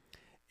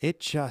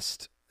it's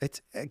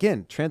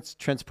again,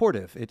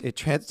 transportive. It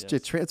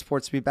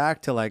transports me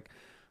back to like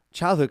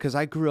childhood. Cause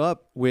I grew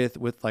up with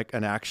like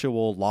an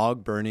actual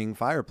log burning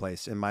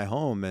fireplace in my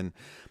home. And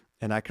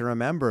I can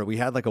remember we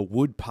had like a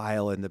wood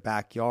pile in the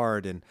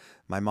backyard and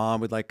my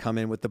mom would like come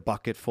in with the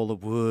bucket full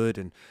of wood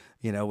and,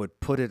 would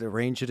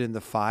arrange it in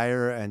the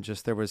fire. And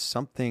just, there was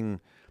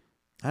something,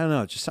 I don't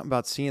know, just something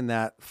about seeing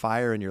that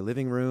fire in your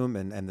living room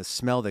and the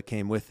smell that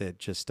came with it.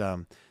 Just,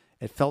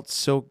 it felt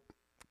so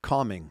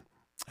calming.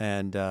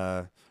 And,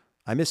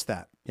 I miss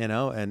that,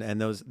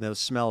 and those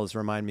smells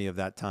remind me of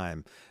that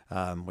time,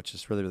 which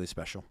is really, really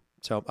special.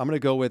 So I'm going to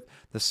go with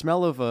the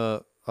smell of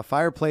a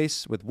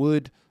fireplace with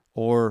wood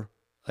or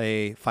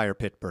a fire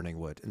pit burning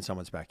wood in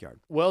someone's backyard.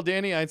 Well,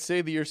 Danny, I'd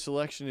say that your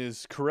selection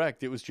is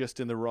correct. It was just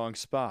in the wrong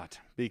spot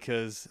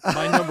because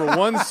my number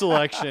 1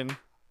 selection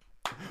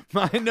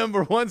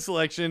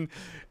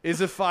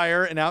is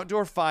an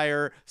outdoor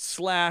fire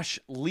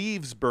 /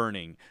 leaves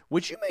burning,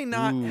 which you may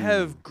not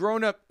have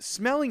grown up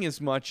smelling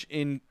as much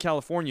in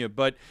California,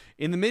 but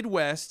in the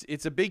Midwest,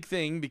 it's a big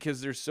thing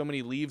because there's so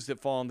many leaves that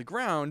fall on the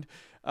ground,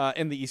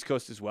 and the East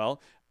Coast as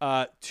well,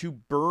 to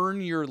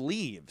burn your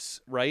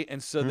leaves, right?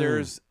 And so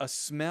there's a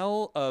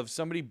smell of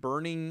somebody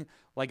burning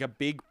like a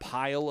big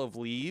pile of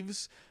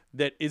leaves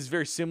that is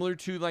very similar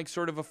to like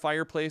sort of a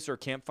fireplace or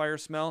campfire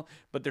smell,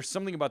 but there's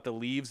something about the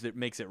leaves that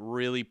makes it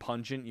really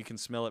pungent. You can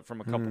smell it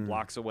from a couple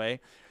blocks away.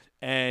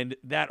 And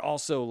that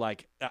also,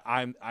 like,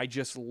 I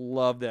just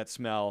love that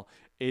smell.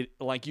 It,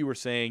 like you were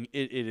saying,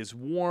 it is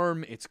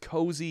warm, it's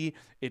cozy,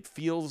 it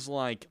feels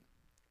like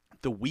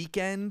the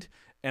weekend.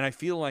 And I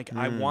feel like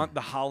I want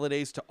the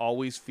holidays to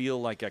always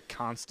feel like a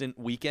constant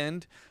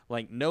weekend,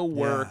 like no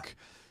work,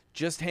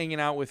 just hanging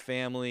out with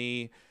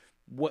family.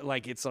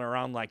 It's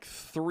around like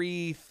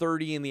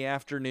 3:30 in the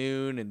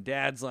afternoon and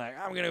Dad's like,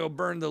 I'm going to go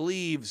burn the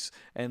leaves.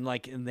 And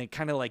then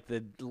kind of like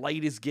the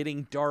light is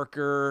getting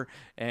darker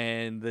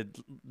and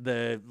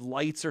the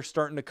lights are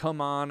starting to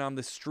come on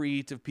the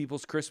street of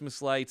people's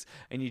Christmas lights.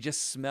 And you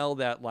just smell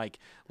that like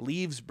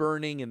leaves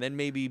burning. And then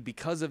maybe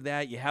because of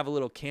that, you have a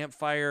little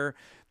campfire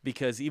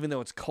because even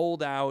though it's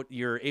cold out,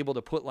 you're able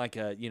to put like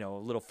a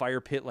little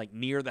fire pit like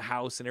near the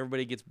house and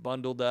everybody gets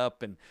bundled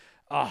up and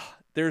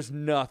there's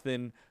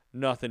nothing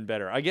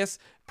better. I guess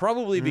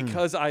probably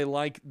because I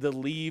like the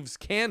leaves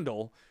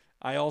candle,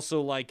 I also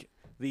like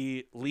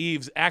the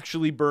leaves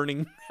actually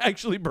burning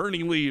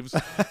leaves.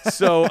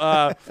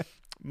 So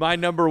my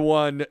number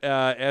 1,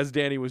 as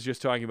Danny was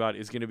just talking about,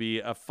 is going to be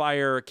a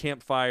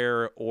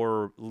campfire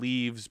or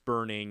leaves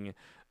burning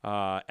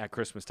at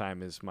Christmas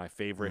time is my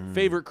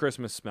favorite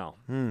Christmas smell.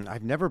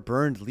 I've never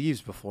burned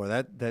leaves before.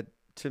 That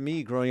to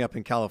me, growing up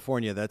in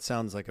California, that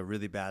sounds like a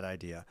really bad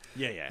idea.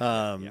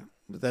 Yeah.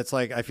 That's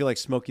like, I feel like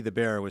Smokey the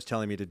Bear was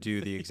telling me to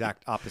do the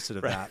exact opposite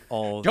of that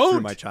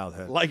through my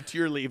childhood. Light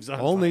your leaves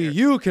on Only fire.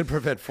 you can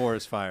prevent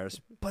forest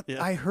fires. But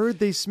I heard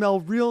they smell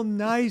real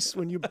nice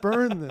when you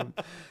burn them.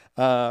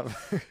 All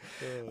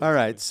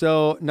right.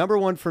 So number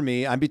 1 for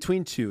me, I'm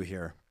between 2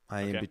 here.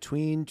 I am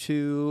between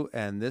 2,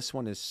 and this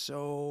one is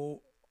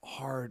so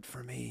hard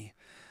for me.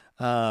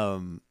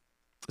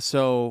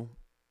 So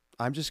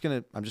I'm just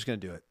gonna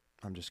do it.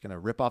 I'm just going to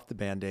rip off the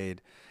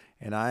Band-Aid,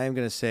 and I am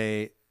going to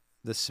say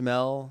the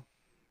smell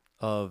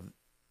of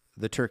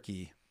the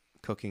turkey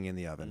cooking in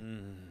the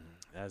oven.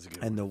 That's a good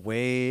and one. The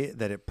way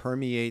that it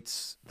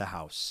permeates the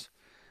house.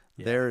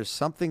 Yeah. There is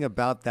something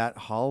about that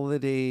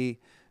holiday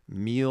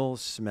meal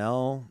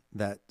smell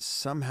that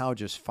somehow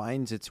just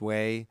finds its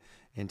way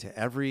into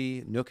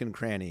every nook and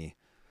cranny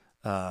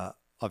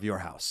of your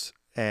house.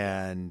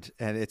 And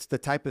it's the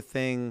type of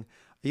thing,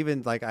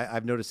 even like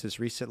I've noticed this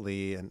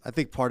recently, and I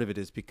think part of it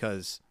is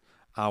because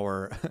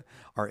our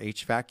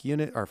HVAC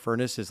unit, our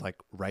furnace is like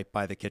right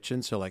by the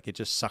kitchen. So like it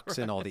just sucks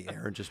in all the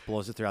air and just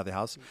blows it throughout the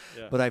house.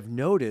 Yeah. But I've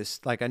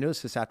noticed, like I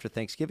noticed this after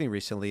Thanksgiving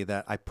recently,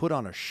 that I put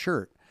on a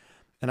shirt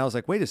and I was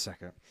like, wait a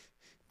second,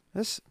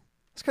 this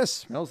kind of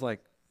smells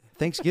like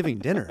Thanksgiving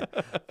dinner.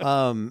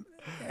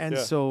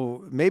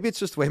 So maybe it's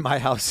just the way my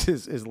house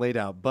is laid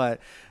out, but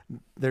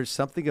there's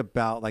something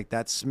about like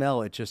that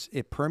smell.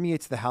 It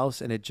permeates the house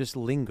and it just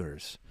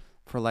lingers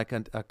for like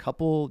a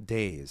couple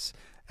days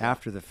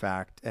after the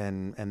fact.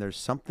 And there's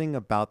something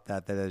about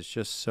that is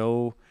just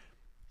so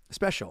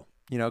special,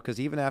 because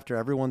even after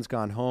everyone's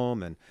gone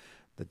home and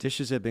the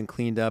dishes have been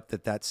cleaned up,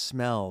 that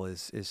smell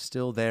is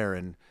still there.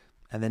 And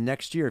then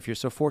next year, if you're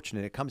so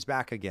fortunate, it comes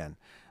back again.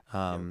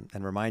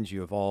 And reminds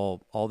you of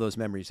all those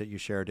memories that you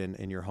shared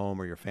in your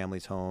home or your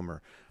family's home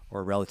or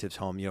a relative's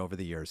home, over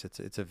the years.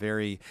 It's a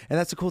very, and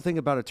that's the cool thing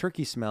about a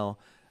turkey smell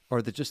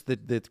or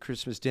the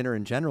Christmas dinner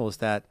in general is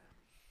that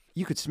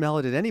you could smell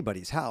it at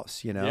anybody's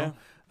house, Yeah.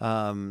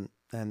 And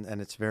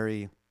it's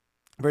very,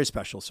 very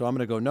special. So I'm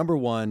going to go number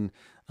one.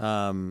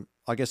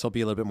 I guess I'll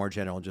be a little bit more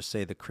general and just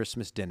say the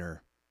Christmas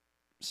dinner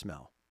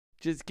smell.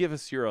 Just give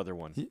us your other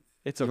one.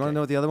 It's okay. You want to know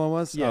what the other one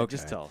was? Yeah, okay.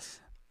 Just tell us.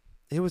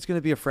 It was going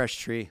to be a fresh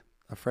tree.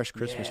 A fresh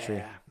Christmas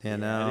tree.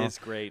 It is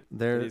great.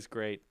 It is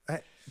great.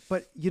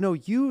 But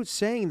you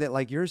saying that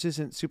like yours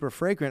isn't super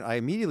fragrant, I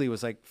immediately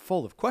was like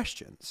full of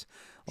questions.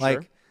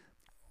 Like,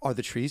 are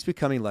the trees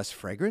becoming less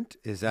fragrant?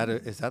 Is that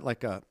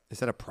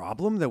a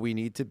problem that we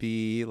need to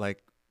be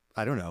like,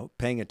 I don't know,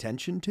 paying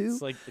attention to?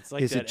 It's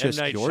like that M.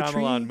 Night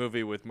Shyamalan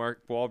movie with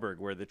Mark Wahlberg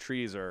where the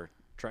trees are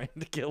trying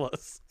to kill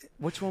us.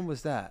 Which one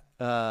was that?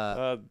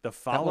 The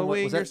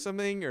Following or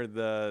something, or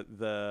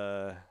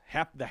the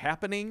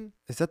Happening?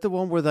 Is that the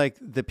one where like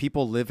the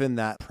people live in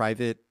that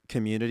private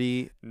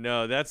community?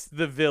 No, that's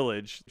The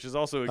Village, which is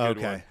also a good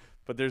one.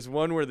 But there's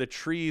one where the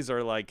trees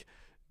are like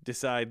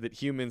decide that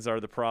humans are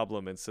the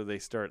problem, and so they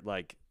start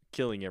like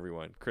killing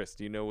everyone. Chris,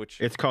 do you know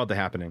which? It's called The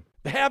Happening.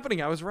 The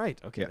Happening. I was right.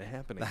 Okay, The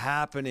Happening. The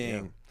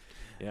Happening.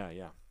 Yeah.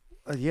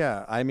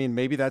 Yeah. I mean,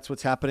 maybe that's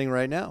what's happening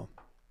right now.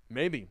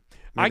 Maybe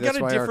I got a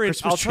different.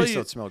 Christmas trees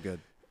don't smell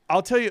good.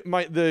 I'll tell you,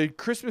 the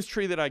Christmas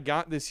tree that I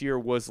got this year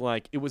was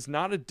like, it was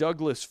not a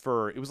Douglas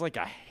fir. It was like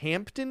a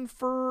Hampton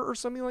fir or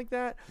something like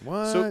that.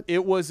 What? So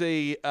it was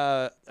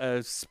a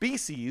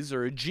species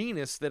or a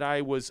genus that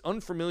I was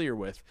unfamiliar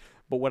with.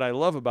 But what I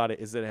love about it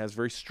is that it has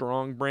very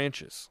strong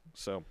branches.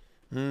 So,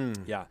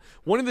 yeah.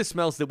 One of the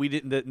smells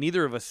that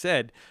neither of us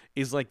said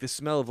is like the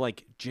smell of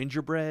like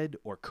gingerbread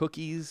or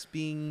cookies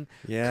being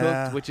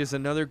cooked, which is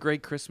another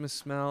great Christmas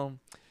smell.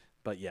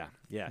 But yeah.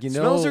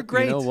 Smells are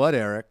great. You know what,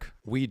 Eric?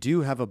 We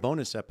do have a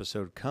bonus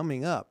episode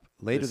coming up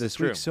later this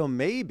week, so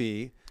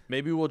maybe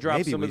we'll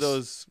drop some of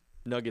those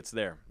nuggets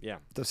there. Yeah,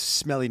 those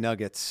smelly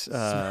nuggets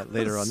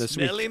later on this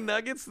week. Smelly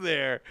nuggets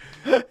there,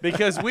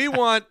 because we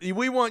want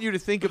you to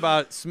think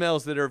about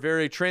smells that are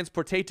very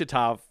transportative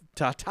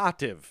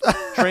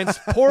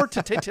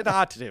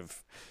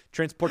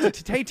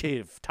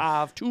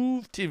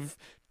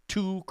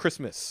to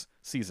Christmas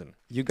season.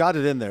 You got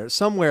it in there.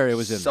 Somewhere it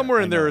was in there. Somewhere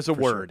in there is a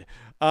word.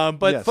 Sure.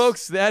 But yes.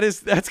 Folks,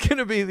 that's going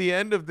to be the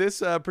end of this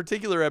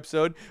particular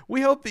episode.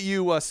 We hope that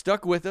you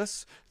stuck with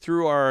us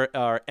through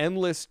our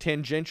endless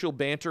tangential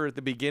banter at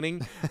the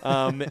beginning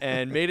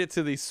and made it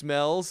to these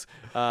smells,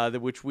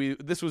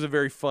 this was a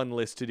very fun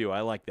list to do.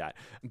 I like that.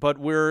 But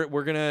we're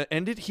going to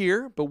end it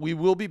here, but we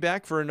will be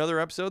back for another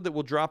episode that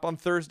will drop on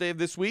Thursday of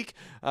this week.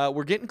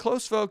 We're getting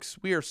close, folks.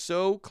 We are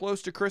so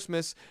close to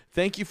Christmas.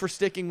 Thank you for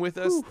sticking with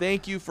us. Ooh.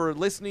 Thank you for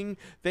listening.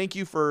 Thank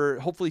you for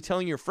hopefully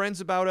telling your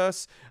friends about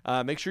us.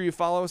 Make sure you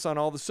follow us on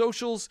all the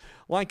socials,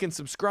 like and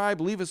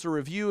subscribe, leave us a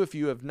review if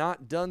you have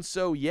not done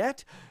so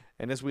yet.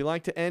 And as we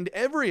like to end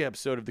every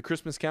episode of the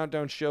Christmas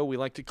Countdown Show, we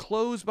like to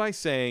close by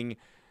saying,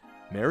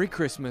 Merry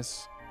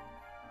Christmas.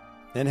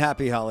 And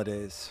Happy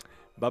Holidays.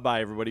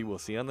 Bye-bye, everybody. We'll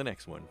see you on the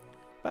next one.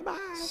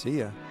 Bye-bye. See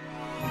ya.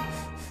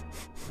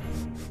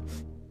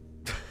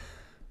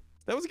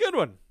 That was a good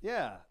one.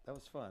 Yeah, that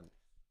was fun.